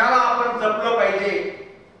कशाला आपण जपलं पाहिजे,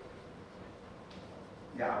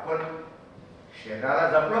 आपण शरीराला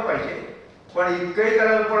जपलं पाहिजे, पण इतकंही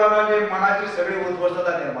करायला पडावं म्हणजे मनाची सगळी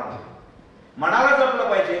उद्ध्वस्तता निर्माण होते. मनाला जपलं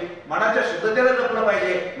पाहिजे, मनाच्या शुद्धतेला जपलं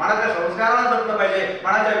पाहिजे, मनाच्या संस्काराला जपलं पाहिजे,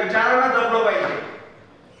 मनाच्या विचारांना जपलं पाहिजे.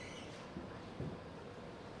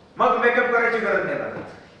 मग मेकअप करायची गरज नाही लागत.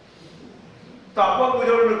 तो आपोआप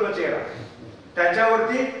उजळून निघतो चेहरा,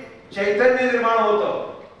 त्याच्यावरती चैतन्य निर्माण होतं.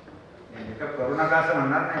 मेकअप करू नका असं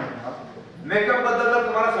म्हणणार नाही. मेकअप बद्दल जर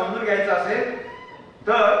तुम्हाला समजून घ्यायचं असेल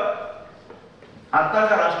तर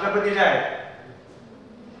आताच्या राष्ट्रपती जे आहेत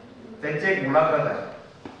त्यांची एक मुलाखत आहे.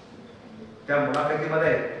 त्या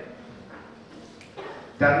मुलाखतीमध्ये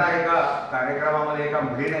त्यांना एका कार्यक्रमामध्ये एका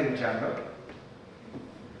मुलीने विचारलं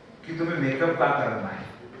की तुम्ही मेकअप का करत नाही.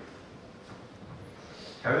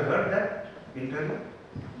 Have you heard that interview?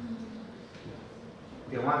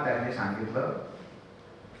 तेव्हा त्यांनी सांगितलं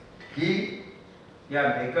की या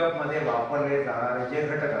मेकअप मध्ये वापरले जाणारे जे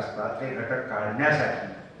घटक असतात ते घटक काढण्यासाठी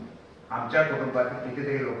आमच्या कुटुंबातील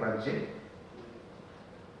कितीतरी लोकांचे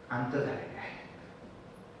अंत झालेले आहे.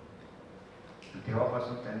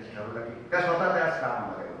 तेव्हापासून त्यांनी ठरवलं की त्या स्वतः त्याच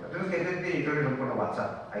कामामध्ये होत्या. तुम्ही काहीतरी ते इंटरव्ह्यू संपूर्ण वाचा,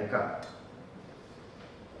 ऐका.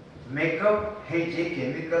 मेकअप हे जे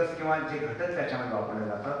केमिकल्स किंवा जे घटक त्याच्यामध्ये वापरले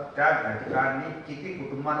जातात त्या घटकांनी किती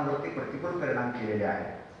कुटुंबांवरती प्रतिकूल परिणाम केलेले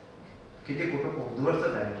आहेत, किती कुटुंब उद्ध्वस्त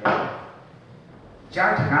झालेले आहेत.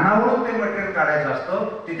 ज्या ठिकाणावरून ते मटेरियल काढायचं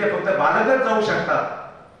असतं तिथे फक्त बालकच जाऊ शकतात,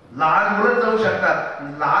 लहान मुलंच जाऊ शकतात.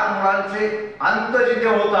 लहान मुलांचे अंत जिथे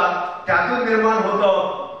होतात त्यातून निर्माण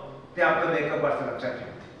होतं ते आपलं मेकअप असं लक्षात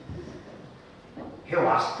ठेवा. हे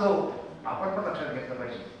वास्तव आपण पण लक्षात घेतलं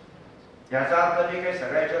पाहिजे. याचा अर्थ मी काही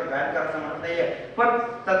सगळ्याच्यावर बॅन करायचं म्हणत नाहीये, पण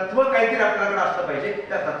तत्व काहीतरी आपल्याकडे असलं पाहिजे,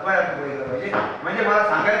 त्या तत्वाला बघितलं पाहिजे. म्हणजे मला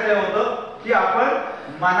सांगायचं होतं की आपण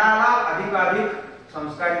मनाला अधिकाधिक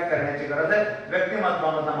संस्कारित करण्याची गरज आहे.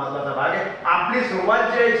 व्यक्तिमत्वाचा महत्वाचा भाग आहे. आपली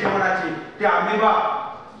सुरुवात जी आहे जीवनाची ती अमिबा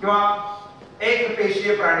किंवा एक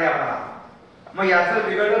पेशीय प्राणी आपण. मग याचं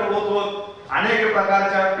विघटन होत होत अनेक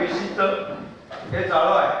प्रकारच्या पेशीचं हे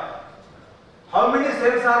चालू आहे. How many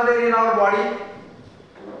cells R there in our body?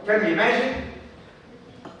 Can you imagine?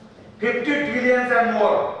 50 trillions and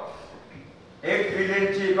more. 1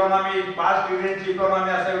 ट्रिलियनची economy, 5 ट्रिलियनची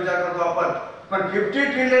economy असा विचार करतो आपण, पण 50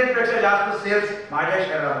 ट्रिलियन पेक्षा जास्त सेल्स माझ्या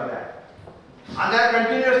शरीरामध्ये आहेत. आणि दे आर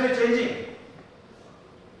कंटिन्युअसली चेंजिंग.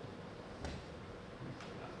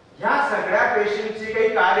 या सगळ्या पेशींची काही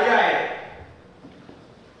कार्य आहेत.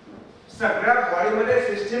 सगळ्या बॉडीमध्ये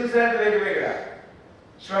सिस्टीम्स आहेत वेगवेगळ्या.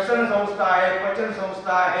 श्वसन संस्था आहे, पचन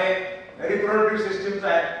संस्था आहे, रिप्रोडक्टिव्ह सिस्टीम्स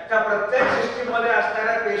आहे. त्या प्रत्येक सिस्टीम मध्ये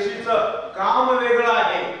असणाऱ्या पेशीचं काम वेगळं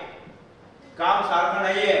आहे, काम सारखं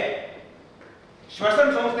नाहीये.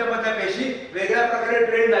 श्वसन संस्थेमधल्या पेशी वेगळ्या प्रकारे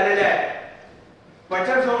ट्रेन झालेल्या आहेत,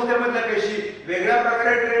 पचन संस्थेमधल्या पेशी वेगळ्या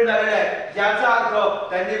प्रकारे ट्रेन झालेल्या आहेत. याचा अर्थ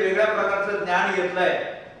त्यांनी वेगळ्या प्रकारचं ज्ञान घेतलंय.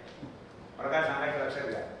 काय सांगायचं लक्षात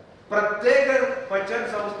घ्या. प्रत्येक पचन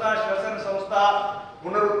संस्था, श्वसन संस्था,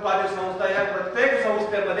 पुनरुत्पादित संस्था या प्रत्येक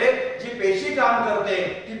संस्थेमध्ये जी पेशी काम करते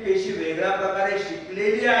ती पेशी वेगळ्या प्रकारे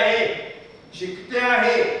शिकलेली आहे, शिकते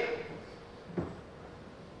आहे.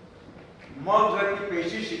 मग जर ती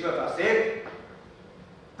पेशी शिकत असेल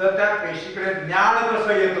तर त्या पेशीकडे ज्ञान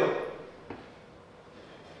कसं येतं?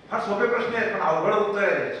 फार सोपे प्रश्न आहेत पण अवघड उत्तर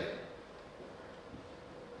आहे त्याचे.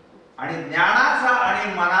 आणि ज्ञानाचा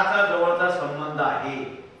आणि मनाचा जवळचा संबंध आहे.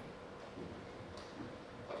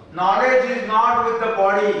 Knowledge is not with the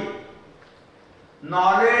body,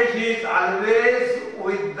 knowledge is always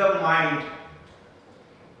with the mind.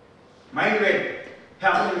 Mind वेल हे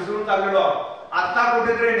आपण विसरून चाललेलो. आता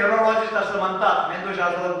कुठेतरी न्यूरोलॉजिस्ट असं म्हणतात,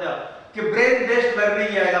 मेंदूशास्त्रज्ञ, की ब्रेन बेस्ड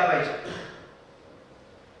लर्निंग यायला पाहिजे.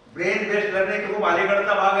 ब्रेन बेस्ड लर्निंग खूप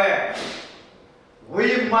अलीकडचा भाग आहे.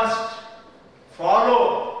 We must follow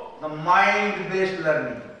the mind based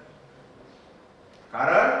learning.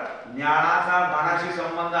 कारण ज्ञानाचा मनाशी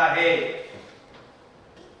संबंध आहे.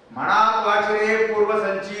 मनात वाचले पूर्व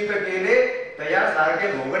संचित केले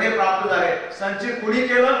तयासारखे भोगणे प्राप्त झाले. संचित कुणी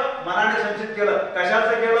केलं? मनाने संचित केलं.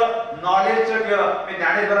 कशाचं केलं? नॉलेजचं केलं. मी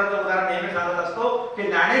ज्ञानेश्वरांचं उदाहरण नेहमी सांगत असतो की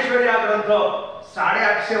ज्ञानेश्वरी हा ग्रंथ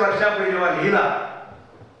 850 वर्षापूर्वी जेव्हा लिहिला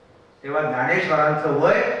तेव्हा ज्ञानेश्वरांचं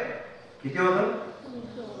वय किती होतं?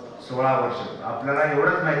 16 वर्ष. आपल्याला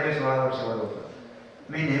एवढंच माहिती आहे 16 वर्ष वय होतं.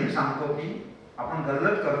 मी नेहमी सांगतो की आपण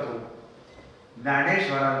गल्लत करतो.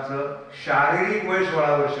 ज्ञानेश्वरांचं शारीरिक वय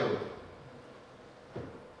 16 वर्ष होतं,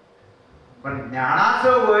 पण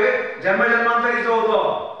ज्ञानाचं वय जन्मजन्मांतरीचं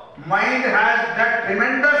होतं. Mind has that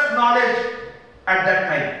tremendous knowledge at that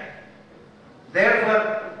time. Therefore,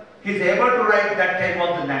 he is able to write that type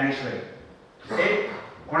of the Dnyaneshwari.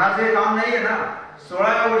 कोणाचे काम नाहीये ना.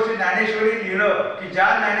 16व्या वर्षी ज्ञानेश्वरी लिहिलं की ज्या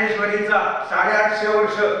ज्ञानेश्वरीचा 850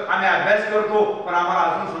 वर्ष आम्ही अभ्यास करतो पण आम्हाला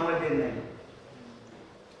अजून समजलेलं नाही.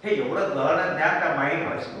 हे एवढं गहन ज्ञान त्या माइंड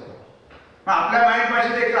पाशी होतं. मग आपल्या माइंड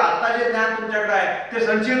पाशी देखील आता जे ज्ञान तुमच्याकडे आहे ते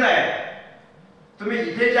संचित आहे. तुम्ही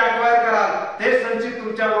इथे जे अक्वायर कराल ते संचित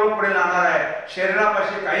तुमच्याबरोबर पुढे जाणार आहे.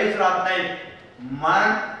 शरीरापाशी काहीच राहत नाही.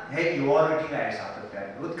 मन हे इव्हॉल्विंग आहे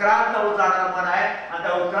सातत्याने. उत्क्रांत होत जाणारं मन आहे आणि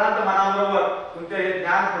त्या उत्क्रांत मनाबरोबर तुमचे हे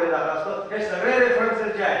ज्ञान पुढे जात असतं. हे सगळे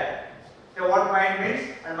रेफरन्सेस जे आहेत ते what mind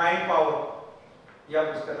means and mind power या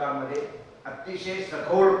पुस्तकामध्ये अतिशय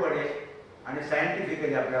सखोलपणे आणि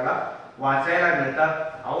सायंटिफिकली आपल्याला वाचायला मिळतात.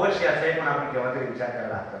 अवश्य असे पण आपण केव्हा तरी विचार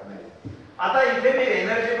करायला हरकत नाही. आता इथे मी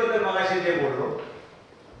एनर्जी बद्दल मगाशी जे बोललो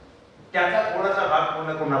त्याचा थोडासा भाग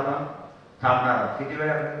पूर्ण करून आपण थांबणार आहोत. किती वेळ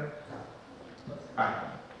आपल्याला?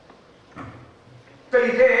 तर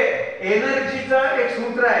इथे एनर्जीचं एक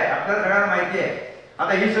सूत्र आहे आपल्याला सगळ्यांना माहिती आहे.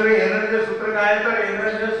 आता ही सगळी एनर्जीचं सूत्र काय आहे तर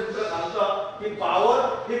एनर्जीचं सूत्र सांगतं की पॉवर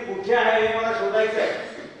ही कुठे आहे हे मला शोधायचं आहे.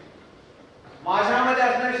 माझ्यामध्ये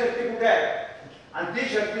असणारी शक्ती कुठे आहे आणि ती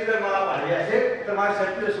शक्ती जर मला पाहिजे असेल तर मला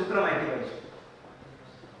शक्तीचं सूत्र माहिती पाहिजे.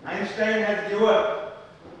 Einstein has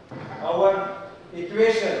given our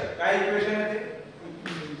equation. काय इक्वेशन आहे ते?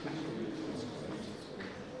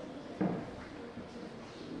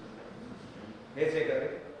 हेच आहे का?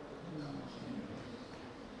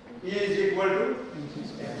 E is equal to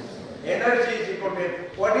energy is equal to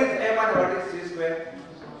what is m and what is c square?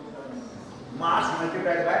 Mass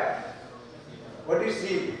multiplied by what is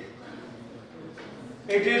c?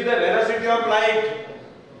 It is the velocity of light.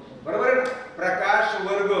 बरोबर? प्रकाश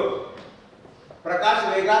वर्ग, प्रकाश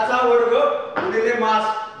वेगाचा वर्ग गुणिले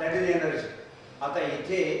मास, दॅट इज एनर्जी. आता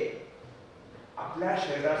इथे आपल्या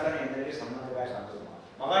शरीराचा आणि एनर्जी संबंध काय सांगतो?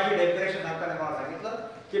 मगाशी डेफिनेशन सांगताना मला सांगितलं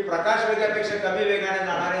की प्रकाश वेगापेक्षा कमी वेगाने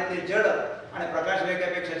जाणारे ते जड आणि प्रकाश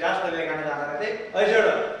वेगापेक्षा जास्त वेगाने जाणारे ते अजड.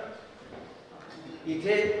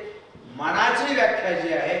 इथे मनाची व्याख्या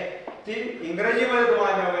जी आहे ती इंग्रजीमध्ये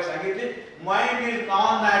तुम्हाला मी सांगितली. माइंड इज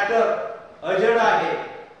नॉन मॅटर, अजड आहे.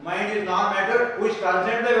 Mind is non matter which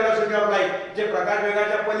transcend the velocity of light, जे प्रकाश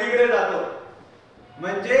वेगाच्या पलीकडे जातो.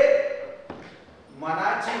 म्हणजे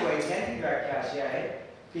मनाची वैज्ञानिक व्याख्या अशी आहे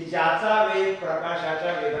की ज्याचा वेग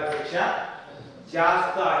प्रकाशाच्या वेगापेक्षा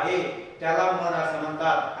जास्त आहे त्याला मन असं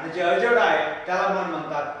म्हणतात आणि जे अजड आहे त्याला मन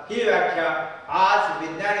म्हणतात. ही व्याख्या आज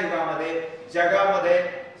विज्ञान युगामध्ये जगामध्ये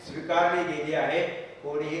स्वीकारली गेली आहे,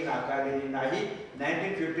 कोणीही नाकारलेली नाही.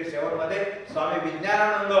 1957 मध्ये स्वामी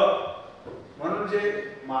विज्ञानानंद म्हणून जे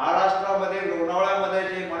महाराष्ट्रामध्ये लोणावळ्यामध्ये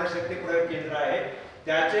जे मनशक्ती प्रयोग केंद्र आहे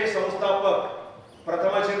त्याचे संस्थापक,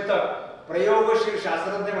 प्रथमचिंतक, प्रयोगशील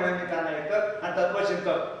शास्त्रज्ञ म्हणून त्यांना येतात आणि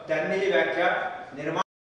तत्वचिंतक, त्यांनी ही व्याख्या निर्माण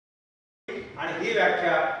आणि ही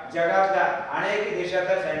व्याख्या जगातल्या अनेक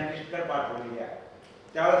देशातल्या सायंटिस्टकडे पाठवलेली आहे.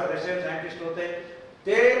 त्यावेळेस रशियन सायंटिस्ट होते,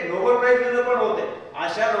 ते नोबेल प्राइज विजेते पण होते.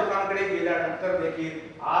 अशा लोकांकडे गेल्यानंतर देखील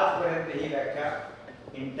आजपर्यंत ही व्याख्या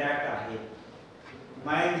इंटॅक्ट आहे.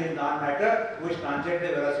 Mind is non matter which transcend the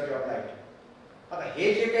velocity of light. आता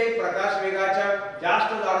हे जे काही प्रकाश वेगाच्या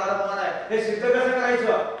जास्त जाणारं मन आहे हे सिद्ध कसं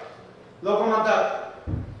करायचं? लोक म्हणतात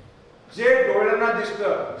जे डोळ्यांना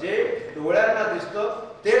दिसतं, जे डोळ्यांना दिसतं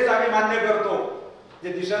तेच आम्ही मान्य करतो,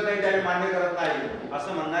 जे दिसत नाही ते आम्ही मान्य करत नाही,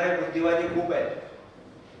 असं म्हणणारे बुद्धिवादी खूप आहेत.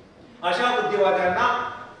 अशा बुद्धिवाद्यांना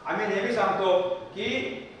आम्ही नेहमी सांगतो की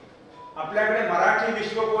आपल्याकडे मराठी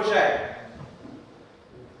विश्वकोश आहे,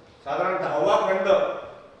 साधारण 10वा खंड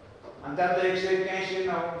आणि त्यात 181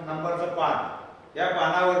 नंबरचं पान. या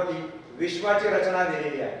पानावरती विश्वाची रचना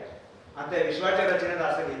दिलेली आहे आणि त्या विश्वाच्या रचनेत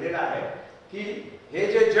असं लिहिलेलं आहे की हे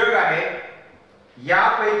जे जग आहे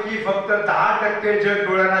यापैकी फक्त 10% जग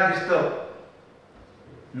डोळ्यांना दिसतं,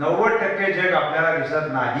 90% जग आपल्याला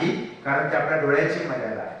दिसत नाही, कारण ते आपल्या डोळ्याची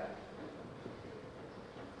मर्यादा आहे.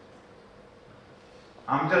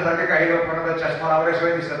 आमच्यासारखे काही लोकांना चष्मा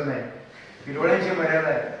लावल्याशिवाय दिसत नाही, ही डोळ्यांची मर्यादा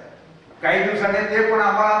आहे. काही दिवसांनी ते पण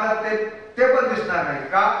आम्हाला ते पण दिसणार नाही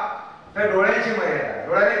का? तर डोळ्यांची मर्यादा आहे.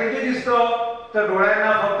 डोळ्याने किती दिसतं तर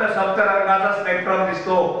डोळ्यांना फक्त सप्तरंगाचा स्पेक्ट्रम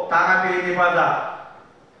दिसतो, ताना पिळी निभाजा.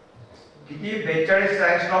 किती 42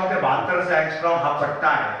 अँगस्ट्रॉम ते 72 अँगस्ट्रॉम हा पट्टा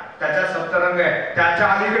आहे, त्याच्या सप्तरंग आहे. त्याच्या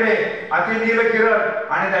अलीकडे अतिनील किरण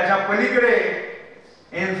आणि त्याच्या पलीकडे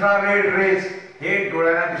इन्फ्रारेड रेज हे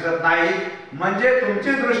डोळ्यांना दिसत नाही. म्हणजे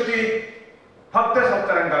तुमची दृष्टी फक्त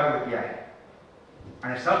सप्तरंगापुरती आहे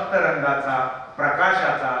आणि सप्तरंगाचा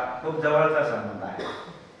प्रकाशाचा खूप जवळचा संबंध आहे.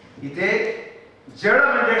 इथे जड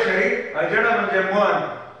म्हणजे शरीर, अजड म्हणजे मन,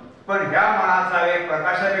 पण ह्या मनाचा वेग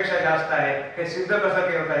प्रकाशापेक्षा जास्त आहे. हे सिद्ध कसं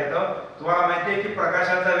करता येतं? तुम्हाला माहिती आहे की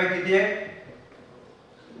प्रकाशाचा वेग किती आहे?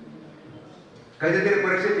 कधीतरी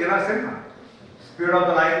परीक्षेत दिला असेल ना, speed of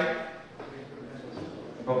the light.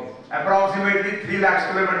 Okay, approximately 3 lakh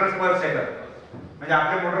kilometre per second. म्हणजे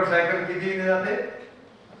आपली मोटरसायकल किती जाते?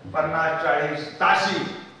 50-40 ताशी.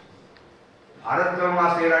 भारत क्रम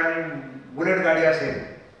असेल आणि बुलेट गाडी असेल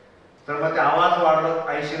तर मग ते आवाज वाढवत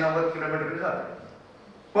 80-90 किलोमीटर जाते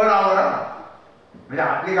पर आवर. म्हणजे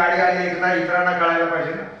आपली गाडी आली एकदा इतरांना कळायला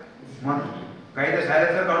पाहिजे ना, म्हणून काही ते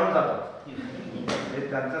सायलेन्सर काढून जातात.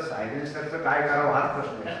 त्यांचं सायलेन्सरचं काय करावं हाच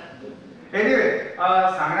प्रश्न आहे. एनिवे,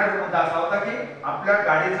 सांगण्याचा मुद्दा असा होता की आपल्या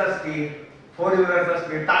गाडीचा स्पीड, 4 व्हीलरचा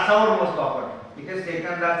स्पीड तासावर मोजतो आपण. इथे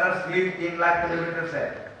सेकंदाचा स्पीड 3 लाख किलोमीटर आहे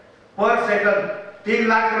पर सेकंद. 3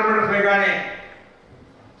 लाख किलोमीटर वेगाने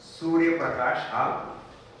सूर्यप्रकाश हा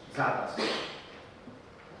जात असतो.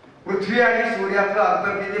 पृथ्वी आणि सूर्याचं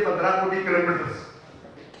अंतर किती? 15 कोटी किलोमीटर.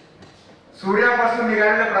 सूर्यापासून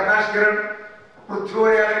निघालेला प्रकाश किरण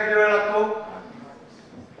पृथ्वीवर यायला किती वेळ लागतो?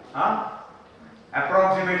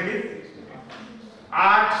 Approximately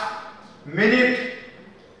 8 minute.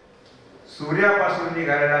 सूर्यापासून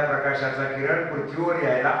निघालेला प्रकाशाचा किरण पृथ्वीवर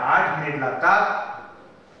यायला 8 मिनिट लागतात.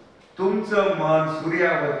 तुमचं मन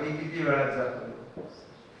सूर्यावरती किती वेळात जातं?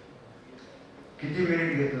 किती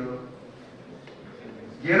मिनिट घेतं?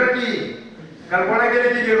 गेलं की कल्पना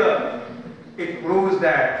केली की गेलं. It proves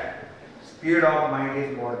that speed of mind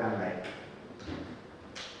is more than light.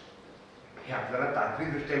 हे आपल्याला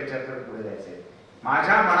तात्विकदृष्ट्या विचार करत पुढे जायचंय.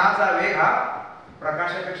 माझ्या मनाचा वेग हा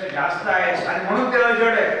प्रकाशापेक्षा जास्त आहे आणि म्हणून ते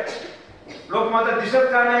अजड आहे. लोक मात्र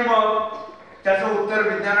दिसत का नाही? मग त्याचं उत्तर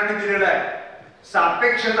विज्ञानाने दिलेलं आहे.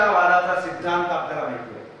 सापेक्षतावादाचा सिद्धांत आपल्याला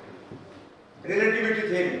माहिती आहे, रिलेटिव्हिटी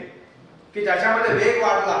थेअरी, की ज्याच्यामध्ये वेग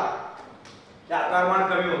वाढला त्या आकारमान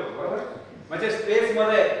कमी होतो. बरोबर? म्हणजे स्पेस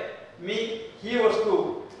मध्ये मी ही वस्तू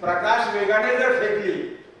प्रकाश वेगाने जर फेकली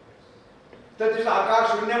तर तिचा आकार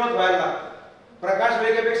शून्यवत व्हायला लागतो. प्रकाश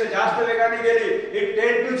वेगापेक्षा जास्त वेगाने गेली, इट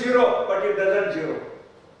टेंड टू 0 बट इट डजंट 0.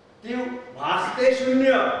 ती भासते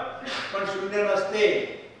शून्य पण शून्य नसते.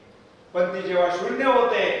 पण ती जेव्हा शून्य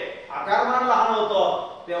होते, आकारमान लहान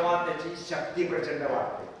होतं, तेव्हा त्याची शक्ती प्रचंड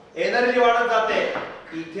वाढते, एनर्जी वाढत जाते.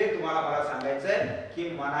 इथे तुम्हाला मला सांगायचंय की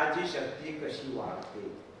मनाची शक्ती कशी वाढते.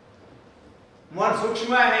 मन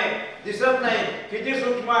सूक्ष्म आहे, दिसत नाही. किती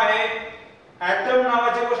सूक्ष्म आहे? ऍटम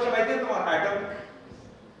नावाची गोष्ट माहिती आहे तुम्हाला?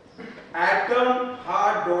 ऍटम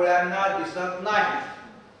हा डोळ्यांना दिसत नाही.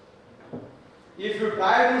 If you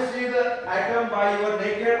try to see the atom by your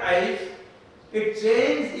naked eyes, it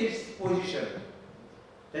change it's position.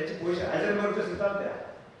 त्याची पोझिशन हायझेनबर्गचं सिद्धांत आहे.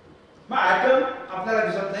 मग ऍटम आपल्याला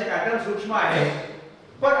दिसत नाही, ऍटम सूक्ष्म आहे.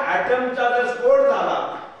 पण ऍटमचा जर स्फोट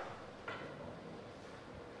झाला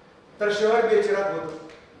तर शहर बेचिराख होतं.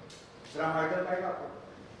 दुसरा माहिती काय आपण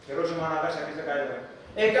हिरोशिमा नागासाकीचं काय झालं?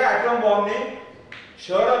 एका ऍटम बॉम्बने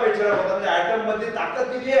शहर बेचिराख होतं. म्हणजे ऍटम मध्ये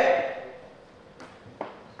ताकद किती आहे?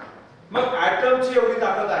 मग ऍटमची एवढी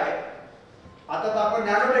ताकद आहे. आता तर आपण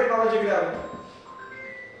नॅनो टेक्नॉलॉजीकडे आलो.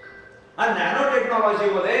 आणि नॅनो टेक्नॉलॉजी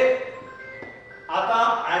मध्ये आता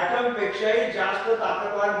ऍटम पेक्षाही जास्त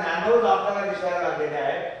ताकदवार नॅनोज आपल्याला दिसायला लागलेले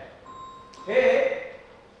आहेत. हे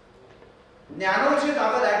नॅनोची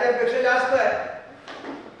ताकद ऍटम पेक्षा जास्त आहे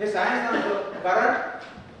हे सायन्स सांगतं.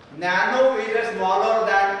 कारण nano is a smaller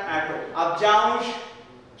than atom. अब्जांश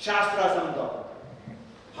शास्त्र समजा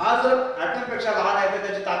हा जर ऍटम पेक्षा लहान आहे तर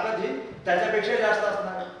त्याची ताकद ही त्याच्यापेक्षा जास्त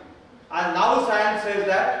असणार. आणि now science says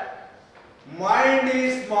that mind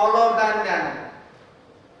is smaller than nano.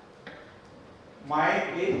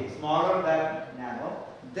 Mind is smaller than nano.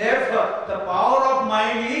 Therefore, the power of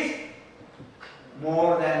mind is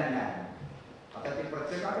more than nano. आता ते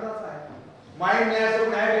प्रत्येकाकडेच आहे. Mind has a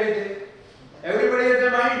mind. Everybody has a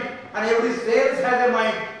mind, and every cell has a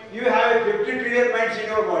mind. You have a 50 trillion minds in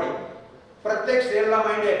your body. प्रत्येक सेलला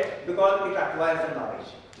mind आहे because it acquires the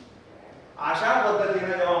knowledge. अशा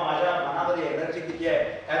पद्धतीने जेव्हा माझ्या मनामध्ये एनर्जी किती आहे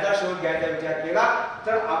याचा शोध घ्यायचा विचार केला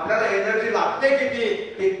तर आपल्याला एनर्जी लागते किती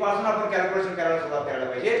इथपासून आपण कॅल्क्युलेशन करायला सुरुवात करायला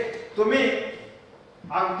पाहिजे. तुम्ही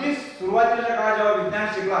अगदी सुरुवातीच्या काळात जेव्हा विज्ञान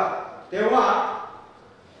शिकला तेव्हा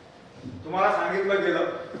तुम्हाला सांगितलं गेलं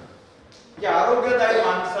की आरोग्यदायी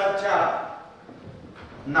माणसाच्या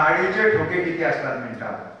नाडीचे ठोके किती असतात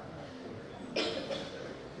मिनिटाला?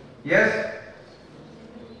 येस,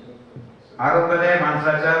 आरोग्यदायी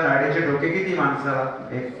माणसाच्या नाडीचे ठोके किती माणसाला?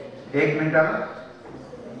 एक मिनिटाला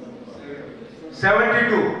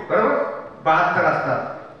 72. बरोबर? 72 असतात.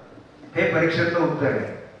 हे परीक्षेचं उत्तर आहे.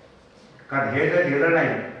 कारण हे जर दिलं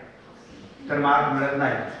नाही तर मार्क मिळत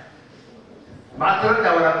नाही. 72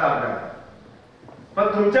 द्यावं लागतं आपल्याला.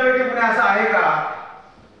 पण तुमच्यापैकी कोणी असं आहे का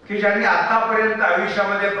की ज्यांनी आतापर्यंत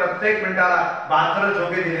आयुष्यामध्ये प्रत्येक मिनिटाला 72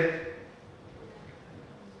 ठोके दिले?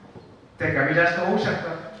 ते कमी जास्त होऊ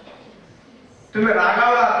शकतात. तुम्ही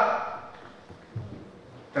रागावलात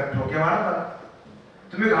तर ठोके वाढतात,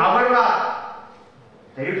 तुम्ही घाबरलात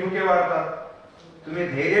तरी ठोके वाढतात, तुम्ही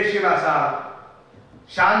धैर्यशील असाल,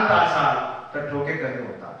 शांत असाल तर ठोके कमी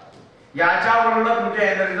होतात. याच्यावरून तुमच्या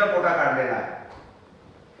एनर्जीचा कोटा काढलेला आहे.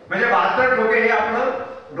 म्हणजे 72 ठोके हे आपलं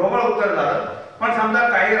ढोबळ उत्तर झालं. पण समजा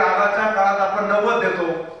काही रागाच्या काळात आपण 90 देतो,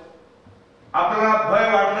 आपल्याला भय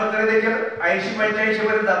वाटलं तरी देखील 80-85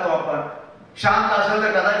 पर्यंत जातो आपण. शांत असेल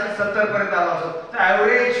तर कदाचित 70 पर्यंत आलो असतो. तर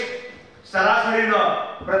ऍव्हरेज सरासरीनं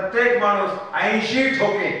प्रत्येक माणूस 80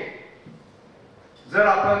 ठोके जर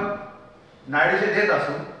आपण नाडीचे देत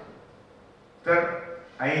असू तर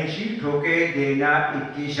 80 ठोके देण्या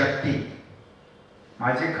इतकी शक्ती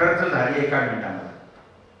माझी खर्च झाली एका मिनिटामध्ये.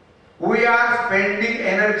 We R spending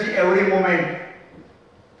energy every moment.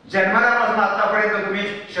 जन्मल्यापासून आतापर्यंत तुम्ही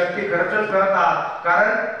शक्ती खर्चच करत आहात, कारण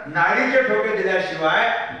नाडीचे ठोके दिल्याशिवाय,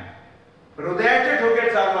 हृदयाचे ठोके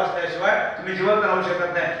चालू असल्याशिवाय तुम्ही जिवंत राहू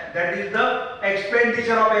शकत नाही. That is the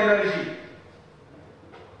expenditure of energy.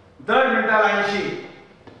 दर मिनिटाला 80,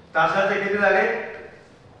 तासाचे किती झाले?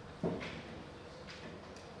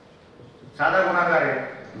 साधा गुणाकार आहे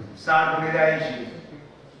 60 गुणिले 80,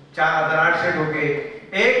 4800 ठोके.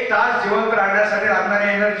 एक तास जिवंत राहण्यासाठी लागणारी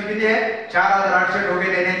एनर्जी किती आहे? 4800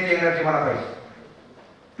 ठोके देण्याची एनर्जी मला पाहिजे.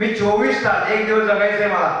 मी 24 तास, एक दिवस जगायचंय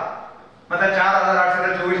मला, मग 4800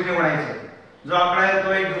 ला 24 ने म्हणायचं. जो आकडा आहे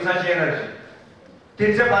तो एक दिवसाची एनर्जी.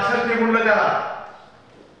 362 ने गुणलं त्याला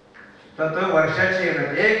तर तो वर्षाची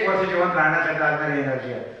एनर्जी. एक वर्ष जिवंत राहण्यासाठी लागणारी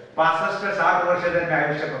एनर्जी आहे. 65-60 वर्ष जर मी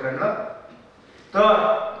आयुष्य पकडलं तर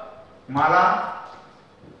मला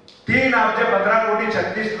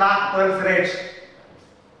 3,15,36,00,000 पल्स रेट्स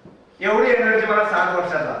एवढी एनर्जी मला 60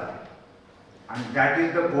 वर्षात लागते. आणि that is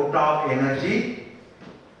the Kota of energy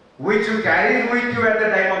which you carry with you at the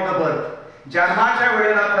time of the birth. जन्माच्या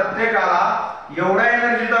वेळेला प्रत्येकाला एवढा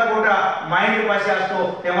एनर्जीचा कोटा माइंड पाशी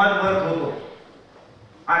असतो तेव्हाच बर्थ होतो.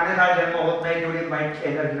 अन्यथा जन्म होत नाही तेवढी माइंड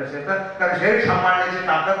एनर्जी नसेल तर. कारण शरीर सांभाळण्याची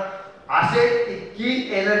ताकद असेल, इतकी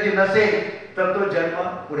एनर्जी नसेल तर तो जन्म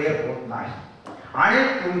पुढे होत नाही. आणि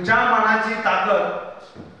तुमच्या मनाची ताकद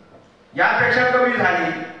यापेक्षा कमी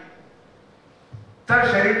झाली तर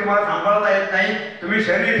शरीर तुम्हाला सांभाळता येत नाही. तुम्ही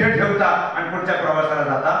शरीर इथे ठेवता आणि पुढच्या प्रवासाला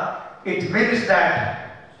जाता. It means that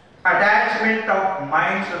attachment of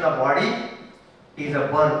mind to the body is a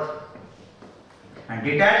birth and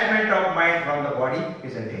detachment of mind from the body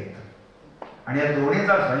is a death. आणि या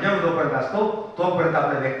दोन्हीचा संयोग जोपर्यंत असतो तोपर्यंत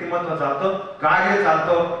आपलं व्यक्तिमत्व चालतं, कार्य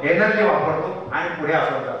चालतं, एनर्जी वापरतो आणि पुढे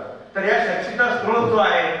आपण जातो. तर या शक्तीचा स्रोत जो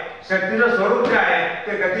आहे, शक्तीचं स्वरूप जे आहे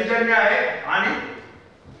ते गतिजन्य आहे आणि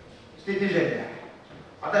स्थितिजन्य आहे.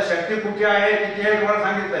 आता शक्ती कुठे आहे, किती आहे तुम्हाला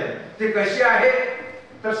सांगितलंय. ती कशी आहे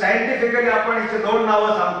तर सायंटिफिकली आपण इथे 2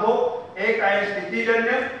 नावं सांगतो. एक आहे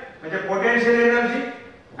स्थितिजन्य म्हणजे पोटेन्शियल एनर्जी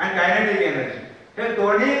आणि कायनेटिक एनर्जी. हे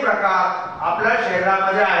दोन्ही प्रकार आपल्या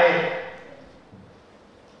शरीरामध्ये आहेत.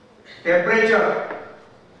 टेम्परेचर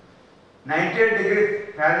 98 डिग्री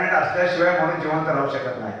फॅरनहाइट असल्याशिवाय म्हणून जिवंत राहू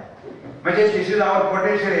शकत नाही. म्हणजे दिस इज आवर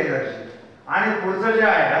पोटेन्शियल एनर्जी. आणि पुढचं जे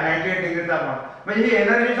आहे 98 डिग्रीचा म्हणजे ही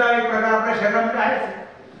एनर्जीचा एक प्रकार आपल्या शरीरामध्ये आहे.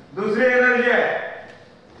 दुसरी एनर्जी आहे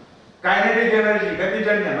कायनेटिक एनर्जी,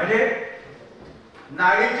 गतिजन्य. म्हणजे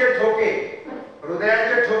नाडीचे ठोके,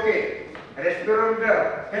 हृदयाचे ठोके, रेस्पिरेटर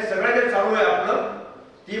हे सगळं जे चालू आहे आपलं,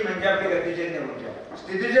 ती म्हणजे आपली गतिजन्य ऊर्जा.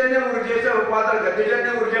 स्थितिजन्य ऊर्जेचं रूपांतर गतिजन्य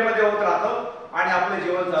ऊर्जेमध्ये होत राहतं आणि आपलं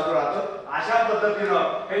जीवन चालू राहतं. अशा पद्धतीनं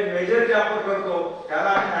हे मेजर जे आपण करतो त्याला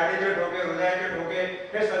आम्ही नाडीचे ठोके, हृदयाचे ठोके,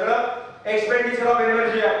 हे सगळं एक्सपेंडिचर ऑफ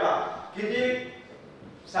एनर्जी आपला. किती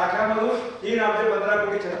साठ्यामधून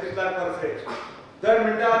 3,15,36,00,000 पल्स रेट दर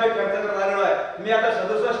मिनिटाला मी खर्च करत आलेलो आहे. मी आता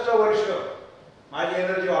 67 वर्ष माझी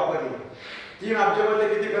एनर्जी वापरली. 3 अब्जामध्ये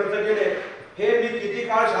किती खर्च केले, हे मी किती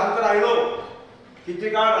काळ शांत राहिलो, किती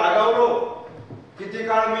काळ रागावलो, किती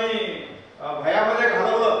काळ मी भयामध्ये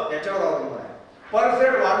घालवलं याच्यावर अवलंबून आहे. पल्स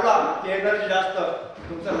रेट वाढला की एनर्जी जास्त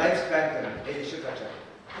तुमचं लाईफ स्पॅन करेल हे निश्चित लक्षात.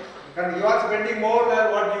 कारण you R spending more than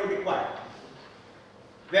what you require.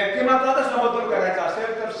 व्यक्तिमत्वाचा समतोल करायचा असेल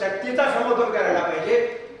तर शक्तीचा समतोल करायला पाहिजे.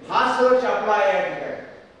 हा सर्च आपला आहे या ठिकाणी.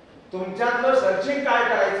 तुमच्यातलं सर्चिंग काय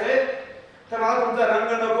करायचंय तर मला तुमचा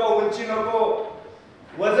रंग नको, उंची नको,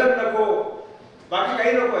 वजन नको, बाकी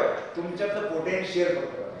काही नको आहे. तुमच्यातलं पोटेन्शियल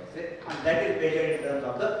फक्त करायचंय आणि that is measured in terms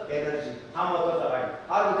of the energy. हा महत्त्वाचा आहे.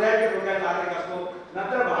 हा हृदयाच्या ठोक्याचा आलेख असतो.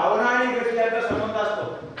 नंतर भावना आणि गती यांचा संबंध असतो.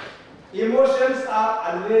 Emotions R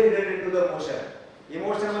always related to the motion.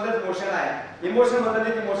 Emotion मध्येच मोशन आहे. इमोशन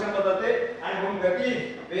बदलते की मोशन बदलते आणि म्हणून गती,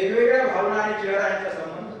 वेगवेगळ्या भावना आणि चेहरा यांचा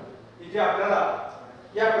संबंध इथे आपल्याला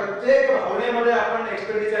या प्रत्येक भावनेमध्ये आपण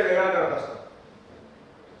एक्सपेंडिचर वेगळा करत असतो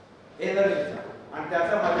एनर्जीचा. आणि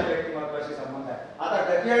त्याचा माझ्या व्यक्तिमत्वाशी संबंध आहे. आता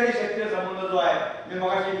गती आणि शक्ती संबंध जो आहे, मी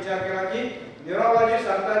मगाशी विचार केला की न्यूरोलॉजिस्ट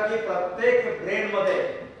सांगतात की प्रत्येक ब्रेन मध्ये,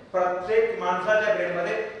 प्रत्येक माणसाच्या ब्रेन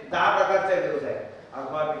मध्ये 10 प्रकारचे वेव्हज आहेत.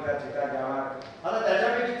 Alpha, beta, theta, gamma. आता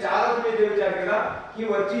त्याच्यापैकी 4च मी जे विचार केला की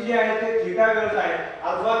वरची जी आहे ते थीटा वेव्हज आहे,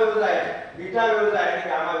 अल्फा वेव्हज आहे, बीटा वेव्हज आहे आणि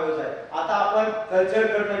गॅमा वेव्हज आहे. आता आपण कल्चर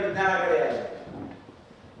कडनं विज्ञानाकडे आलो.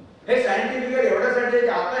 हे सायंटिफिकली एवढ्यासाठी की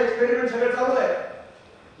आता एक्सपेरिमेंट सगळं चालू आहे.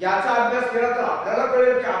 याचा अभ्यास केला तर आपल्याला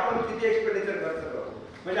कळेल की आपण किती एक्सपेंडिचर खर्च करतो.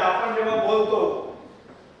 म्हणजे आपण जेव्हा बोलतो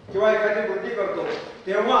किंवा एखादी कृती करतो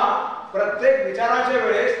तेव्हा प्रत्येक विचाराच्या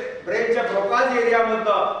वेळेस ब्रेनच्या ब्रोकाज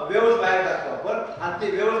एरियामधनं वेव्हज बाहेर टाकतो आपण आणि ती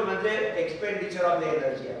वेव्हज म्हणजे एक्सपेंडिचर ऑफ द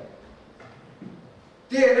एनर्जी आहे.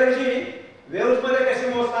 ती एनर्जी वेव्हज मध्ये कशी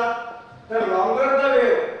मोजतात तर longer the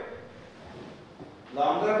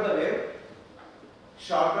wave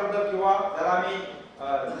shorter the किंवा त्याला मी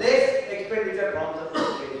लेस एक्सपेंडिचर फ्रॉम द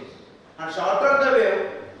रेडिएशन आणि shorter the wave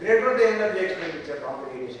greater the energy expenditure from the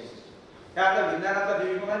radiation. हे आता विज्ञानाचा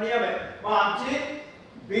फिजिक्सचा नियम आहे. मग आमची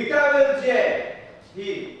बीटा वेव्ह जी आहे ही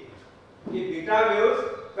बीटा वेव्ह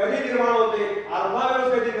कधी निर्माण होते, अल्फा वेव्ह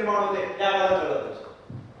कधी निर्माण होते हे आम्हाला कळत असतं.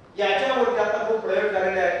 याच्यावरती आता खूप प्रयोग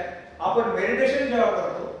झालेले आहेत. आपण मेडिटेशन जेव्हा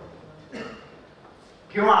करतो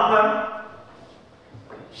किंवा आपण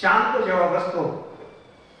शांत जेव्हा बसतो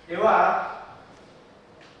तेव्हा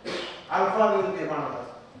अल्फा वेव्ह निर्माण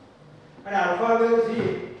होतात आणि अल्फा वेव्ह ही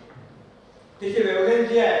तिची वेव्हलेंथ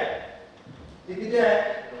जी आहे ती किती आहे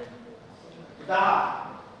 10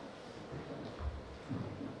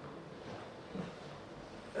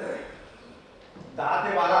 ते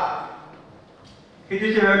 12 ही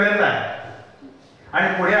तिची वेव्हलेंथ आहे. आणि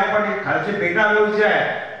पुढे आपण खालची बीटा वेव्ह जी आहे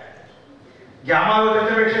गॅमा वेव्ह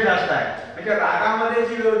त्याच्यापेक्षा जास्त आहे. म्हणजे रागामध्ये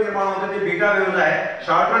जी वेव्ह निर्माण होते ती बीटा वेव्ह आहे,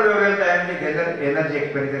 शॉर्टर वेव्हलेंथ आहे आणि एनर्जी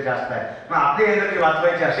एक्सपेंडिचर जास्त आहे. मग आपली एनर्जी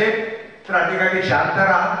वाचवायची असेल तर अधिकारी शांत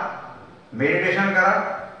राहा, मेडिटेशन करा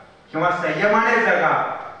किंवा संयमाने जगा.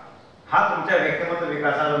 हा तुमच्या व्यक्तिमत्व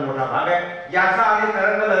विकासाचा मोठा भाग आहे. याचा आणि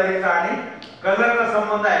तरंग लहरीचा आणि कलरचा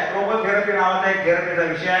संबंध आहे. क्रोमोथेरपी नावाचा एक थेरपीचा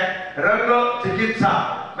विषय आहे. रंग चिकित्सा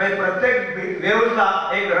म्हणजे प्रत्येक वेव्हला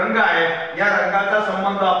एक रंग आहे. या रंगाचा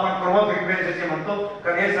संबंध आपण क्रोमो फ्रिक्वेन्सीशी म्हणतो.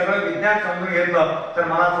 कारण हे सगळं विज्ञान समजून घेतलं तर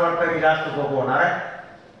मला असं वाटतं की जास्त सोपं होणार आहे.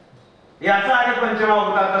 याचा आणि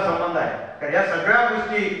पंचमहाभूताचा संबंध आहे. तर या सगळ्या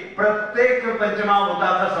गोष्टी प्रत्येक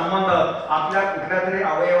पंचमहाभूताचा संबंध आपल्या कुठल्या तरी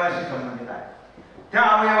अवयवाशी संबंधित आहे. त्या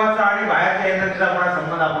अवयवाचा आणि बाहेरच्या एनर्जीचा पण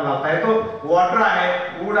संबंध आपण लावता येतो. वॉटर आहे,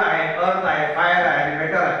 वूड आहे, अर्थ आहे, फायर आहे आणि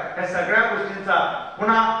मेटल आहे. या सगळ्या गोष्टींचा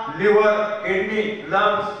पुन्हा लिव्हर, किडनी,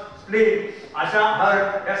 लंग्स, स्प्लीन अशा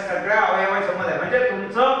हार्ट या सगळ्या अवयवाशी संबंध आहे. म्हणजे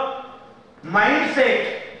तुमचं माइंडसेट,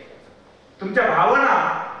 तुमच्या भावना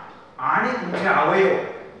आणि तुमचे अवयव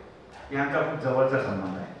यांचा खूप जवळचा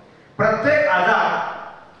संबंध आहे. प्रत्येक आजार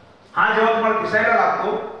हा जेव्हा तुम्हाला दिसायला लागतो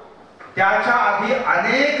त्याच्या आधी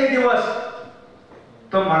अनेक दिवस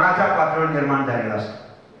तो मनाच्या पातळीवर निर्माण झालेला असतो.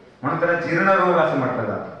 म्हणून त्याला जीर्ण रोग असं म्हटलं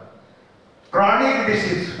जातं. क्रॉनिक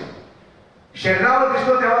डिसीज शरीरावर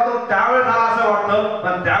दिसतो तेव्हा तो त्यावेळेस झाला असं वाटतं,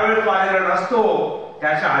 पण त्यावेळेस तो आलेला नसतो.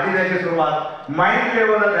 त्याच्या आधी त्याची सुरुवात माइंड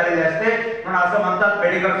लेवलला झालेली असते. म्हणून असं म्हणतात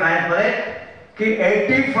मेडिकल सायन्स मध्ये की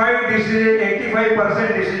 85%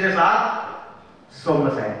 डिसीजेस आर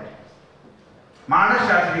सोमसाइड.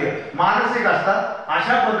 मानसशास्त्रीय, मानसिक असतात.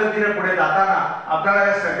 अशा पद्धतीने पुढे जाताना आपल्याला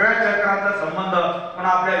या सगळ्या चक्रांचा संबंध पण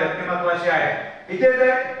आपल्या व्यक्तिमत्वाशी आहे. इथे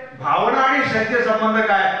ते भावना आणि शक्ती संबंध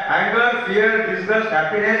काय, अँगर, फिअर, डिस्गस्ट,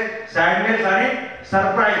 हॅपीनेस, सॅडनेस आणि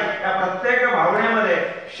सरप्राईज या प्रत्येक भावनेमध्ये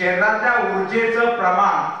शरीरातल्या ऊर्जेचं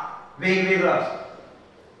प्रमाण वेगवेगळं असतं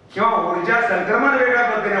किंवा ऊर्जा संक्रमण वेगळ्या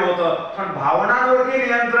पद्धतीने होतं. पण भावनांवरती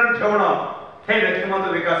नियंत्रण ठेवणं हे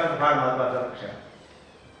व्यक्तिमत्व विकासाचं फार महत्वाचं लक्ष आहे.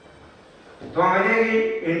 तो म्हणजे की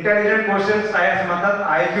इंटेलिजंट क्वेश्चन्स आहे असं म्हणतात.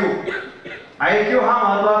 आयक्यू हा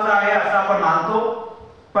महत्वाचा आहे असं आपण मानतो.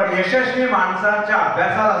 पण यशस्वी माणसाच्या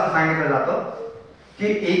अभ्यासात असं सांगितलं जातं की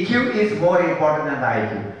EQ is more important than the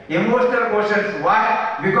IQ. Emotional questions. Why?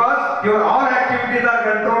 Because your all activities R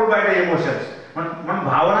controlled by the emotions. म्हणून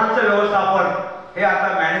भावनांचं व्यवस्थापन हे आता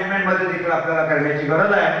मॅनेजमेंट मध्ये देखील आपल्याला करण्याची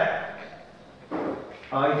गरज आहे.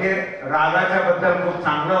 इथे रागाच्या बद्दल खूप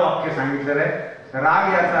चांगलं वाक्य सांगितलेलं आहे.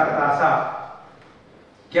 राग याचा अर्थ असा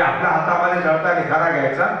की आपल्या हातामध्ये जळता निखारा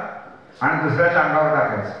घ्यायचा आणि दुसऱ्याच्या अंगावर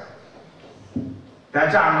टाकायचा.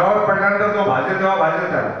 त्याच्या अंगावर पडल्यानंतर तो भाजेल तेव्हा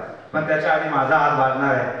भाजेल त्याला, पण त्याच्या आधी माझा हात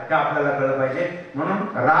भाजणार आहे हे आपल्याला कळलं पाहिजे. म्हणून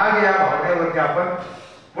राग या भावनेवरती आपण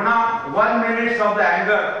पुन्हा 1 minute of the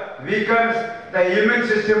अँगर weakens the immune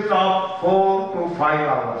system of 4 to 5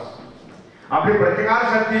 hours. आपली प्रतिकार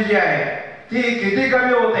शक्ती जी आहे ती किती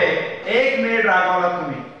कमी होते. 1 मिनिट रागावला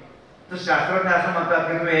तुम्ही तर शास्त्रज्ञ असं म्हणतात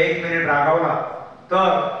की तुम्ही 1 मिनिट रागावला तर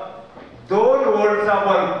 2 व्होल्टचा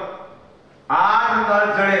बल्ब 8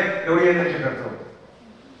 तास जळेल एवढी एनर्जी खर्च होतो.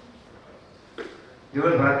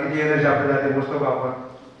 दिवसभरात किती एनर्जी आपल्याला ते मोजतो का आपण?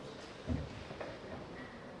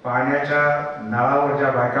 पाण्याच्या नळावर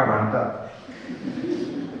ज्या बायका भांडतात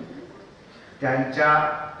त्यांच्या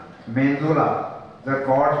मेंदूला जर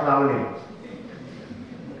कॉर्ड्स लावले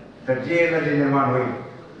तर जी एनर्जी निर्माण होईल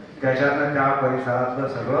त्याच्यातनं त्या परिसरातलं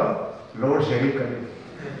सगळं लोड शेडिंग करेल.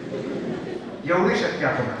 एवढी शक्ती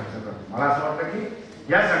आपण खर्च करतो. मला असं वाटतं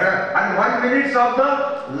की या सगळ्या आणि 1 minute of the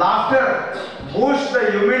laughter boost the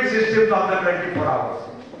human system of the 24 hours.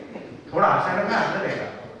 थोडा हसायला काय हसलं नाही का?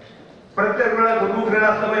 प्रत्येक वेळा गुदगुदलेलं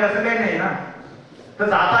असलं पाहिजे असं काही नाही ना. तर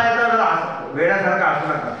जाता येता जरा वेड्यासारखं हसू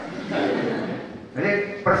नका. म्हणजे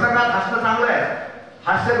प्रसंगात हसणं चांगलं आहे.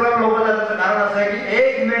 हास्यग्राम लोक त्याचं कारण असं आहे की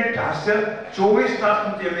 1 मिनिट हास्य 24 तास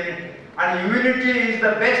तुमची इम्युनिटी. आणि immunity is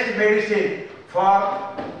the best medicine for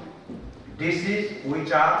disease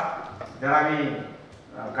which are ज्याला आम्ही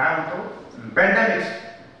काय म्हणतो पॅन्डेमिक्स.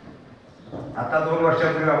 आता 2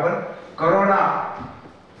 वर्षापूर्वी आपण करोना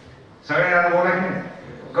सगळ्यांना बोला की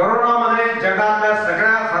करोनामध्ये जगातल्या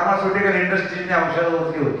सगळ्या फार्मास्युटिकल इंडस्ट्रीजने औषधं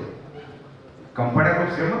ओळखली होती. कंपन्या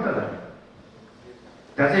खूप श्रीमंत झाल्या.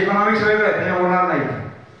 त्याचं इकॉनॉमिक्स वेगळं आहे ते बोलणार नाही.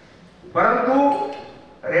 परंतु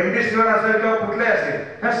रेमडेसिवीर असेल किंवा कुठले असेल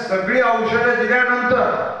ह्या सगळी औषधं दिल्यानंतर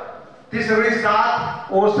ती सगळी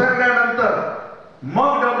साथ ओसरल्यानंतर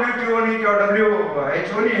मग WTOने किंवा WHO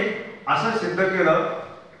असं सिद्ध केलं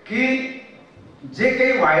की जे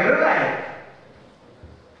काही व्हायरल आहे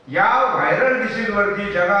या व्हायरल डिसीज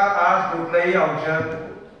वरती जगात आज कुठलंही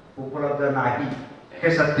औषध उपलब्ध नाही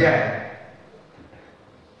हे सत्य आहे.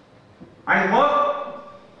 आणि मग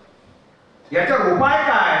याच्यावर उपाय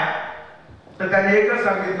काय? तर त्याने एकच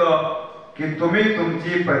सांगितलं की तुम्ही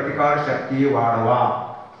तुमची प्रतिकार शक्ती वाढवा.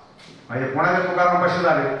 म्हणजे कोणाचे तुकाराम कसे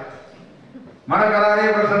झाले? मन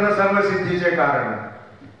करारे प्रसन्न सर्व सिद्धीचे कारण.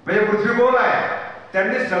 म्हणजे पृथ्वी गोल आहे.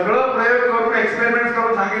 त्यांनी सगळं प्रयोग करून एक्सपेरिमेंट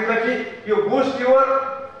करून सांगितलं की you boost your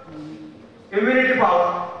immunity power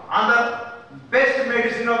and the best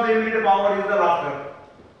medicine of the immunity power is the laughter.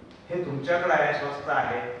 हे तुमच्याकडे आहे, स्वस्त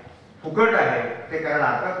आहे, फुकट आहे, ते करायला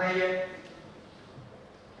हरकत नाहीये.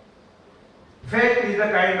 Faith is a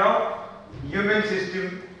kind of human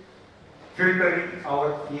system filtering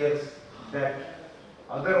our fears that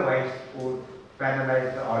otherwise would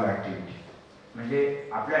penalize all activity. म्हणजे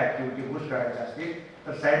आपल्या ऍक्टिव्हिटी बूस्ट करायच्या असतील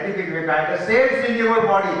तर सायंटिफिक वे काय? सेल्स इन युअर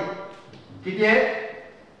बॉडी किती आहे?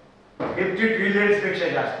 50 ट्रिलियन्स पेक्षा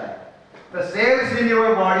जास्त आहे. The cells in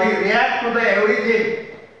your body react to the everything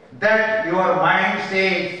that your mind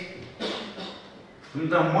says.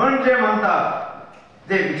 तुमचं मन जे म्हणतात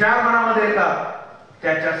जे विचार मनामध्ये येतात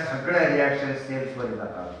त्याच्या सगळ्या रिॲक्शन सेल्स वर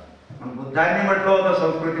येतात. म्हणून बुद्धांनी म्हटलं होतं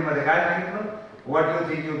संस्कृतीमध्ये काय सांगितलं? What you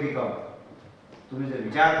think you become. तुम्ही जे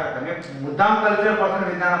विचार करता म्हणजे मुद्दाम कल्चर पासून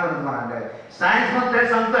विज्ञानापर्यंत म्हणाले आहे. सायन्स मध्ये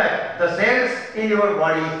सांगतंय the cells in your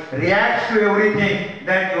body react to everything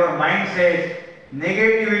that your mind says.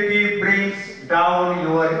 Negativity brings down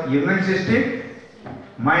your immune system.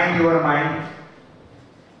 Mind your mind.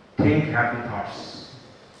 Think happy thoughts.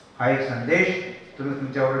 हा एक संदेश तुम्ही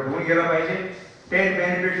तुमच्यावर घेऊन गेला पाहिजे. 10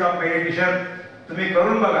 benefits of meditation तुम्ही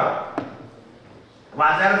करून बघा.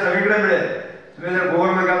 वाचायला सगळीकडे मिळेल. तुम्ही जर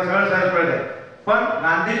गुगलमध्ये गेला सगळं सर्च मिळेल. पण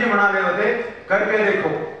गांधीजी म्हणाले होते करके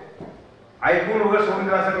देखो. ऐकून उगाच सोडून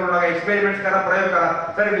दिला असं करू नका. एक्सपेरिमेंट करा, प्रयोग करा.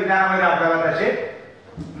 तर विज्ञानामध्ये आपल्याला त्याचे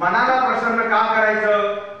मनाला प्रसन्न का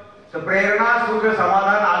करायचं? तर प्रेरणा, सुख,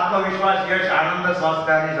 समाधान, आत्मविश्वास, यश, आनंद,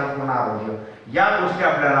 स्वास्थ्य आणि संपूर्ण आरोग्य या गोष्टी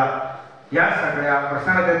आपल्याला या सगळ्या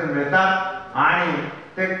प्रसन्नतेतून मिळतात. आणि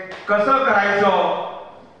ते कसं करायचं?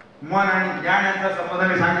 मन आणि ज्ञान यांचा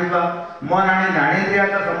संबंध मी सांगितला. मन आणि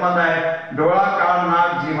ज्ञानेंद्रियाचा संबंध आहे. डोळा, कान,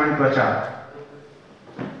 नाक, जीभ आणि त्वचा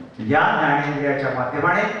या ज्ञानेंद्रियाच्या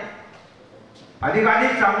माध्यमाने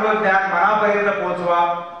अधिकाधिक चांगलं ज्ञान मनापर्यंत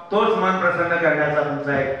पोहोचवा. तोच मन प्रसन्न करण्याचा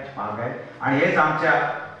तुमचा एक भाग आहे. आणि हेच आमच्या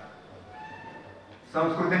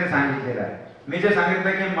संस्कृतीने सांगितलेलं आहे. मी जे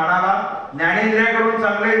सांगितलं की मनाला ज्ञानेंद्रियाकडून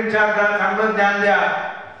चांगले विचार द्या, चांगलं ज्ञान द्या.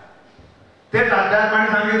 तेच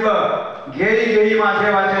अध्यात्माने सांगितलं घेई घेई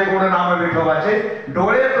माझे वाचे गोड नाम विठोबाचे.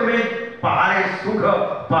 डोळे तुम्ही पहारे सुख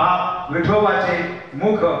पहा विठोबाचे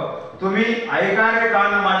मुख. तुम्ही ऐकारे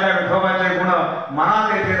कान माझ्या विठोबाचे गुण.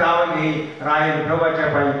 मनात येथे धाव घेई राहे विठोबाच्या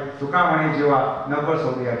पायी. तुका म्हणे जीवा नको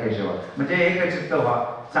सोडूया केशवा. म्हणजे एक चित्त व्हा,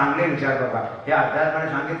 चांगले विचार बघा. हे अध्यात्माने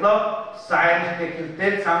सांगितलं. सायन्स देखील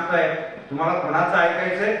तेच सांगतंय. तुम्हाला कोणाचं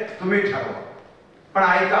ऐकायचंय तुम्ही ठरवा, पण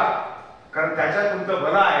ऐका, कारण त्याच्यात तुमचं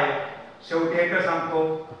भलं आहे. शेवटी एकच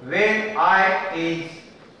सांगतो, when I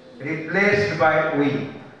is replaced by we.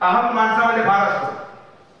 अहम माणसामध्ये फार असतो.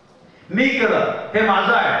 मी केलं हे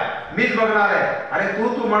माझं आहे. मीच बघणार आहे. अरे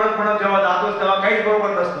तू म्हणत जेव्हा जातोस तेव्हा काहीच बरोबर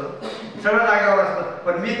नसतं, सगळं जागेवर असतं.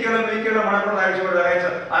 पण मी केलं म्हणत आयुष्यभर जगायचं,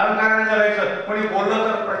 अहंकाराने जगायचं. कोणी बोललं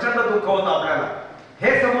तर प्रचंड दुःख होतं आपल्याला.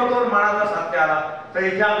 हे समतोल मनाचा साध्य आला तर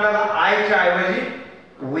इथे आपल्याला आयच्या ऐवजी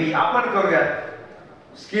वी आपण करूयात.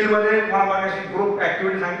 स्किल मध्ये मला मागाशी ग्रुप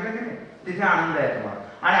ऍक्टिव्हिटी सांगितलं की नाही, तिथे आनंद आहे तुम्हाला.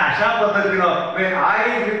 आणि अशा पद्धतीनं when I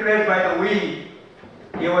is replaced by the we,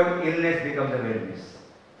 even illness becomes a wellness.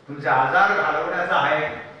 तुमचे आजार घालवण्याचा हा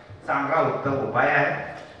एक चांगला उत्तम उपाय आहे.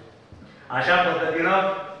 अशा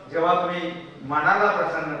पद्धतीनं जेव्हा तुम्ही मनाला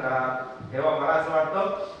प्रसन्न करा तेव्हा मला असं वाटतं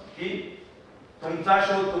की तुमचा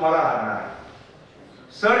शोध तुम्हाला लागणार आहे.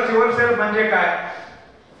 सर्च युअरसेल्फ म्हणजे काय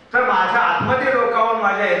तर माझ्या आतमध्ये डोकावून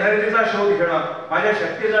माझ्या एनर्जीचा शोध घेणं, माझ्या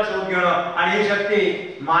शक्तीचा शोध घेणं आणि ही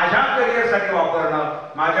शक्ती माझ्या करिअरसाठी वापरणं,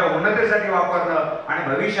 माझ्या उन्नतीसाठी वापरणं आणि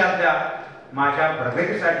भविष्यातल्या माझ्या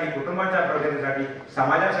प्रगतीसाठी, कुटुंबाच्या प्रगतीसाठी,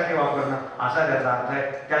 समाजासाठी वापरणं असा त्याचा अर्थ आहे.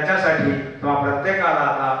 त्याच्यासाठी तुम्हा प्रत्येकाला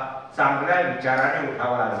आता चांगल्या विचाराने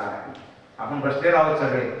उठावं लागणार आहे. आपण बसलेलो आहोत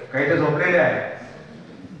सगळे, काही तर झोपलेले आहे.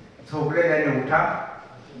 झोपलेल्याने उठा,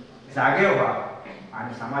 जागे व्हा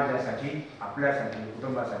आणि समाजासाठी, आपल्यासाठी,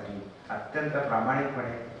 कुटुंबासाठी अत्यंत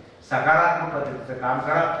प्रामाणिकपणे सकारात्मक पद्धतीचं काम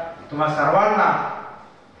करा. तुम्हा सर्वांना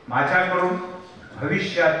माझ्याकडून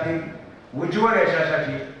भविष्यातील उज्ज्वल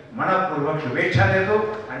यशासाठी मनपूर्वक शुभेच्छा देतो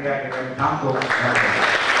आणि या ठिकाणी थांबतो.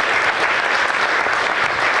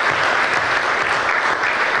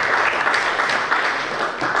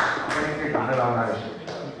 गाणं लावणार आहे.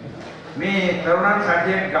 मी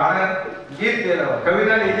तरुणांसाठी एक गाणं गीत केलं,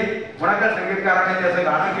 कविता लिहिली, कोणाच्या संगीतकाराने त्याचं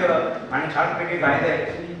गाणं केलं आणि छानपैकी गायलंय.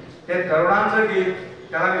 ते तरुणांचं गीत,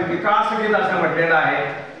 त्याला मी विकास गीत असं म्हटलेलं आहे.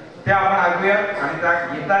 ते आपण ऐकूया आणि त्या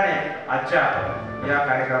गीताने आजच्या या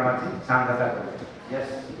कार्यक्रमाची सांगता करूया.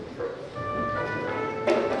 येस.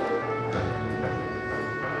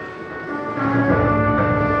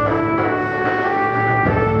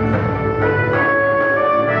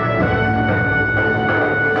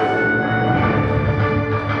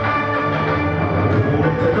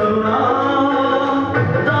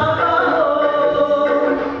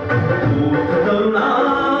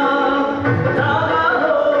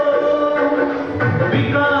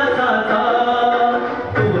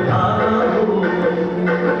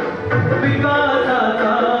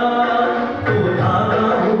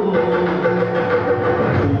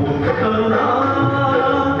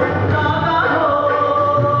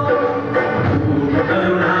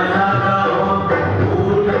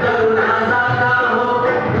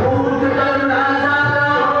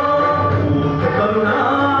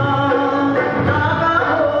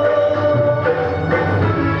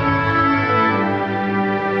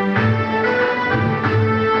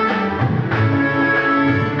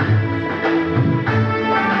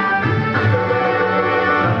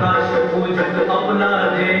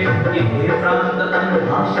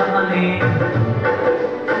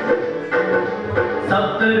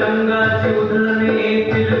 सप्तरंगाची उधळणे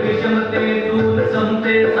येथील विषमते दूर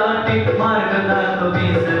समतेसाठी मार्ग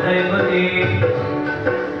दाखवी सदैवते.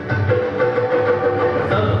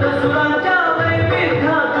 सप्तसुरांच्या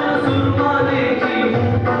वैविध्यातून सुरमालेची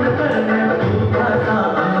उंपण करण्यात तुझा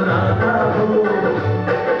अनुराधा हो.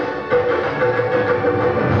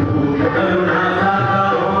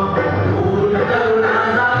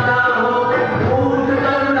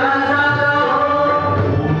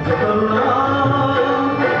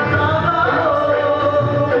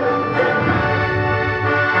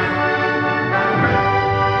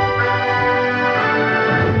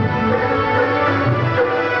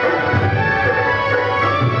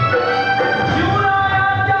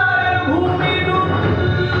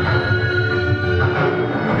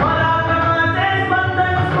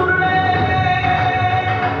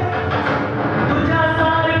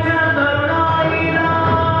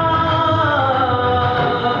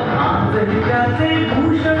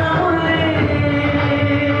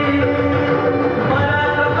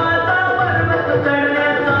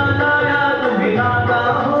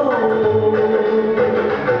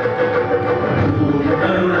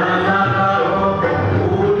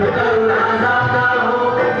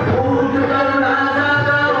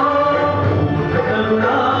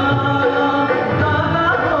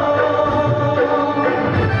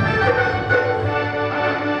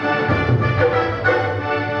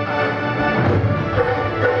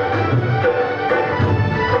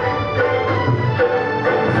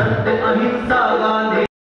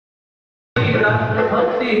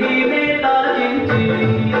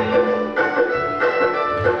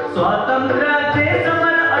 स्वातंत्र्याचे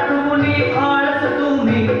समर आठवणी आळस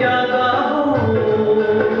तुम्ही त्यागा हो.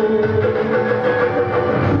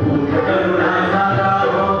 उठ तरुणा जागा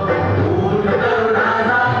हो, उठ तरुणा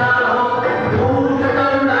जागा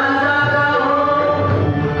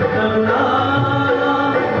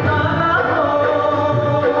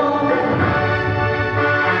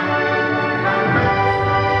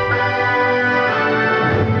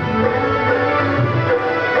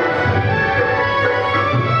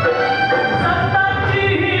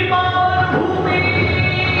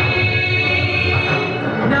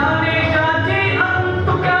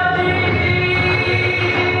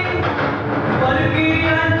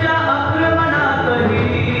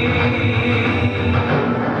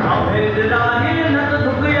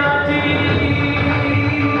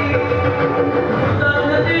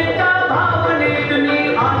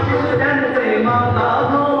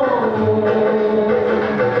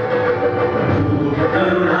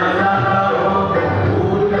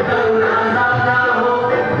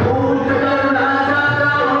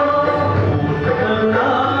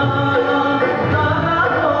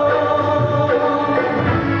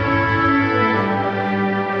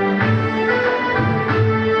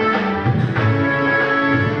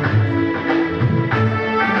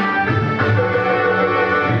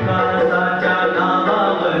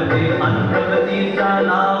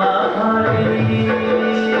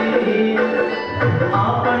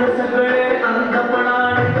सगळे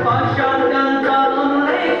अंधपणाने पाश्चात्यांचा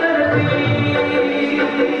अनुनय करतील.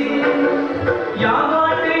 या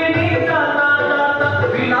वाटेने जाता जाता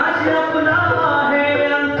विनाश आपला आहे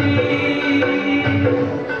अंती.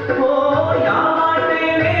 हो या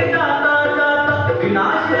वाटेने जाता जाता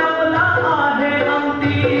विनाश आपला आहे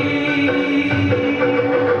अंती.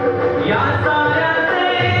 या साऱ्याचे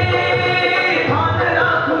भान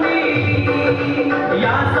राखुनी,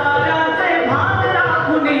 या साऱ्याचे भान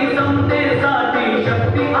राखुनी समतेसाठी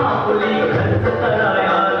शक्ती आपली खर्च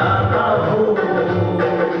कराया लागा हो.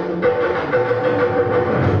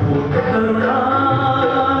 उठ करुणा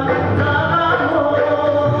जागा हो,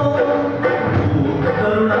 उठ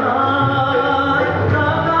करुणा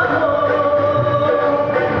जागा हो,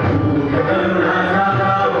 उठ करुणा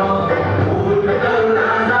जागा हो, उठ करुणा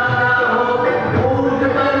जागा हो, उठ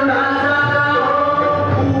करुणा जागा हो,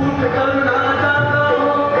 उठ करुणा जागा हो,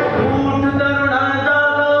 उठ करुणा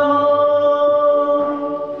जागा हो.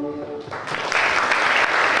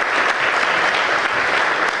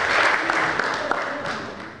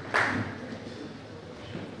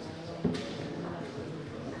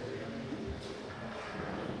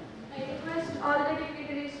 I request all the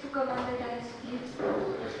dignitaries to come on the dais, please.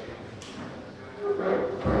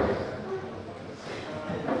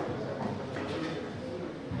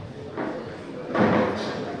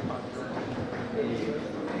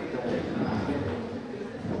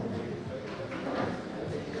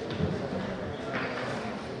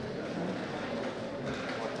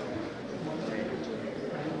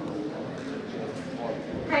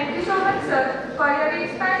 Thank you so much, sir, for your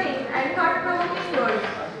inspiring and thought-provoking words.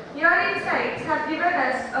 Your insights have given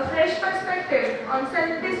us a fresh perspective on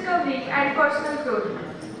self-discovery and personal growth.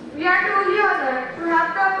 We are truly honored to have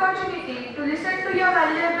the opportunity to listen to your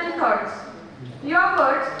valuable thoughts. Your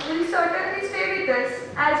words will certainly stay with us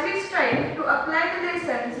as we strive to apply the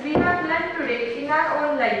lessons we have learned today in our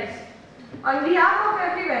own lives. On behalf of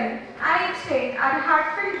everyone, I extend our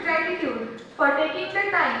heartfelt gratitude for taking the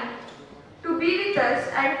time to be with us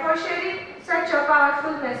and for sharing such a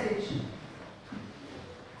powerful message.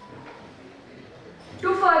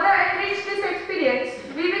 To further enrich this experience,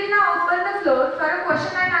 we will now open the floor for a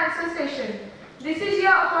question and answer session. This is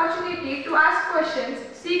your opportunity to ask questions,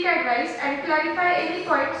 seek advice, and clarify any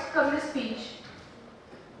points from the speech.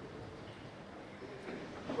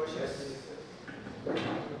 Questions?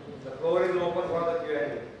 The floor is open for the Q&A.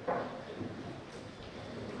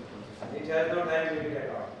 It has no time limit at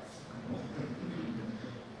all.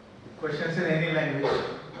 Questions in any language.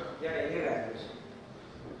 Yeah, any language.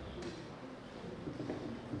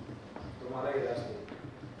 तुम्हारा ही रास्ते.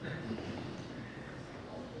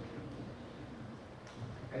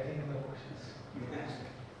 I think no questions.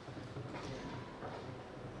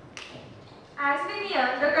 As we near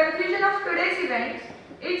the conclusion of today's event,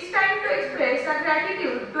 it's time to express our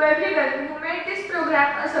gratitude to everyone who made this program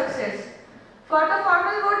a success. For the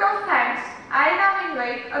formal vote of thanks, I now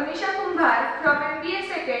invite Amisha Kumbhar from MBA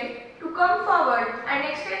Second to come forward and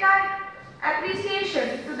extend our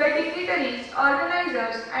appreciation to the dignitaries,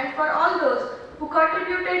 organizers, and for all those who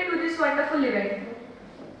contributed to this wonderful event.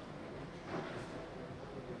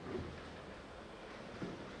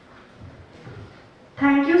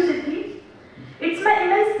 Thank you, Siddhi. It's my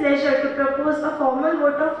immense pleasure to propose a formal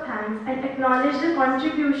vote of thanks and acknowledge the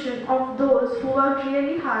contribution of those who worked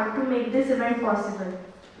really hard to make this event possible.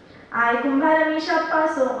 I, Kumbhar Amisha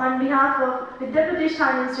Paso, on behalf of Vidya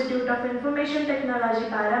Pratishthan Institute of Information Technology,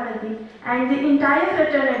 Baramati, and the entire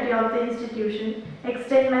fraternity of the institution,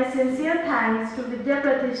 extend my sincere thanks to Vidya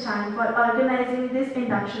Pratishthan for organizing this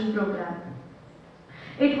induction program.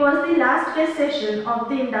 It was the last guest session of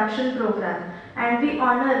the induction program, and we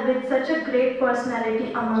honor with such a great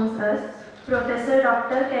personality amongst us, Professor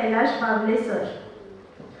Dr. Kailas Bavale, sir.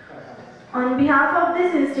 On behalf of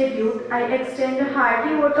this institute, I extend a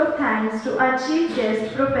hearty vote of thanks to our chief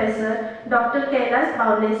guest, Professor Dr. Kailas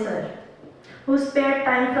Bavale, sir, who spared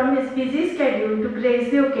time from his busy schedule to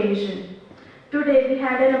grace the occasion. Today we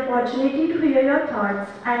had an opportunity to hear your thoughts,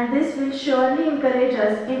 and this will surely encourage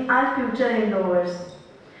us in our future endeavors.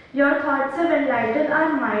 Your thoughts have enlightened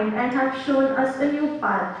our mind and have shown us a new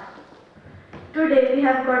path. Today we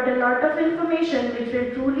have got a lot of information which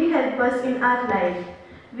will truly help us in our life.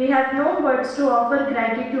 We have no words to offer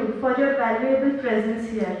gratitude for your valuable presence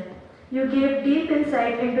here. You gave deep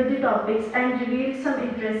insight into the topics and revealed some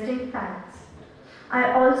interesting facts.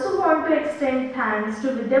 I also want to extend thanks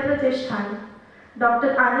to Vidya Pratishthan,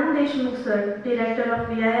 Dr. Anand Deshmukh sir, Director of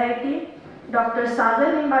VIIT, Dr.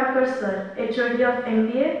 Sagar Nimbarkar sir, HOD of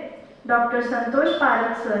MBA, Dr. Santosh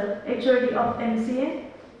Parak sir, HOD of MCA,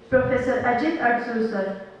 Professor Ajit Adsur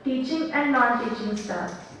sir, Teaching and Non-Teaching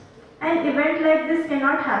Staff. An event like this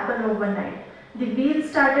cannot happen overnight. The wheels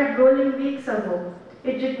started rolling weeks ago.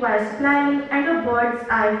 It requires planning and a bird's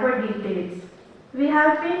eye for details. We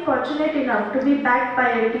have been fortunate enough to be backed by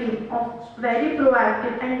a team of very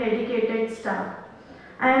proactive and dedicated staff.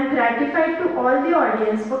 I am gratified to all the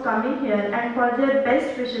audience for coming here and for their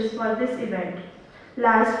best wishes for this event.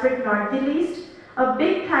 Last but not the least, a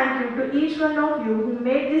big thank you to each one of you who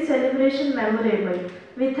made this celebration memorable.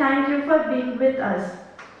 We thank you for being with us.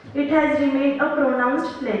 It has remained a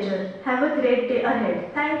pronounced pleasure. Have a great day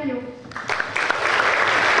ahead. Thank you.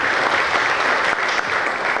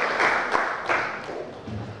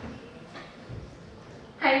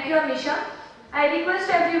 Thank you, Amisha. I request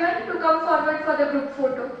everyone to come forward for the group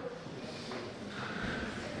photo.